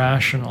weren't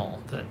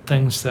rational, that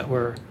things that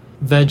were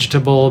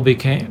vegetable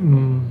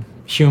became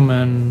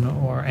human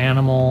or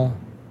animal,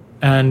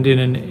 and in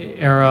an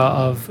era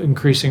of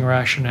increasing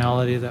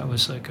rationality, that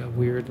was like a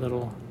weird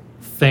little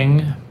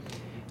thing.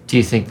 Do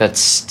you think that's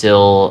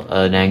still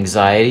an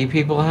anxiety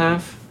people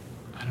have?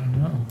 I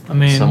don't know. I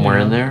mean, somewhere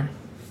in there?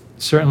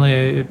 Certainly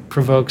it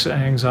provokes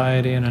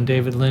anxiety in a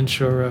David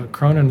Lynch or a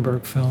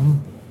Cronenberg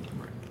film.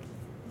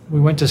 We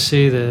went to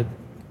see the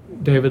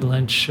David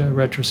Lynch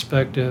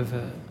retrospective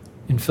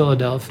in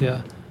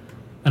Philadelphia,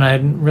 and I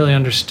hadn't really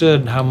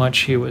understood how much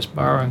he was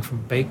borrowing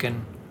from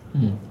Bacon.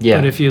 Yeah.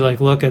 But if you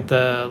look at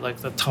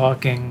the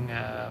talking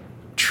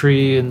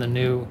tree in the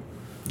new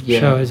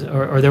show,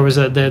 or there was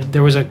a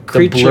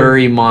creature, the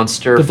blurry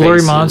monster,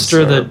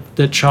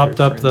 that chopped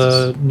up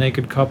the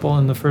naked couple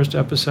in the first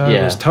episode.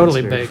 It was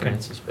totally Bacon.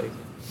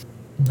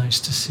 Nice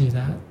to see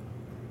that.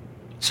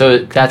 So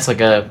that's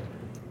like a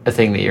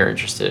thing that you're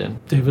interested in.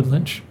 David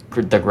Lynch.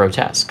 The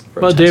grotesque.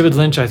 Well, David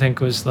Lynch, I think,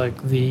 was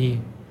like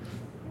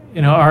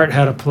art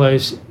had a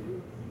place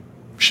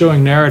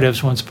showing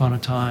narratives once upon a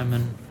time,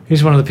 and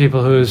he's one of the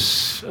people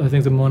who's, I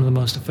think, one of the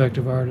most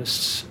effective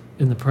artists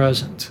in the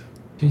present.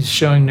 He's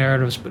showing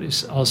narratives, but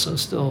he's also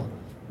still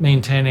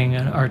maintaining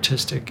an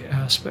artistic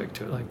aspect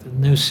to it. Like the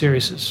new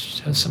series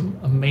has some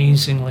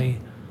amazingly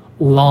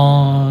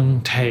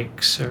long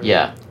takes. Or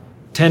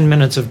 10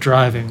 minutes of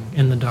driving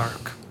in the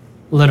dark.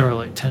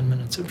 Literally 10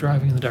 minutes of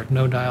driving in the dark.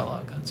 No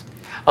dialogue.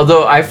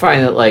 Although I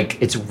find that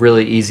like it's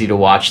really easy to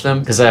watch them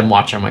because I'm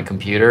watching on my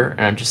computer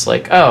and I'm just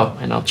like, oh,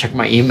 and I'll check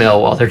my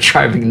email while they're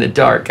driving in the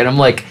dark. And I'm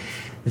like,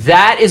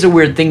 that is a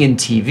weird thing in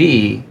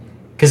TV,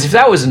 because if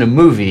that was in a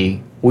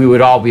movie, we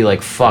would all be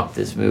like, fuck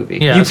this movie.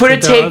 Yeah, you put a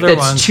take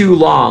that's too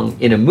long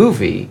in a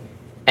movie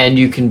and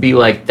you can be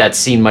like, that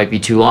scene might be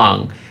too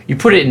long. You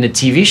put it in a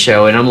TV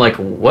show and I'm like,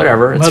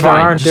 whatever, it's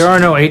fine. There are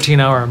no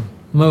 18-hour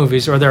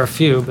movies, or there are a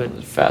few,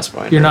 but Fast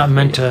Binder, you're not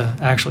meant to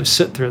actually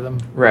sit through them.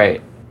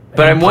 Right.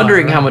 But I'm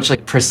wondering how much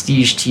like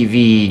prestige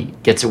TV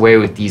gets away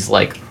with these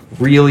like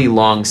really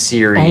long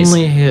series.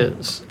 Only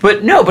his.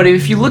 But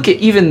if you look at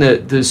even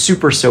the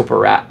super soap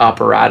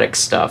operatic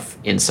stuff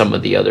in some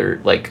of the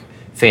other like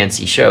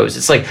fancy shows,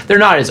 it's like they're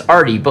not as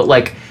arty, but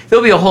like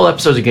there'll be a whole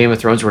episode of Game of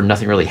Thrones where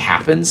nothing really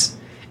happens.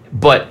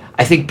 But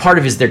I think part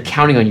of it is they're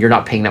counting on you're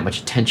not paying that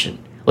much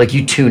attention. Like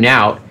you tune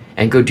out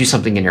and go do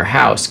something in your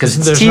house because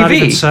it's There's TV. Not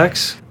even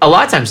sex? A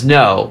lot of times,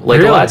 no. Like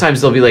Really? a lot of times,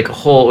 there'll be like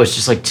it's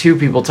just like two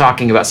people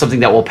talking about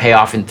something that will pay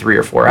off in 3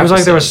 or 4 It episodes. was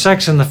like there was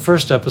sex in the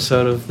first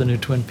episode of the new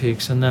Twin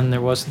Peaks, and then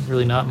there wasn't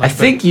really not much. I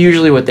think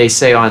usually what they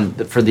say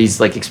for these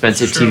like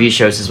expensive TV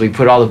shows is we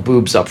put all the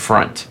boobs up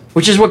front,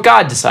 which is what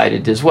God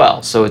decided as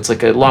well. So it's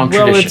like a long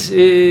tradition. Well, it's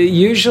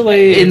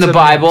usually in the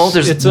Bible,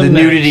 it's the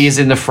nudity is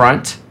in the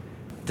front.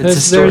 That's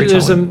a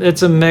storytelling.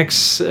 It's a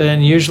mix,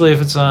 and usually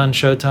if it's on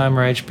Showtime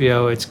or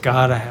HBO, it's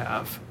gotta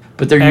have.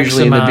 But they're X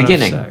usually in the amount of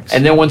beginning. sex.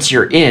 And then once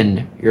you're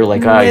in, you're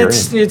like, you're in.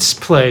 It's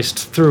placed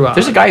throughout.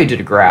 There's a guy who did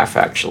a graph,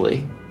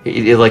 actually.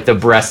 Like the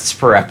breasts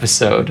per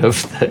episode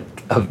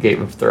of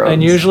Game of Thrones.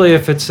 And usually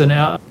if it's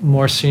a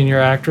more senior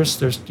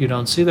actress, you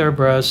don't see their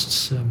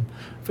breasts.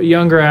 If a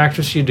younger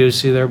actress, you do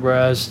see their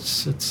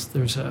breasts. It's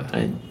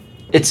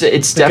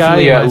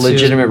definitely a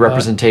legitimate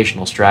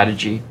representational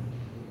strategy.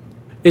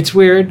 It's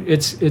weird.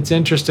 It's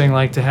interesting,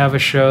 like to have a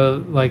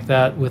show like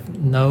that with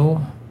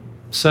no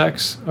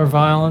sex or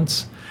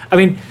violence. I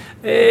mean,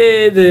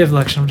 the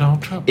election of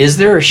Donald Trump. Is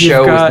there a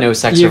show with no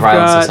sex or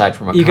violence aside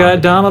from a comedy? You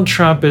got Donald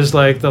Trump is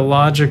like the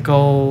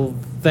logical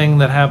thing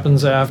that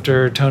happens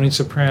after Tony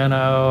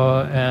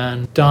Soprano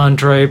and Don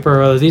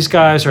Draper. These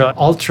guys are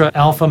ultra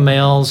alpha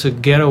males who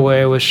get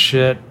away with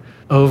shit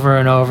over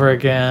and over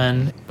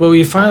again. But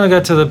we finally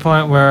got to the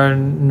point where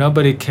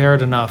nobody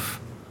cared enough,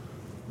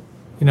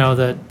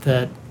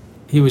 that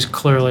he was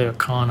clearly a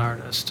con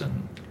artist.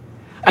 And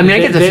I mean, I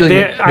get the feeling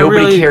that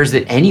nobody cares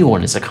that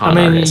anyone is a con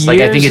artist. Like,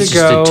 I think it's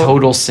just a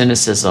total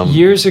cynicism.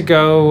 Years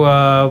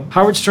ago,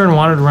 Howard Stern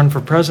wanted to run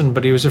for president,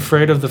 but he was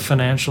afraid of the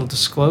financial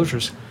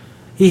disclosures.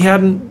 He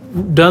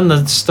hadn't done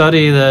the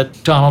study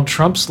that Donald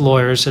Trump's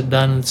lawyers had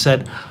done and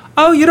said,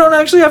 oh, you don't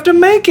actually have to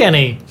make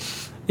any.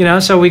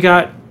 So we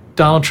got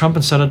Donald Trump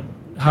instead of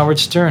Howard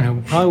Stern,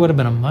 who probably would have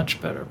been a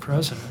much better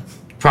president.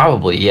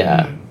 Probably,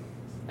 yeah.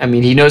 I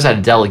mean, he knows how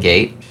to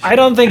delegate. I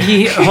don't think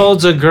he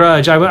holds a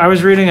grudge. I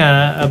was reading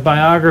a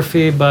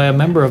biography by a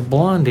member of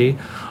Blondie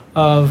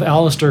of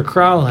Aleister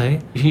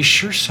Crowley. He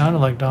sure sounded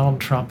like Donald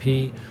Trump.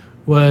 He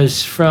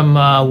was from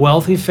a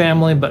wealthy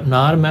family, but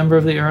not a member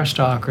of the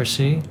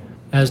aristocracy,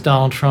 as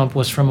Donald Trump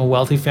was from a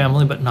wealthy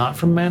family, but not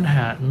from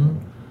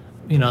Manhattan.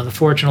 The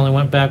fortune only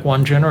went back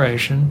one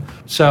generation.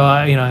 So,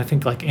 I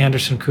think like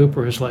Anderson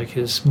Cooper is like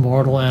his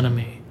mortal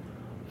enemy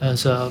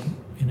as an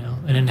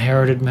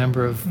inherited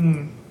member of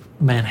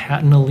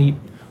Manhattan elite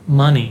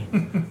money.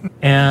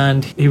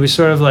 And he was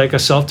sort of like a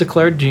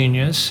self-declared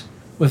genius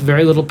with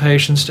very little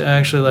patience to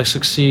actually like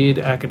succeed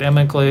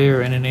academically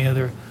or in any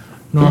other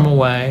normal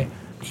way.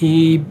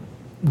 He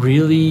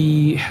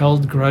really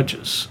held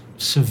grudges,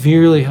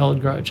 severely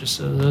held grudges.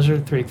 So those are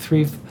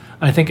three.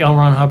 I think L.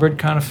 Ron Hubbard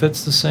kind of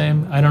fits the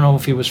same. I don't know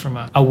if he was from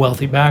a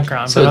wealthy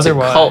background, so but it's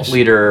otherwise, a cult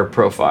leader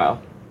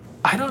profile.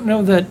 I don't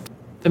know that.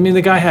 I mean,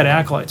 the guy had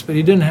acolytes, but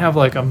he didn't have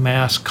like a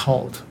mass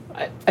cult.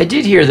 I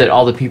did hear that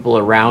all the people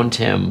around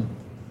him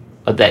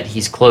that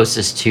he's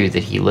closest to,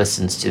 that he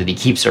listens to, that he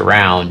keeps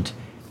around,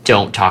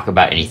 don't talk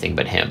about anything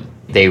but him.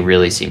 They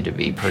really seem to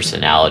be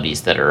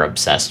personalities that are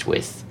obsessed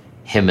with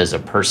him as a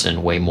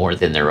person way more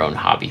than their own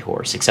hobby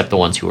horse, except the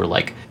ones who are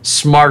like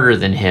smarter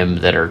than him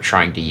that are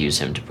trying to use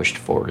him to push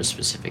forward a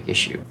specific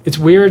issue. It's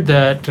weird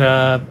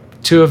that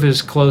two of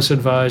his close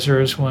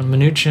advisors, one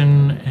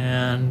Mnuchin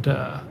and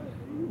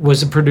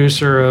was a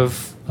producer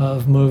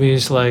of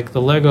movies like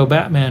the Lego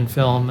Batman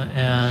film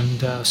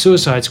and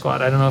Suicide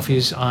Squad. I don't know if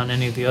he's on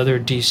any of the other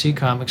DC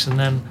comics. And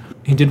then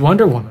he did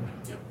Wonder Woman.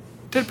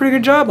 Did a pretty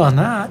good job on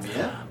that.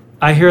 Yeah.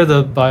 I hear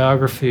the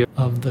biography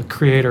of the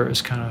creator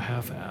is kind of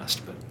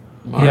half-assed,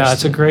 but yeah,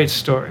 it's a great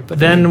story. But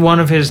then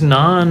one of his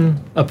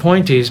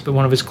non-appointees, but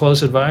one of his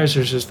close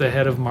advisors is the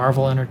head of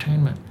Marvel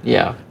Entertainment.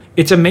 Yeah.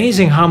 it's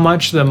amazing how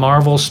much the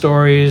Marvel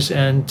stories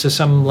and to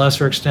some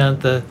lesser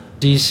extent the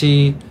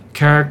DC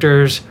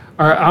characters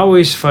are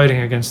always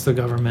fighting against the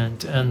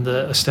government and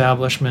the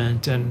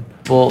establishment. And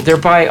well, they're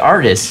by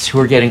artists who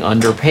are getting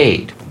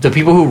underpaid. The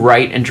people who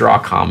write and draw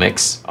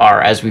comics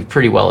are, as we've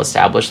pretty well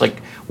established, like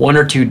 1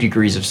 or 2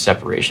 degrees of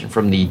separation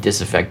from the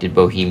disaffected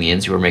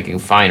bohemians who are making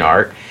fine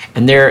art,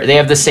 and they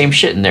have the same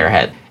shit in their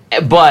head.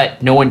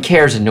 But no one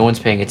cares and no one's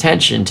paying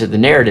attention to the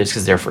narratives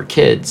because they're for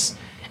kids.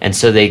 And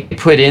so they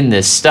put in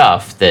this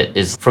stuff that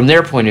is, from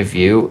their point of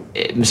view,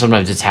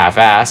 sometimes it's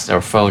half-assed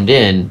or phoned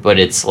in, but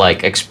it's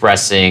like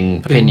expressing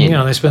opinion. You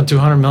know, they spent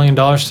 $200 million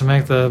to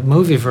make the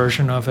movie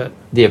version of it.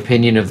 The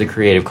opinion of the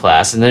creative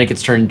class. And then it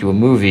gets turned into a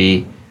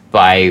movie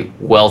by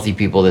wealthy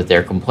people that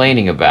they're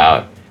complaining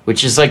about,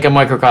 which is like a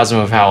microcosm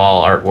of how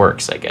all art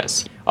works, I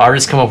guess.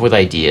 Artists come up with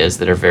ideas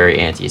that are very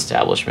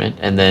anti-establishment,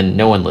 and then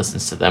no one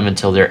listens to them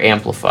until they're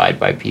amplified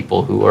by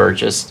people who are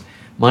just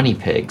money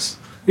pigs.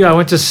 Yeah, I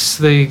went to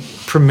the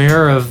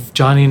premiere of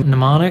Johnny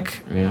Mnemonic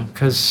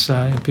because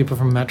people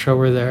from Metro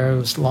were there. It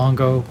was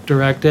Longo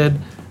directed.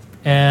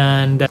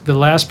 And the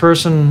last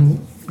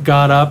person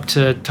got up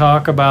to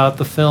talk about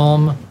the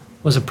film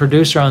was a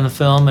producer on the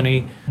film, and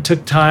he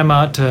took time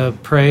out to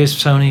praise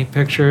Sony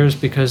Pictures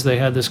because they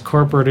had this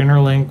corporate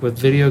interlink with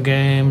video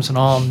games and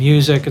all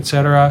music,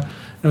 etc.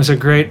 It was a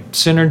great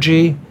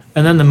synergy.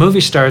 And then the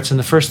movie starts, and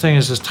the first thing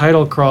is this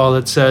title crawl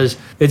that says,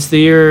 it's the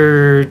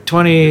year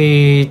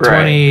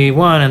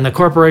 2021, and the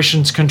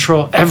corporations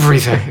control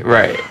everything.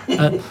 Right.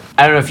 I don't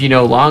know if you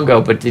know Longo,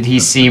 but did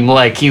he seem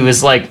like he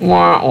was like,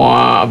 wah,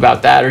 wah,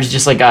 about that? Or is he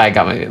just like, I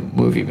got my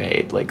movie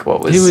made? Like, what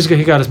was...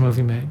 He got his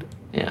movie made.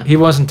 Yeah. He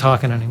wasn't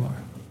talking anymore.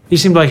 He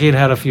seemed like he'd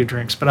had a few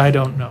drinks, but I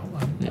don't know.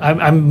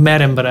 I met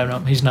him, but I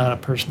don't. He's not a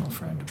personal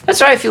friend.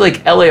 That's why I feel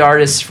like LA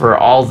artists, for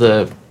all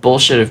the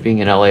bullshit of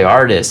being an LA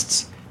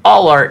artist,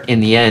 all art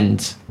in the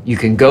end, you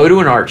can go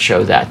to an art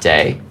show that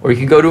day, or you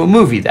can go to a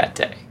movie that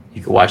day.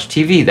 You can watch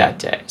TV that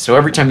day. So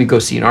every time you go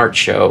see an art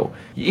show,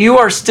 you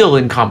are still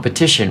in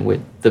competition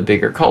with the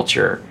bigger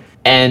culture.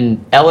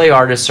 And LA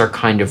artists are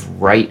kind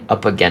of right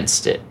up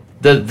against it.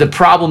 The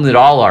problem that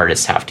all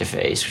artists have to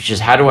face, which is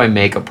how do I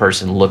make a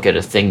person look at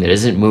a thing that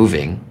isn't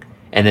moving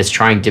and that's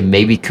trying to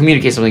maybe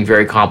communicate something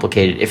very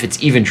complicated, if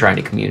it's even trying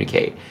to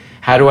communicate.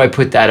 How do I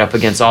put that up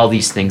against all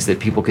these things that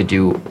people could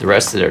do the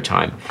rest of their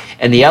time?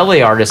 And the LA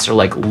artists are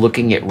like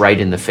looking it right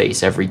in the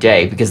face every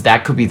day because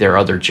that could be their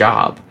other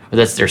job, or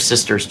that's their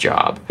sister's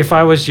job. If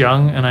I was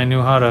young and I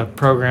knew how to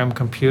program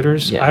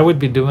computers, I would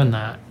be doing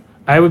that.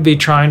 I would be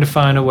trying to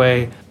find a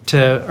way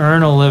to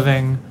earn a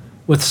living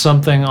with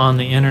something on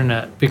the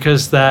internet,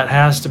 because that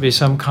has to be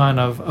some kind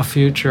of a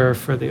future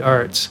for the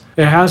arts.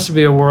 It has to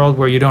be a world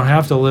where you don't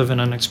have to live in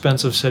an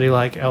expensive city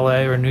like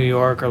LA or New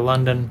York or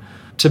London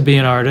to be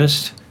an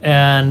artist.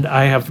 And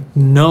I have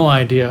no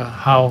idea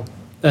how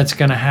that's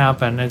going to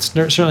happen. It's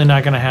certainly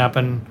not going to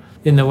happen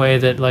in the way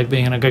that, like,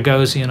 being a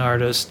Gagosian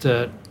artist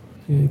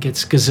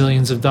gets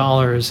gazillions of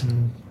dollars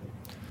and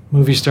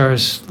movie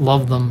stars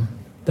love them.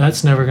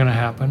 That's never going to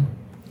happen.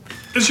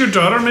 Is your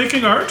daughter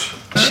making art?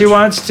 She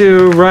wants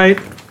to write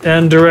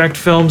and direct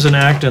films and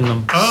act in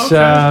them. Oh, okay.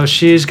 So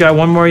she's got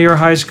one more year of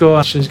high school.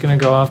 She's going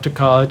to go off to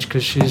college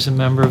because she's a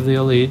member of the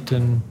elite.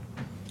 And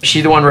is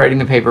she the one writing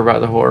the paper about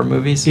the horror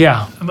movies?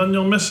 Yeah. And then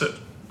you'll miss it.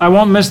 I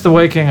won't miss the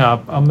waking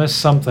up. I'll miss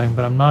something,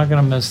 but I'm not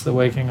going to miss the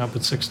waking up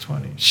at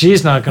 6:20.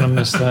 She's not going to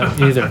miss that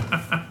either.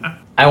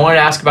 I wanted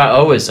to ask about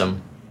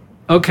Oism.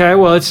 Okay,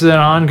 well, it's an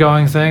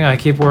ongoing thing I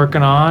keep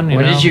working on.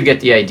 When did you get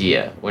the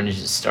idea? When did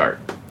it start?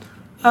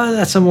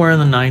 That's somewhere in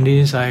the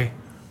 90s. I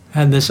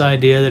had this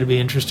idea that it'd be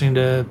interesting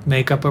to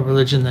make up a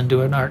religion, then do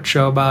an art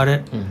show about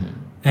it,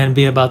 and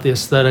be about the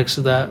aesthetics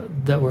of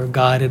that were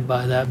guided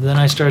by that. But then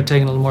I started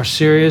taking it a little more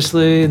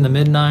seriously in the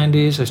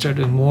mid-90s. I started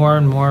doing more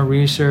and more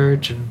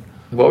research. And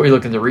what were you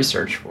looking to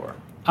research for?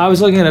 I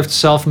was looking at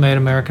self-made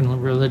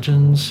American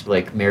religions.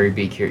 Like Mary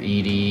Baker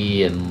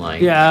Edie and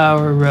like... Yeah,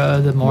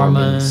 or the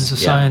Mormons, the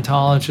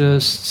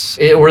Scientologists.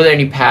 Were there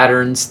any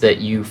patterns that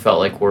you felt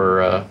like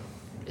were...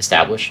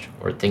 established,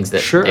 or things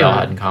that they all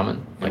had in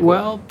common? Like,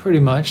 well, pretty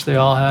much. They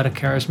all had a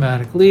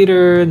charismatic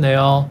leader, and they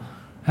all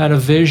had a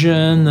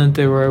vision that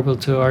they were able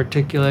to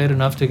articulate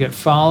enough to get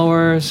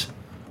followers,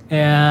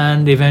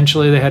 and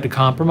eventually they had to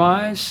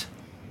compromise.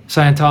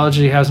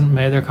 Scientology hasn't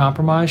made their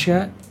compromise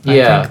yet.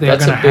 I think they're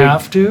going to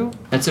have to.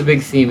 That's a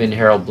big theme in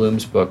Harold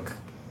Bloom's book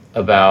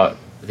about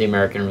the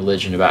American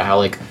religion, about how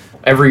like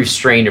every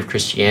strain of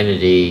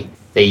Christianity,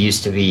 they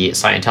used to be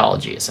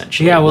Scientology,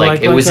 essentially. Yeah,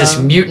 well, it was this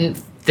mutant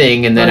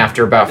thing, and then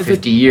after about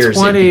 50 years,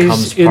 it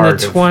becomes part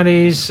of... In the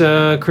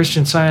 20s,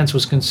 Christian Science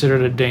was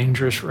considered a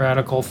dangerous,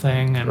 radical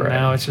thing, and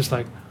now it's just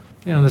like,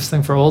 this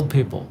thing for old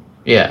people.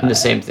 Yeah, and the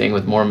same thing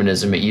with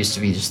Mormonism. It used to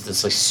be just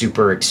this like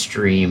super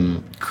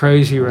extreme,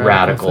 crazy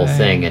radical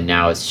thing, and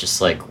now it's just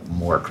like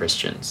more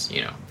Christians,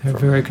 They're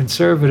very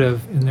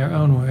conservative in their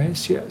own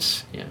ways,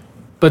 yes. Yeah.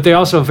 But they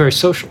also are very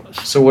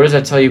socialist. So what does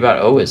that tell you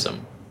about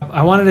Oism?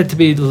 I wanted it to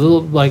be a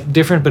little like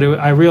different, but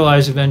I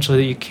realized eventually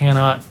that you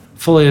cannot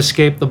fully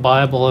escape the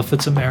Bible if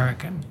it's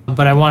American.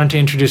 But I wanted to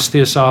introduce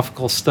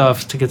theosophical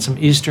stuff to get some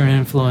Eastern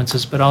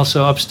influences, but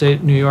also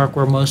upstate New York,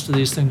 where most of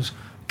these things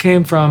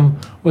came from,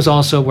 was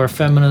also where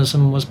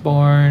feminism was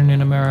born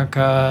in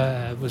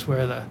America. It was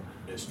where the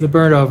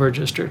burnt over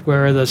district,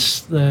 where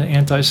the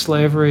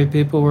anti-slavery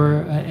people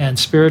were, and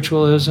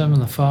spiritualism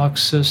and the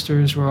Fox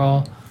sisters were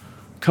all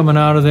coming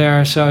out of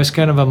there. So it's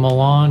kind of a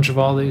melange of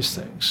all these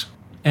things.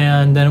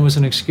 And then it was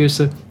an excuse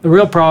that the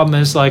real problem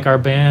is, like, our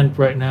band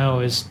right now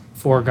is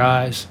 4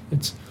 guys.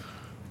 It's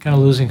kind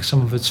of losing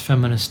some of its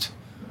feminist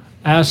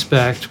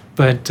aspect,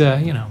 but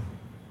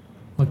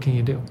what can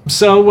you do?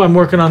 So I'm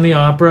working on the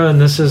opera, and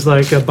this is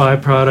like a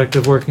byproduct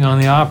of working on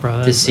the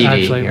opera. The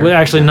CD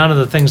actually, none of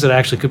the things that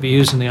actually could be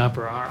used in the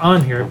opera are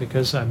on here,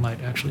 because I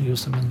might actually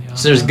use them in the opera.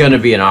 So there's going to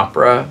be an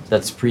opera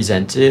that's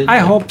presented? I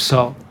hope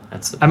so.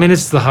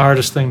 It's the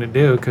hardest thing to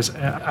do, because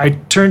I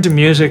turn to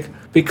music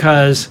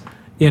because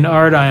in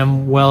art I have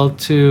an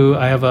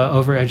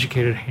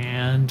overeducated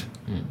hand,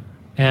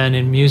 and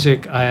in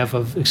music I have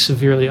a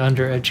severely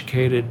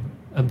undereducated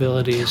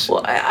abilities.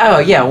 Well,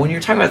 when you're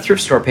talking about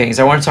thrift store paintings,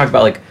 I want to talk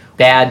about like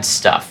bad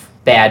stuff,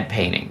 bad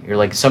painting. You're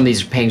like, some of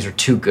these paintings are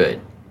too good.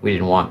 We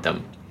didn't want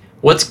them.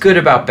 What's good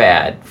about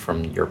bad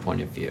from your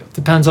point of view?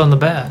 Depends on the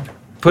bad.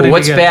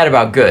 What's bad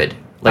about good?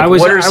 Like,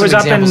 what are some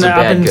examples of bad good?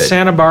 I was up in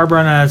Santa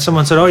Barbara, and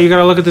someone said, "Oh, you got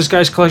to look at this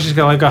guy's collection. He's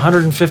got like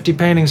 150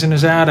 paintings in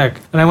his attic."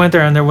 And I went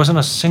there, and there wasn't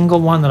a single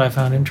one that I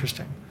found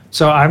interesting.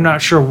 So I'm not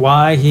sure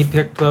why he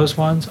picked those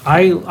ones.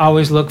 I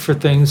always look for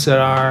things that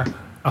are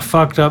a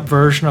fucked up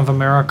version of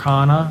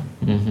Americana,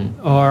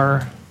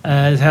 or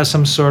it has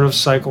some sort of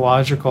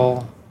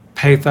psychological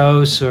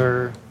pathos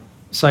or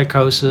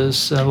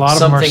psychosis. A lot of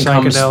them are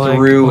psychedelic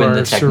or in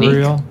the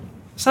surreal.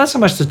 It's not so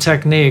much the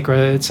technique,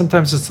 right?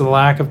 Sometimes it's the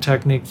lack of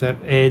technique that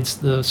aids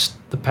the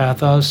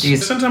pathos.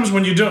 Sometimes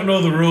when you don't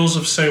know the rules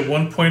of, say,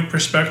 one-point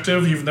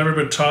perspective, you've never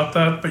been taught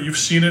that, but you've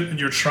seen it and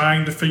you're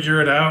trying to figure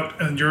it out,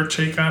 and your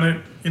take on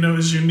it,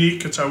 is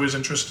unique. It's always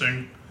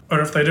interesting. Or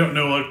if they don't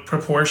know, like,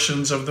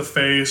 proportions of the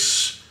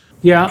face.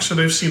 Yeah. So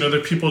they've seen other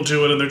people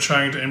do it and they're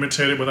trying to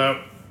imitate it without,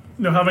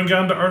 having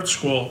gone to art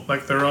school,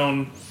 like their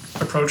own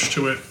approach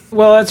to it.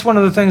 Well, that's one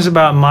of the things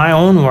about my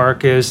own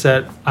work, is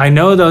that I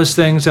know those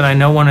things and I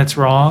know when it's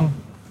wrong.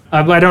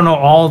 I don't know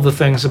all the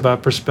things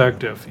about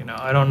perspective.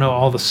 I don't know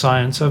all the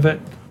science of it,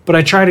 but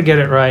I try to get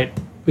it right,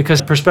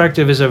 because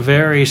perspective is a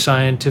very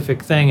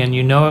scientific thing, and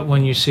you know it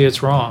when you see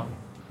it's wrong.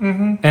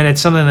 Mm-hmm. And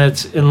it's something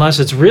that's, unless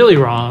it's really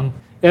wrong,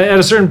 at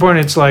a certain point,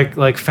 it's like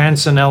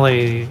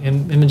Fancinelli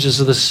in Images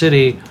of the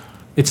City.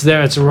 It's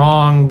there, it's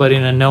wrong, but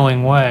in a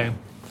knowing way.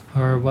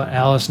 Or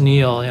Alice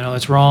Neal,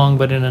 it's wrong,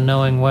 but in a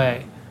knowing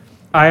way.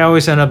 I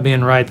always end up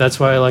being right.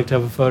 That's why I like to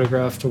have a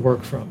photograph to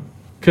work from.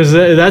 Because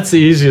that's the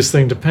easiest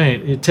thing to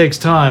paint. It takes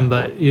time,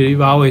 but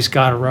you've always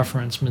got a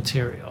reference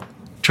material.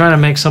 Trying to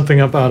make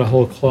something up out of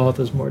whole cloth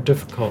is more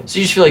difficult. So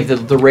you just feel like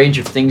the range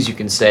of things you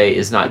can say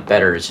is not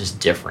better, it's just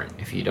different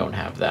if you don't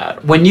have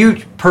that. When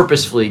you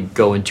purposefully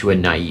go into a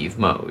naive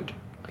mode,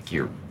 like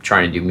you're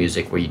trying to do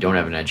music where you don't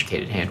have an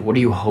educated hand, what are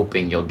you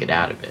hoping you'll get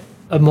out of it?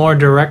 A more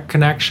direct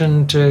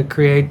connection to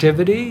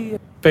creativity,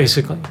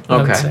 basically,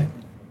 I would say.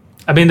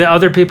 The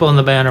other people in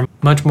the band are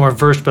much more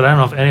versed, but I don't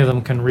know if any of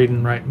them can read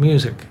and write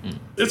music.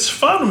 It's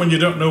fun when you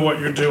don't know what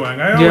you're doing.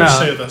 I always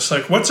say this,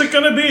 like, what's it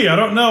going to be? I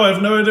don't know. I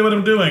have no idea what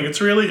I'm doing. It's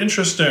really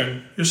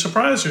interesting. You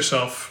surprise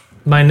yourself.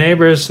 My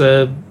neighbors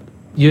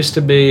used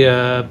to be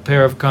a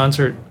pair of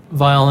concert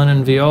violin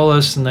and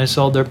violists, and they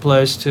sold their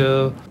place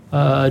to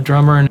a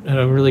drummer in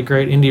a really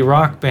great indie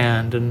rock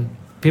band, and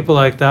people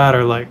like that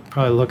are like,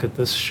 probably look at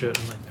this shit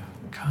and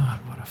like, God,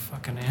 what a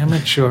fucking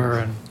amateur,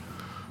 and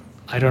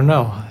I don't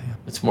know.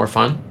 It's more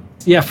fun?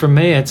 Yeah, for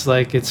me, it's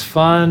like, it's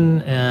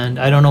fun, and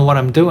I don't know what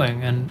I'm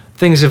doing, and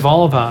things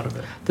evolve out of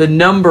it. The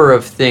number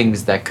of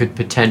things that could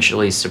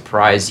potentially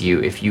surprise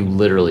you if you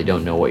literally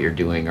don't know what you're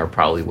doing are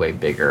probably way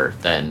bigger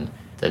than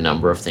the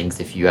number of things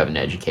if you have an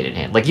educated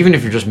hand. Like, even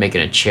if you're just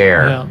making a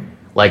chair,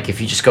 like if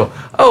you just go,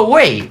 oh,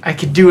 wait, I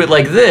could do it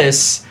like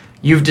this,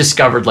 you've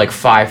discovered like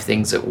 5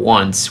 things at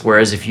once,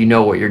 whereas if you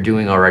know what you're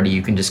doing already,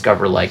 you can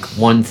discover like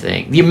one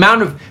thing. The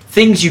amount of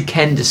things you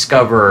can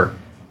discover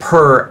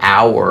per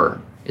hour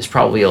is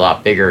probably a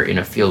lot bigger in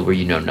a field where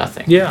you know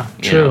nothing. Yeah,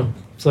 true.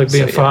 It's like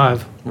being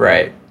 5.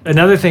 Right.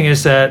 Another thing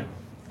is that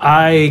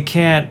I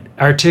can't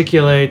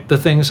articulate the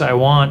things I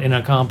want in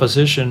a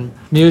composition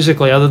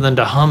musically other than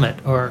to hum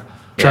it or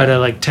try to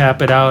like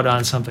tap it out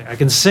on something. I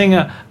can sing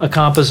a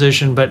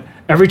composition, but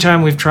every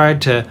time we've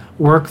tried to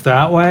work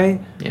that way,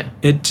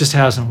 it just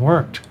hasn't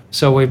worked.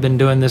 So we've been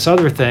doing this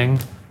other thing,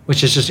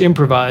 which is just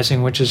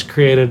improvising, which has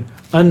created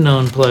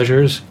unknown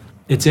pleasures.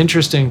 It's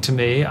interesting to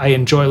me. I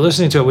enjoy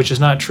listening to it, which is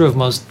not true of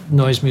most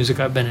noise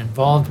music I've been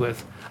involved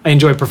with. I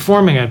enjoy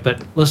performing it,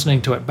 but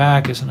listening to it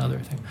back is another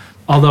thing.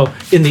 Although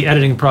in the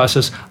editing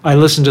process, I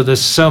listen to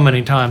this so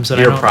many times that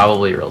you're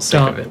probably real sick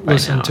of it. Don't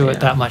listen to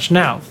it that much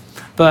now.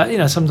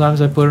 But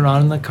sometimes I put it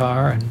on in the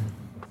car, and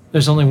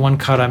there's only one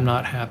cut I'm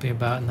not happy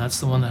about, and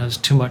that's the one that has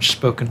too much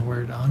spoken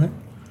word on it.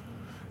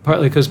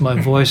 partly because my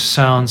voice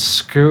sounds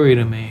screwy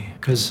to me,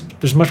 because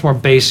there's much more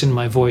bass in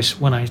my voice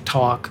when I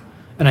talk,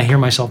 and I hear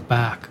myself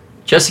back.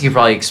 Jessica could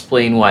probably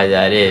explain why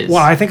that is.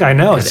 Well, I think I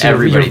know. It's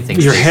everybody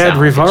thinks your they head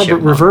sound like a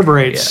chipmunk.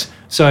 reverberates, Yeah.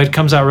 so it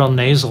comes out real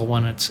nasal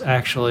when it's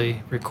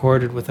actually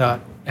recorded without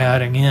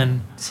adding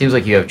in. Seems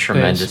like you have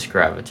tremendous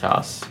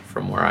gravitas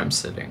from where I'm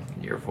sitting.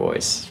 Your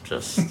voice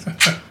just.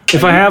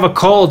 If I have a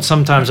cold,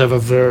 sometimes I have a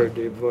very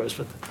deep voice.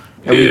 But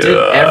And we did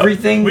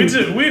everything. We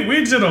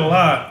did a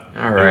lot.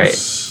 All right.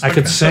 I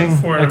could sing.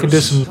 I could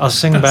do some. I'll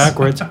sing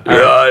backwards.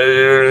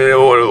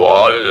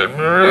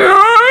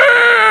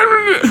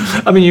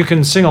 I mean, you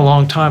can sing a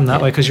long time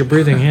that way because you're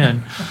breathing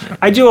in.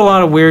 I do a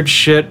lot of weird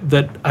shit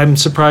that I'm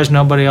surprised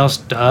nobody else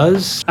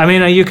does. I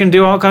mean, you can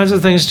do all kinds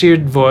of things to your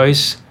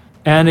voice,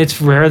 and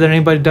it's rare that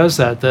anybody does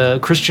that. The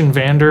Christian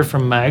Vander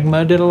from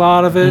Magma did a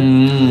lot of it.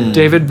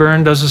 David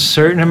Byrne does a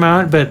certain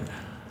amount, but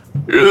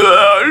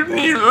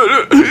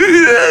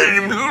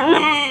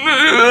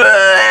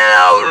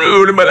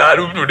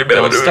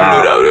Don't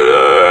stop.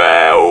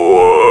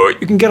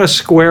 you can get a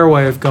square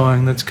way of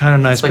going that's kind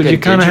of nice, It's like but a you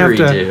kind of have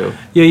to. didgeridoo.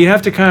 Yeah, you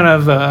have to kind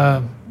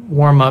of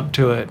warm up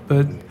to it.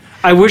 But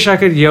I wish I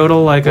could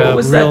yodel like What a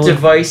was real. that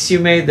device you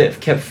made that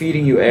kept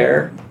feeding you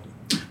air?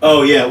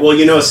 Oh, yeah. Well,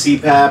 you know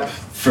CPAP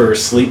for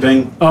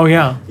sleeping? Oh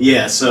yeah.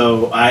 Yeah,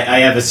 so I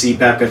have a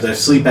CPAP because I have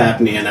sleep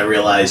apnea, and I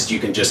realized you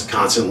can just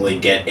constantly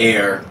get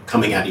air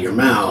coming out of your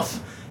mouth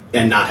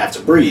and not have to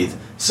breathe.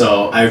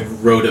 So I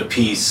wrote a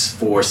piece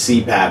for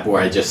CPAP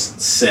where I just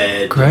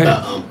said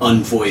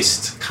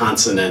unvoiced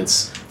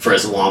consonants for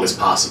as long as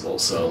possible.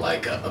 So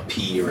like a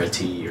P or a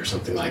T or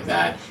something like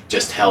that,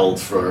 just held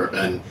for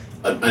an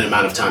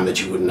amount of time that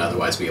you wouldn't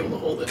otherwise be able to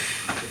hold it.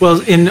 Well,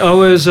 in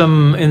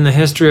Oism, in the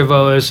history of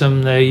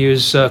Oism, they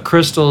use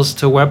crystals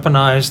to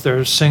weaponize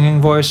their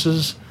singing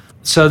voices.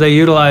 So they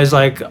utilize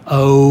like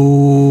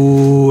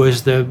O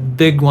is the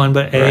big one,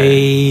 but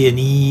A and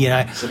E and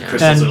I. So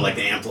crystals are like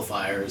the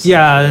amplifiers.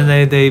 Yeah,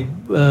 and they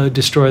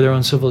destroy their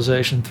own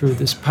civilization through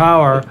this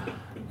power,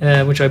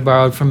 which I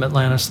borrowed from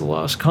Atlantis, the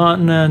Lost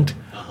Continent.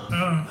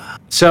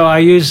 So I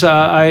use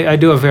I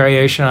do a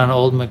variation on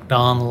Old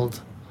MacDonald,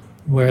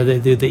 where they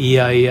do the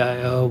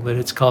E-I-E-I-O, but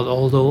it's called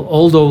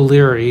Old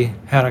O'Leary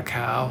had a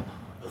cow,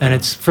 and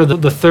it's for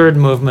the third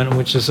movement,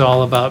 which is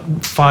all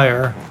about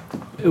fire.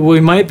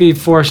 We might be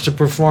forced to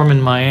perform in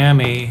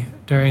Miami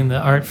during the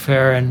art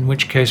fair, in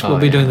which case we'll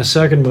be doing the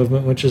second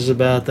movement, which is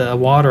about the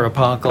water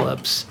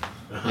apocalypse.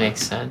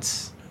 Makes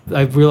sense.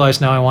 I've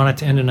realized now I want it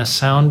to end in a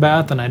sound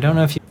bath, and I don't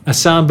know if a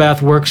sound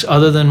bath works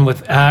other than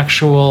with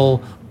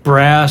actual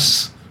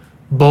brass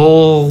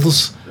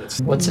bowls.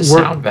 What's a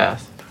sound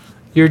bath?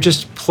 You're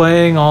just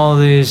playing all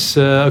these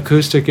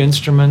acoustic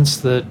instruments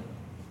that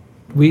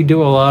we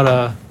do a lot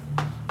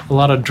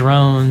of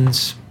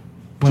drones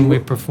when we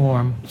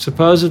perform.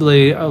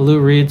 Supposedly, Lou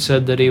Reed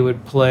said that he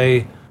would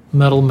play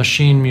metal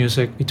machine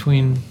music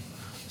between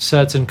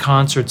sets and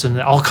concerts, and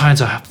all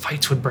kinds of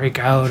fights would break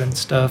out and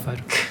stuff.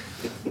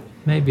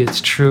 Maybe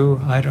it's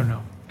true. I don't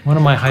know. One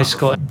of my high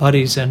school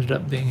buddies ended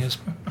up being his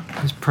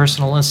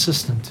personal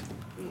assistant.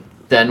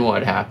 Then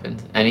what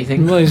happened?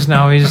 Anything? Well, he's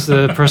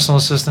the personal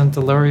assistant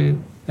to Larry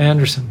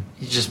Anderson.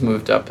 He just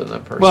moved up in the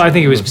person. Well, I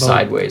think he was moved both.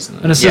 sideways.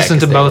 And An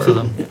assistant to 'cause both they of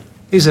were- them.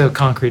 He's a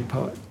concrete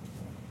poet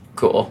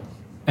Cool.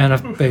 and a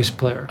bass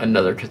player.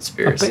 Another A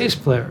conspiracy. bass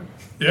player.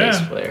 Bass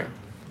Yeah. player.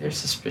 They're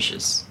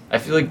suspicious. I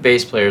feel like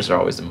bass players are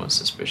always the most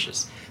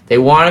suspicious. They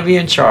want to be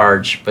in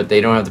charge, but they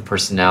don't have the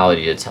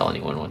personality to tell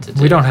anyone what to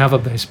do. We don't have a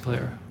bass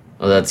player.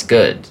 Well, that's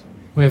good.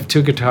 We have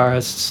two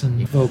guitarists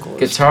and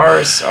vocalists.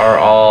 Guitarists are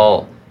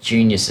all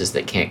geniuses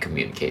that can't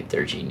communicate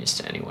their genius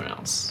to anyone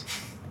else.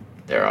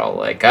 They're all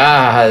like,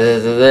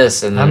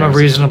 this, and then I'm a there's-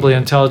 reasonably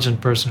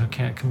intelligent person who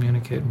can't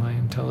communicate my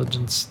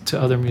intelligence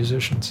to other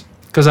musicians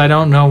because I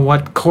don't know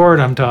what chord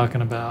I'm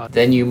talking about.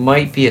 Then you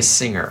might be a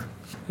singer,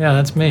 Yeah,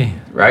 that's me.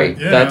 right?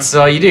 Yeah. That's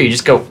all you do. You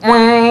just go,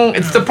 "Wang."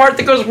 It's the part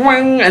that goes,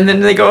 "Wang," and then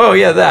they go, oh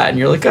yeah, that, and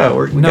you're like,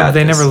 oh, we No, got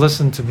they this. never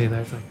listen to me. They're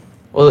like,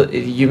 Well,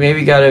 you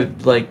maybe gotta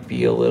like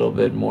be a little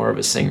bit more of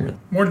a singer.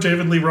 More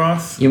David Lee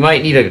Roth. You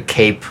might need a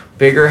cape,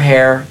 bigger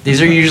hair.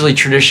 These are usually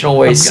traditional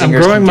ways I'm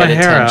singers growing can my get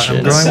hair out. attention.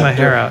 I'm growing my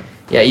hair out.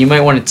 Yeah, you might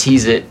want to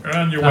tease it. You're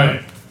on your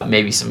way.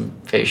 Maybe some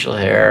facial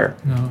hair,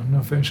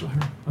 No facial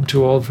hair. I'm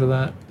too old for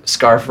that.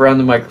 scarf around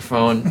the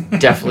microphone.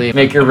 Definitely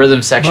make your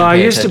rhythm section. Well, I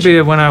pay used to attention.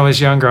 be, when I was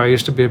younger, I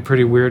used to be a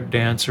pretty weird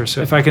dancer.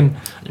 So if I can,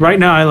 right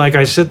now,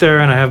 I sit there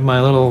and I have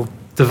my little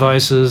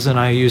devices and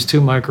I use two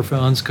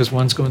microphones because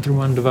one's going through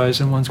one device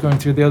and one's going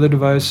through the other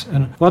device.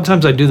 And a lot of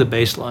times I do the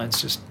bass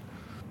lines just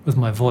with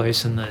my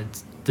voice and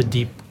the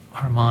deep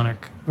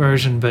harmonic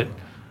version, but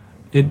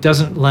it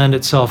doesn't lend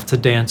itself to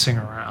dancing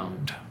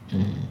around.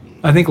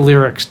 I think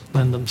lyrics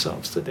lend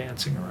themselves to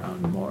dancing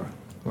around more.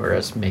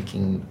 Whereas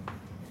making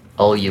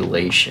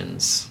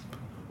ululations,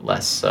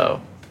 less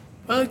so.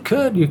 Well,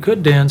 you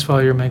could dance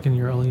while you're making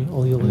your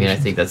ululation. I mean, I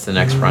think that's the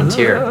next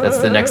frontier. That's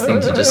the next thing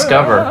to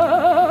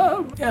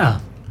discover. Yeah.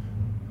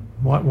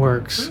 What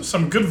works?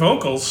 Some good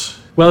vocals.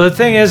 Well, the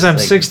thing is, I'm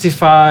Like-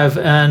 65,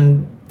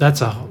 and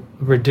that's a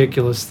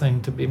ridiculous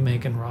thing to be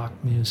making rock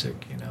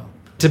music, you know.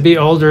 To be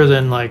older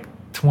than like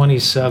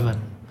 27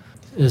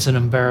 is an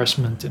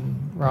embarrassment in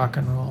rock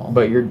and roll.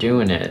 But you're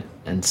doing it.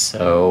 And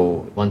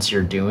so once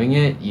you're doing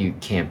it, you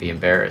can't be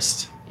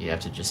embarrassed. You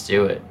have to just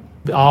do it.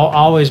 I'll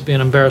always be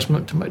an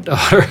embarrassment to my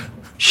daughter.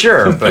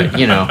 Sure, but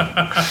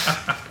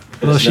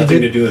Well, It's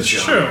nothing to do with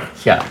genre.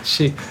 Sure. yeah.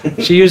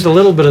 She used a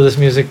little bit of this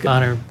music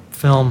on her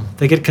film.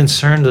 They get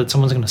concerned that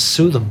someone's going to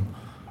sue them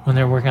when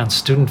they're working on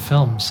student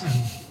films. And,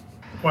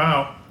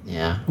 Wow.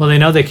 Yeah. well, they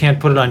know they can't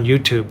put it on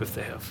YouTube if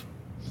they have.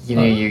 You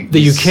know, you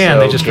can,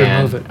 they just can.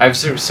 remove it. I have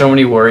so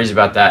many worries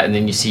about that, and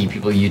then you see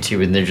people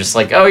YouTube, and they're just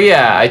like, "Oh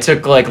yeah, I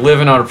took like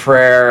Living on a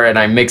Prayer, and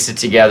I mixed it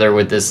together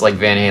with this like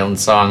Van Halen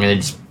song,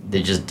 and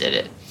they just did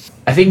it."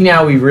 I think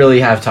now we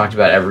really have talked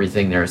about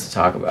everything there is to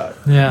talk about.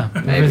 Yeah,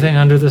 everything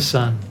under the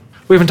sun.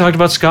 We haven't talked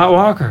about Scott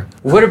Walker.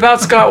 What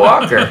about Scott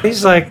Walker?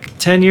 He's like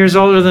 10 years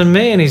older than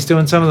me, and he's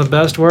doing some of the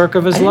best work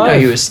of his I didn't life. know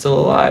he was still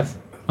alive.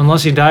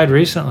 Unless he died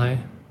recently.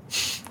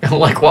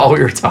 Like while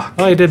we were talking.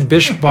 Well, he did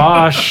Bish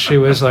Bosh. He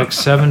was like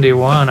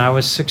 71. I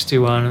was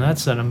 61, and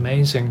that's an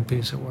amazing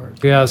piece of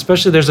work. Yeah,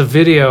 especially there's a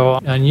video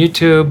on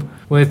YouTube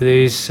with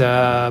these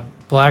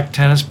black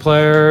tennis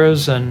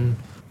players, and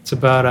it's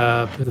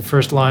about the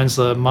first lines,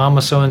 the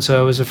mama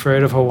so-and-so is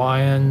afraid of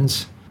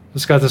Hawaiians.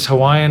 It's got this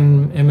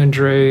Hawaiian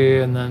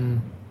imagery, and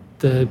then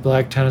the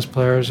black tennis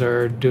players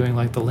are doing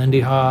like the Lindy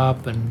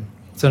Hop, and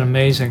it's an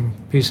amazing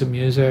piece of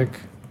music.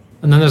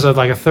 And then there's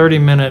like a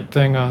 30-minute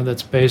thing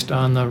that's based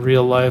on the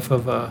real life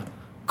of a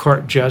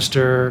court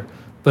jester,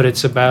 but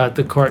it's about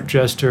the court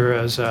jester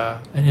as an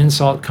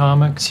insult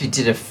comic. So you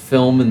did a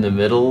film in the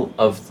middle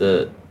of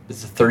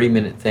it's a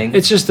 30-minute thing?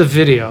 It's just a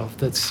video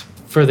that's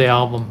for the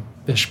album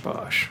Bish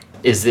Bosh.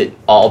 Is it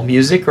all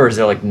music, or is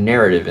there like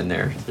narrative in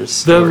there?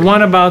 There's The story.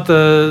 one about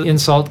the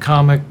insult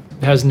comic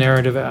has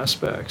narrative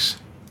aspects,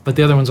 but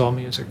the other one's all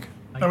music.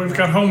 We've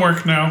got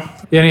homework now.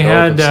 Yeah, and he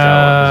Welcome,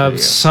 had Scott.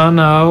 Sun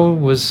O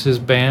was his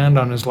band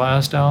on his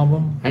last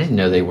album. I didn't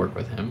know they worked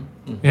with him.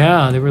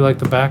 Yeah, they were like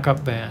the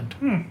backup band.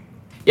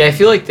 Yeah, I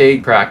feel like they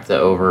cracked the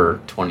over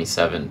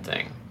 27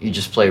 thing. You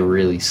just play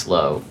really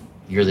slow.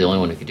 You're the only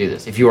one who could do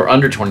this. If you were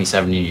under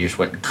 27 and you just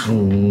went,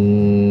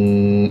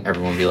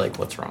 everyone would be like,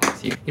 what's wrong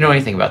with you? You know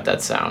anything about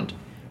that sound?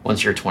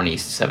 Once you're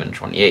 27,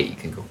 28, you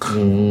can go,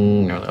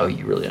 you're like, oh,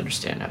 you really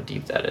understand how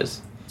deep that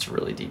is. It's a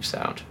really deep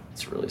sound.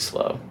 It's really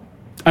slow.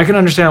 I can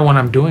understand when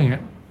I'm doing it.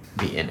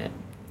 Be in it.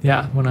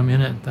 Yeah, when I'm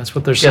in it. That's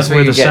what they're That's saying. where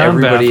Where you the get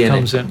sound bath everybody in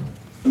comes it. in.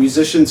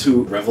 Musicians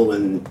who revel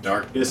in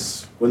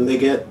darkness when they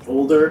get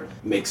older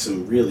make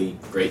some really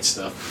great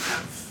stuff.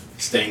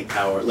 Have staying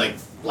power, like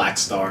Black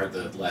Star,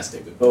 the last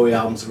David Bowie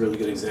album's a really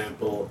good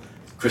example.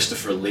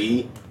 Christopher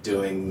Lee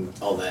doing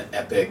all that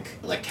epic,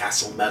 like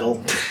castle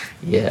metal.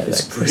 Yeah,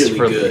 It's that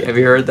Christopher really good. Lee. Have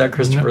you heard that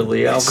Christopher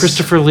Lee album?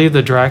 Christopher Lee,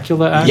 the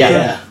Dracula actor?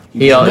 Yeah.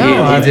 He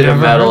I've did a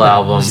never metal heard that.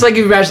 album. It's like if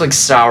you imagine like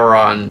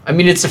Sauron. I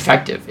mean, it's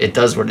effective. It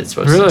does what it's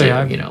supposed Really?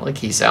 to do. Like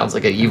he sounds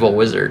like an evil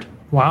wizard.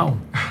 Wow.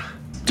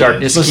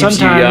 Darkness But keeps you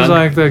sometimes, young.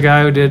 like the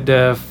guy who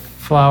did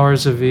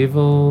Flowers of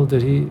Evil,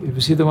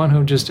 was he the one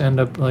who just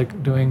ended up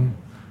like doing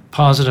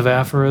positive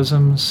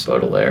aphorisms?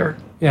 Baudelaire.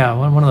 Yeah,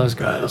 one of those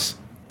guys.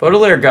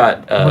 Baudelaire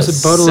got Was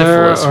it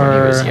Baudelaire syphilis when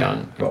he was or-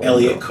 young.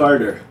 Elliot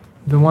Carter.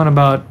 The one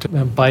about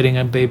biting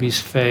a baby's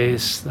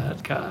face,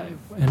 that guy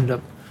ended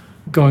up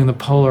going the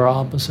polar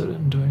opposite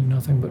and doing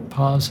nothing but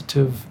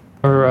positive.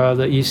 Or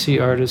the EC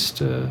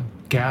artist,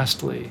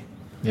 Ghastly.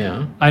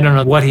 Yeah. I don't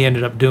know what he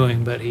ended up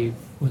doing, but he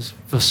was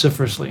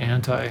vociferously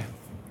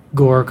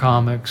anti-gore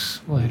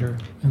comics later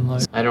in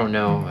life. I don't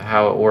know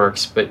how it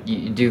works, but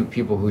you do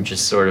people who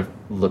just sort of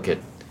look at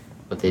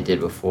what they did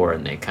before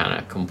and they kind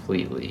of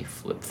completely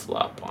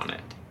flip-flop on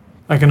it.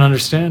 I can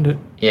understand it.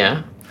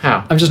 Yeah?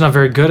 How? I'm just not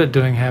very good at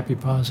doing happy,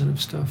 positive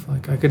stuff.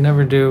 Like, I could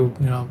never do,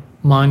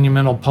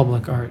 monumental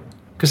public art.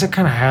 Because that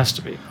kind of has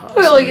to be positive.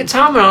 Well, like a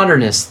Tom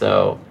Modernist,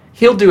 though,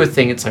 he'll do a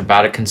thing. It's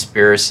about a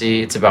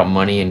conspiracy. It's about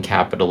money and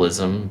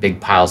capitalism, big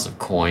piles of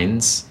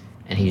coins,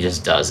 and he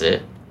just does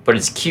it. But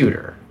it's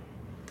cuter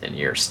than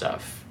your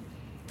stuff,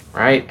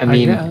 right? I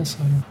mean, guess.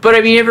 but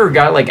I mean, you ever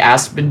got like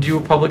asked to do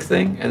a public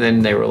thing, and then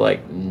they were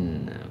like,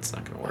 no, it's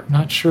not gonna work. I'm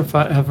not sure if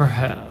I ever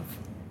have.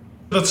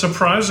 That's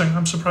surprising.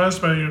 I'm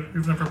surprised by you.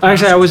 You've never.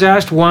 Actually, I was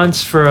asked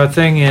once for a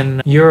thing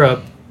in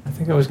Europe. I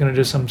think I was going to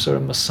do some sort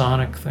of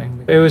Masonic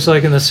thing. It was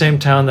like in the same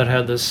town that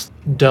had this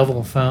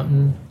devil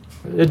fountain.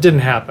 It didn't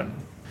happen.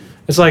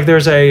 It's like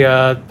there's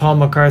a Paul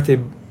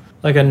McCartney,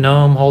 like a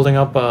gnome holding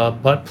up a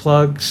butt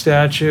plug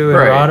statue in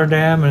Right.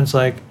 Rotterdam, and it's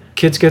like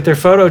kids get their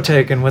photo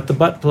taken with the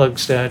butt plug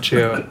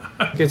statue.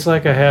 It's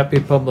like a happy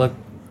public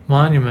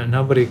monument.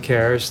 Nobody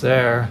cares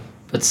there.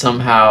 But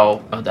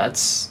somehow,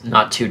 that's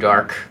not too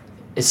dark.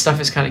 His stuff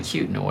is kind of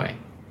cute in a way.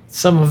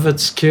 Some of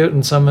it's cute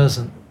and some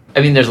isn't. I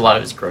mean, there's a lot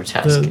of it's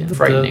grotesque and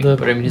frightening,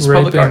 but I mean, his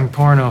public raping art,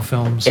 porno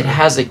films it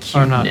has a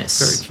are not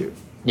cuteness. very cute.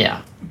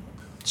 Yeah,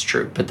 it's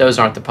true. But those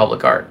aren't the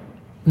public art,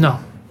 No.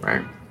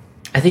 right?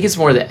 I think it's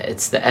more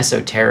it's the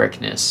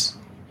esotericness.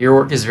 Your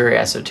work is very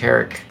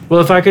esoteric. Well,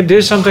 if I could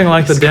do something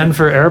like the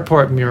Denver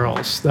airport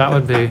murals, that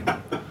would be.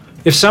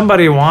 If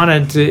somebody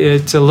wanted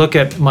to look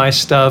at my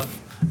stuff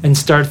and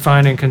start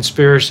finding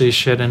conspiracy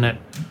shit in it,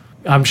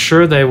 I'm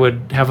sure they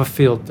would have a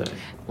field day.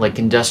 Like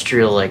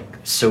industrial, like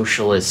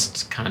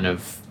socialist kind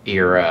of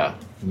era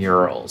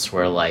murals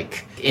where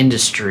like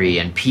industry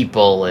and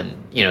people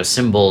and, you know,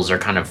 symbols are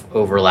kind of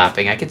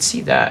overlapping. I could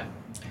see that.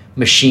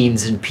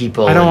 Machines and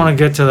people. I don't want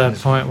to get to that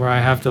point where I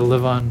have to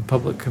live on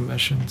public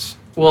commissions.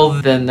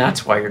 Well, then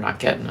that's why you're not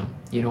getting them.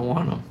 You don't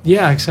want them.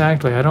 Yeah,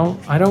 exactly. I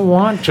don't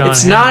want John.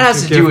 It's not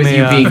has to do with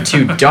you being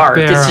too dark.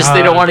 It's just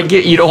they don't want to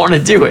get. You don't want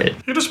to do it.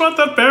 You just want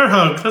that bear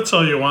hug. That's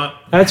all you want.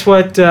 That's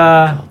what.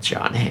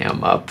 John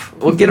Hamm up.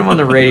 We'll get him on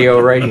the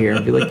radio right here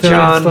and be like,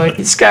 John,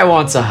 this guy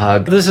wants a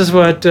hug. This is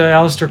what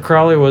Aleister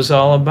Crowley was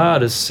all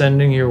about: is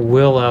sending your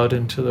will out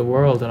into the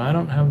world, and I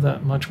don't have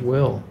that much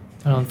will.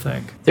 I don't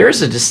think. There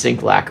is a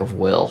distinct lack of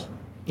will.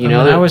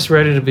 I was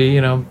ready to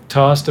be,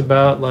 tossed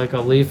about like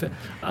a leaf.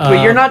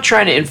 But you're not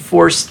trying to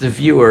enforce the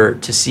viewer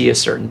to see a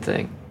certain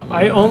thing.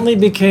 I only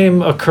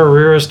became a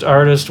careerist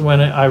artist when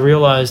I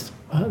realized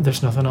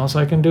there's nothing else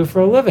I can do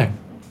for a living.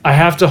 I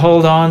have to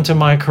hold on to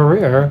my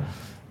career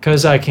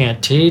because I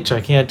can't teach,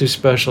 I can't do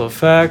special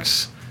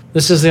effects.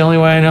 This is the only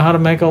way I know how to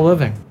make a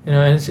living.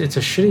 And it's a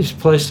shitty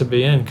place to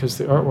be in because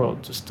the art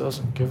world just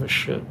doesn't give a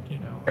shit,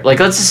 Like,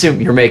 let's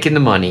assume you're making the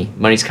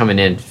money's coming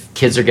in,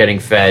 kids are getting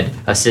fed,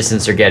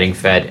 assistants are getting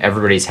fed,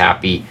 everybody's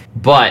happy,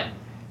 but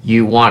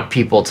you want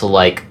people to,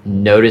 like,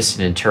 notice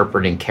and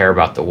interpret and care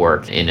about the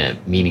work in a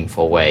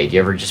meaningful way. Do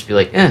you ever just be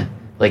like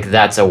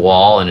that's a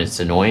wall and it's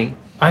annoying?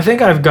 I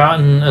think I've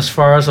gotten as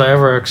far as I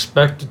ever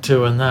expected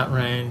to in that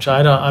range.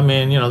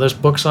 There's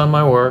books on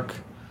my work.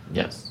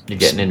 Yes, you're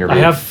getting interviewed.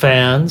 I have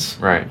fans.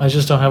 Right. I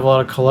just don't have a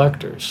lot of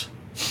collectors.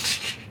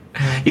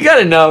 You got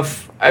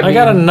enough. I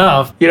got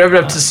enough. You don't have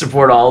enough to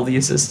support all the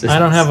assistants. I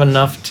don't have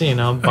enough to,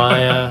 buy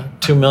a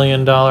 $2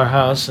 million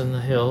house in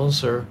the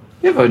hills or...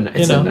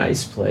 It's a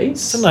nice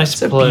place. It's a nice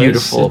place. It's a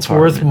beautiful It's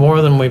apartment. worth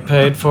more than we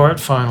paid for it,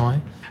 finally.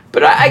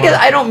 But I guess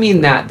I don't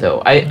mean that,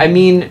 though. I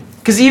mean,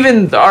 because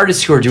even the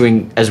artists who are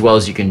doing as well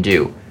as you can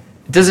do,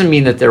 it doesn't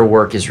mean that their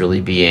work is really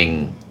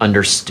being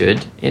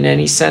understood in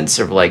any sense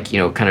of, like,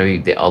 kind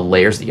of the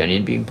layers of the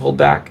onion being pulled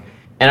back.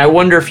 And I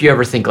wonder if you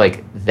ever think,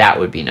 like, that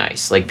would be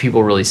nice. Like,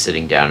 people really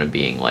sitting down and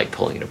being, like,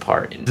 pulling it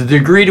apart. And the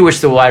degree to which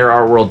the wider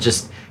art world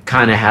just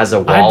kind of has a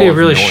wall I'd be of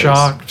really noise.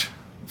 shocked.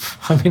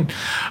 I mean,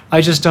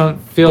 I just don't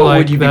feel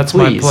like that's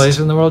my place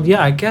in the world.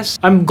 Yeah, I guess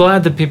I'm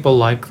glad that people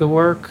like the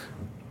work.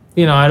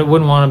 I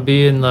wouldn't want to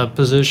be in the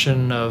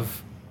position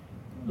of,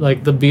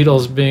 like, the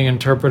Beatles being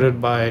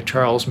interpreted by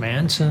Charles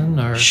Manson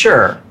or...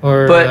 Sure.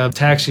 Or but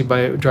Taxi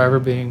Driver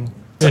being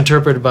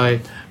interpreted by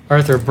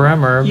Arthur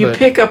Bremer. You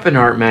pick up an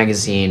art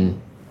magazine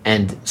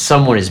and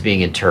someone is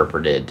being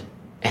interpreted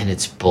and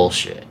it's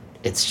bullshit.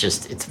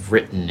 It's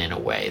written in a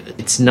way that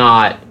it's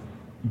not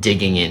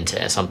digging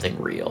into something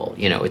real.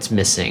 It's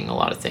missing a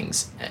lot of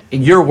things.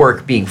 Your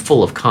work being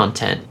full of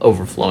content,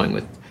 overflowing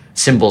with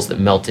symbols that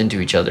melt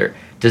into each other,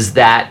 does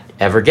that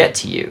ever get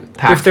to you?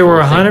 If they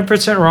were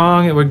 100%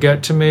 wrong, it would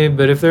get to me.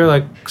 But if they're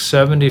like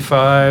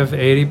 75,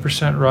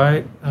 80%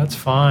 right, that's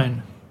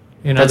fine.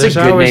 That's a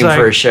good name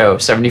for a show,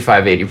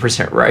 75,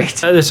 80%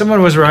 right.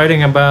 Someone was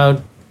writing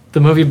about the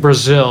movie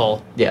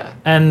Brazil. Yeah.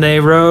 And they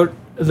wrote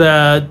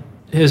that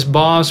his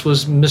boss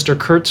was Mr.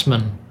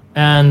 Kurtzman.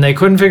 And they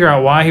couldn't figure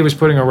out why he was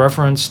putting a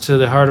reference to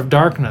The Heart of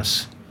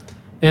Darkness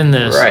in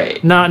this.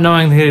 Right. Not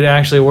knowing that he'd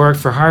actually worked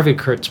for Harvey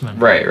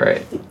Kurtzman.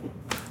 Right.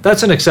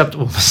 That's an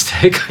acceptable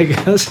mistake, I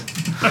guess.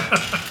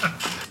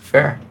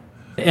 Fair.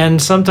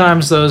 And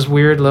sometimes those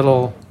weird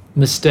little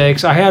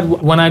mistakes. I had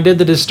when I did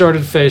the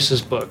Distorted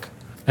Faces book,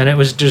 and it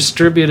was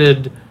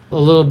distributed a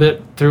little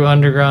bit through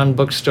underground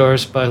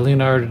bookstores by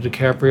Leonardo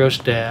DiCaprio's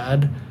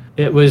dad.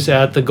 It was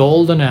at the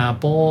Golden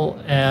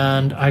Apple,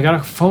 and I got a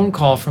phone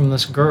call from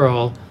this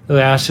girl who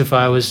asked if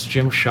I was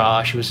Jim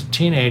Shaw. She was a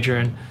teenager,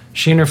 and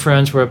she and her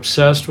friends were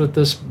obsessed with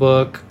this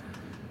book,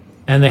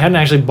 and they hadn't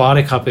actually bought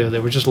a copy of it. They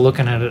were just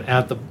looking at it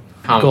at the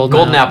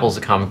Golden Apple's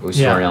a comic book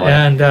store in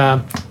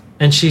LA.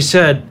 And she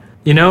said,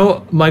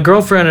 my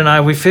girlfriend and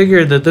I, we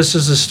figured that this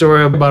is a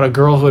story about a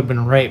girl who had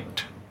been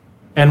raped.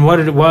 And what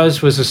it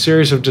was a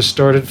series of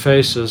distorted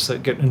faces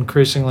that get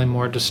increasingly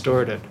more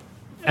distorted,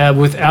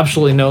 with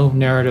absolutely no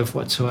narrative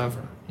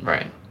whatsoever.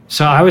 Right.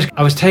 So I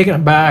was taken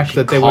aback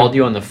that they called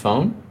you on the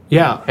phone?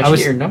 Yeah. How'd you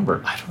get your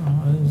number? I don't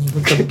know. I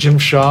looked up Jim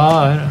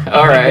Shaw.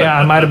 All right. Yeah,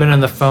 I might have been in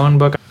the phone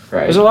book.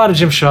 Right. There's a lot of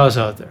Jim Shaws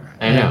out there.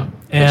 I know.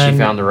 And she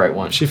found the right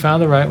one. She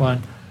found the right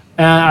one.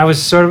 And I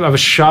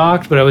was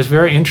shocked, but I was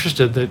very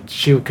interested that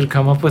she could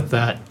come up with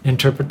that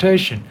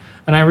interpretation.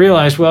 And I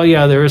realized,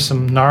 there is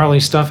some gnarly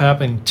stuff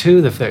happening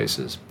to the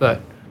faces,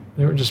 but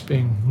they were just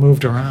being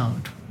moved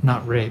around,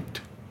 not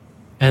raped.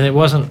 And it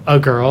wasn't a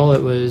girl,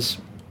 it was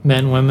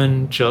men,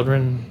 women,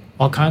 children,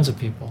 all kinds of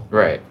people.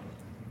 Right.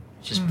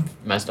 Just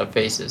messed up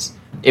faces.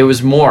 It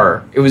was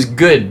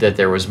good that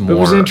there was more. It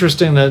was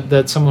interesting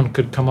that someone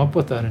could come up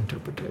with that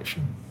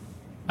interpretation.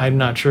 I'm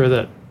not sure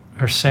that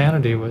her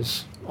sanity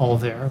was all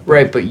there.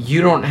 Right, but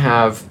you don't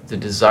have the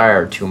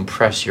desire to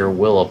impress your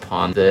will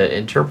upon the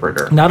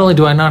interpreter. Not only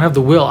do I not have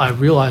the will, I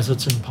realize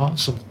it's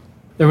impossible.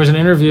 There was an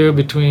interview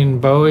between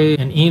Bowie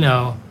and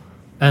Eno,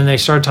 and they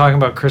started talking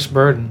about Chris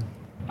Burden.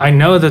 I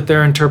know that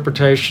their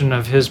interpretation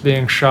of his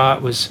being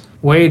shot was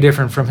way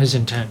different from his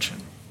intention.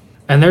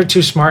 And they're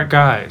two smart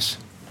guys.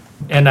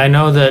 And I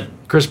know that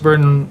Chris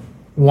Burden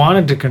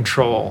wanted to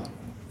control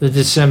the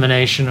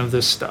dissemination of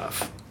this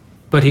stuff,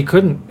 but he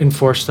couldn't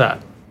enforce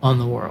that on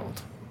the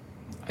world.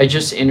 I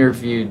just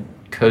interviewed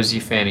Cozy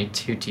Fanny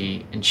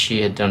Tutti, and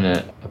she had done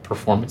a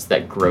performance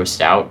that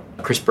grossed out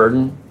Chris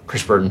Burden.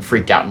 Chris Burden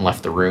freaked out and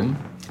left the room,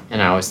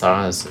 and I always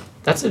thought,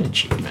 that's an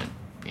achievement,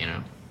 you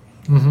know?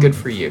 Mm-hmm. Good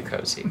for you,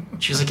 Cozy.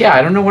 She was like, yeah,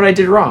 I don't know what I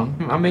did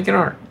wrong. I'm making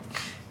art.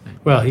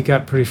 Well, he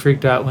got pretty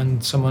freaked out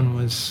when someone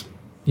was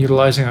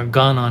utilizing a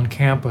gun on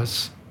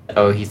campus.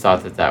 Oh, he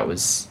thought that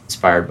was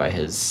inspired by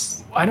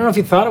his... I don't know if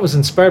he thought it was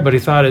inspired, but he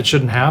thought it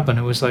shouldn't happen.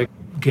 It was like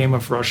a game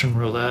of Russian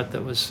roulette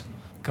that was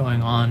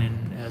going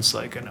on as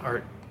like an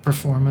art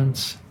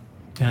performance.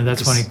 And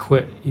that's when he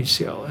quit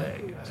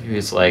UCLA. He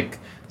was like,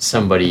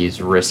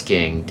 somebody's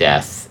risking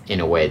death in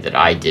a way that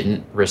I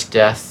didn't risk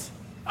death.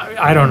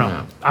 I don't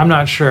know. I'm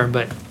not sure,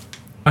 but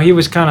he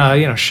was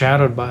kind of,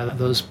 shadowed by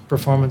those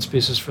performance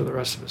pieces for the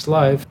rest of his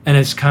life. And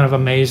it's kind of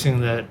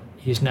amazing that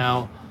he's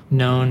now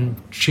known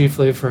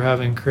chiefly for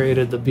having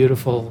created the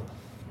beautiful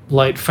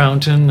light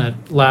fountain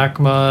at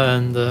LACMA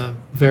and the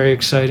very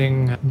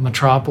exciting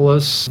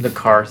Metropolis. The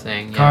car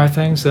thing. Car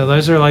things. So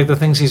those are like the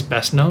things he's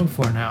best known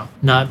for now.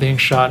 Not being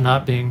shot,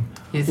 not being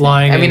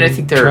lying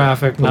in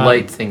traffic. The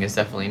light thing is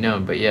definitely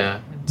known, but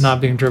yeah.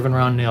 Not being driven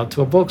around nailed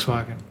to a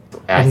Volkswagen.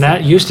 And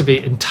that used to be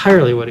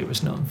entirely what he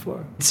was known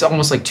for. It's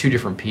almost like two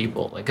different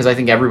people. Because I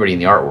think everybody in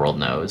the art world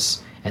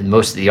knows, and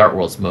most of the art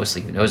world's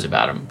mostly who knows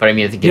about him. But I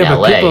mean, I think in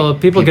LA,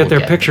 people get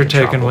their picture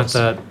taken with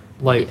that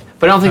light.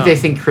 But I don't think they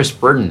think Chris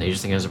Burden. They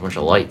just think there's a bunch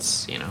of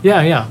lights,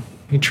 Yeah.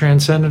 He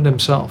transcended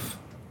himself.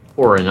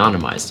 Or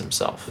anonymized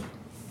himself.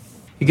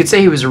 You could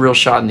say he was a real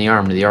shot in the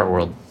arm to the art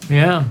world.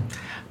 Yeah.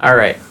 All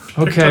right.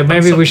 Okay,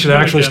 maybe we should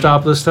actually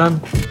stop this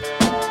then.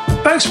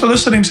 Thanks for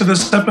listening to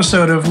this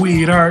episode of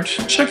We Eat Art.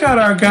 Check out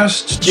our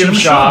guest, Jim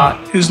Shaw,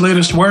 his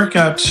latest work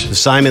at the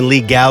Simon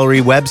Lee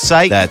Gallery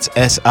website. That's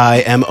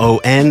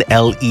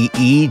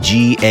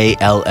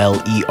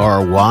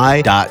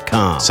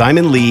SIMONLEEGALLERY.com.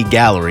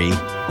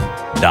 SimonLeeGallery.com.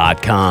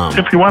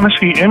 If you want to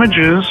see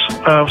images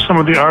of some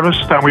of the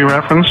artists that we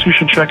reference, you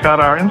should check out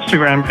our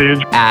Instagram page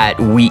at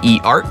We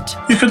Eat Art.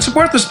 You can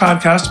support this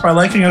podcast by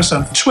liking us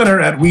on Twitter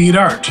at We Eat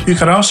Art. You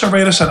can also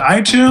rate us on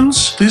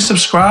iTunes. Please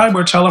subscribe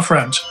or tell a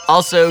friend.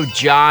 Also,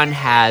 John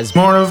has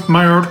more of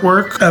my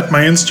artwork at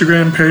my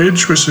Instagram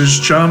page, which is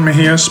John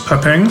Mejias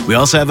Papeng. We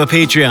also have a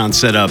Patreon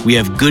set up. We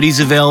have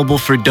goodies available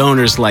for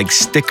donors like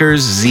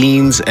stickers,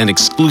 zines, and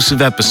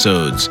exclusive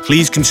episodes.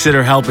 Please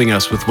consider helping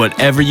us with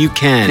whatever you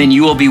can. Then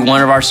you will be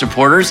one of our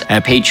supporters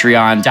at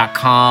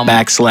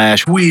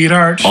patreon.com/We Eat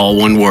Art. All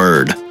one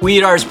word. We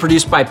Eat Art is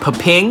produced by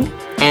Paping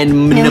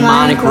and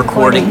Mnemonic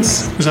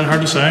Recordings. Is that hard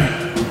to say?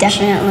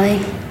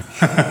 Definitely.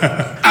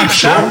 Our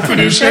show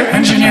producer,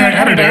 engineer, and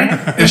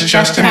editor is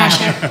Justin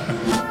Asher.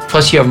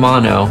 Plus you have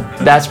mono.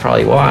 That's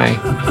probably why.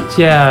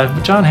 Yeah,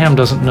 John Hamm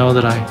doesn't know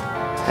that I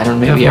don't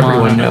know, maybe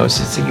everyone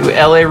knows. It's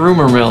a LA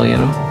rumor mill,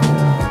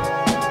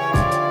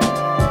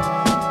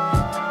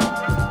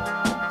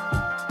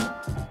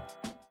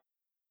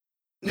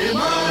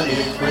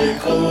 Mnemonic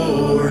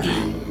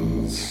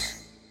Recordings.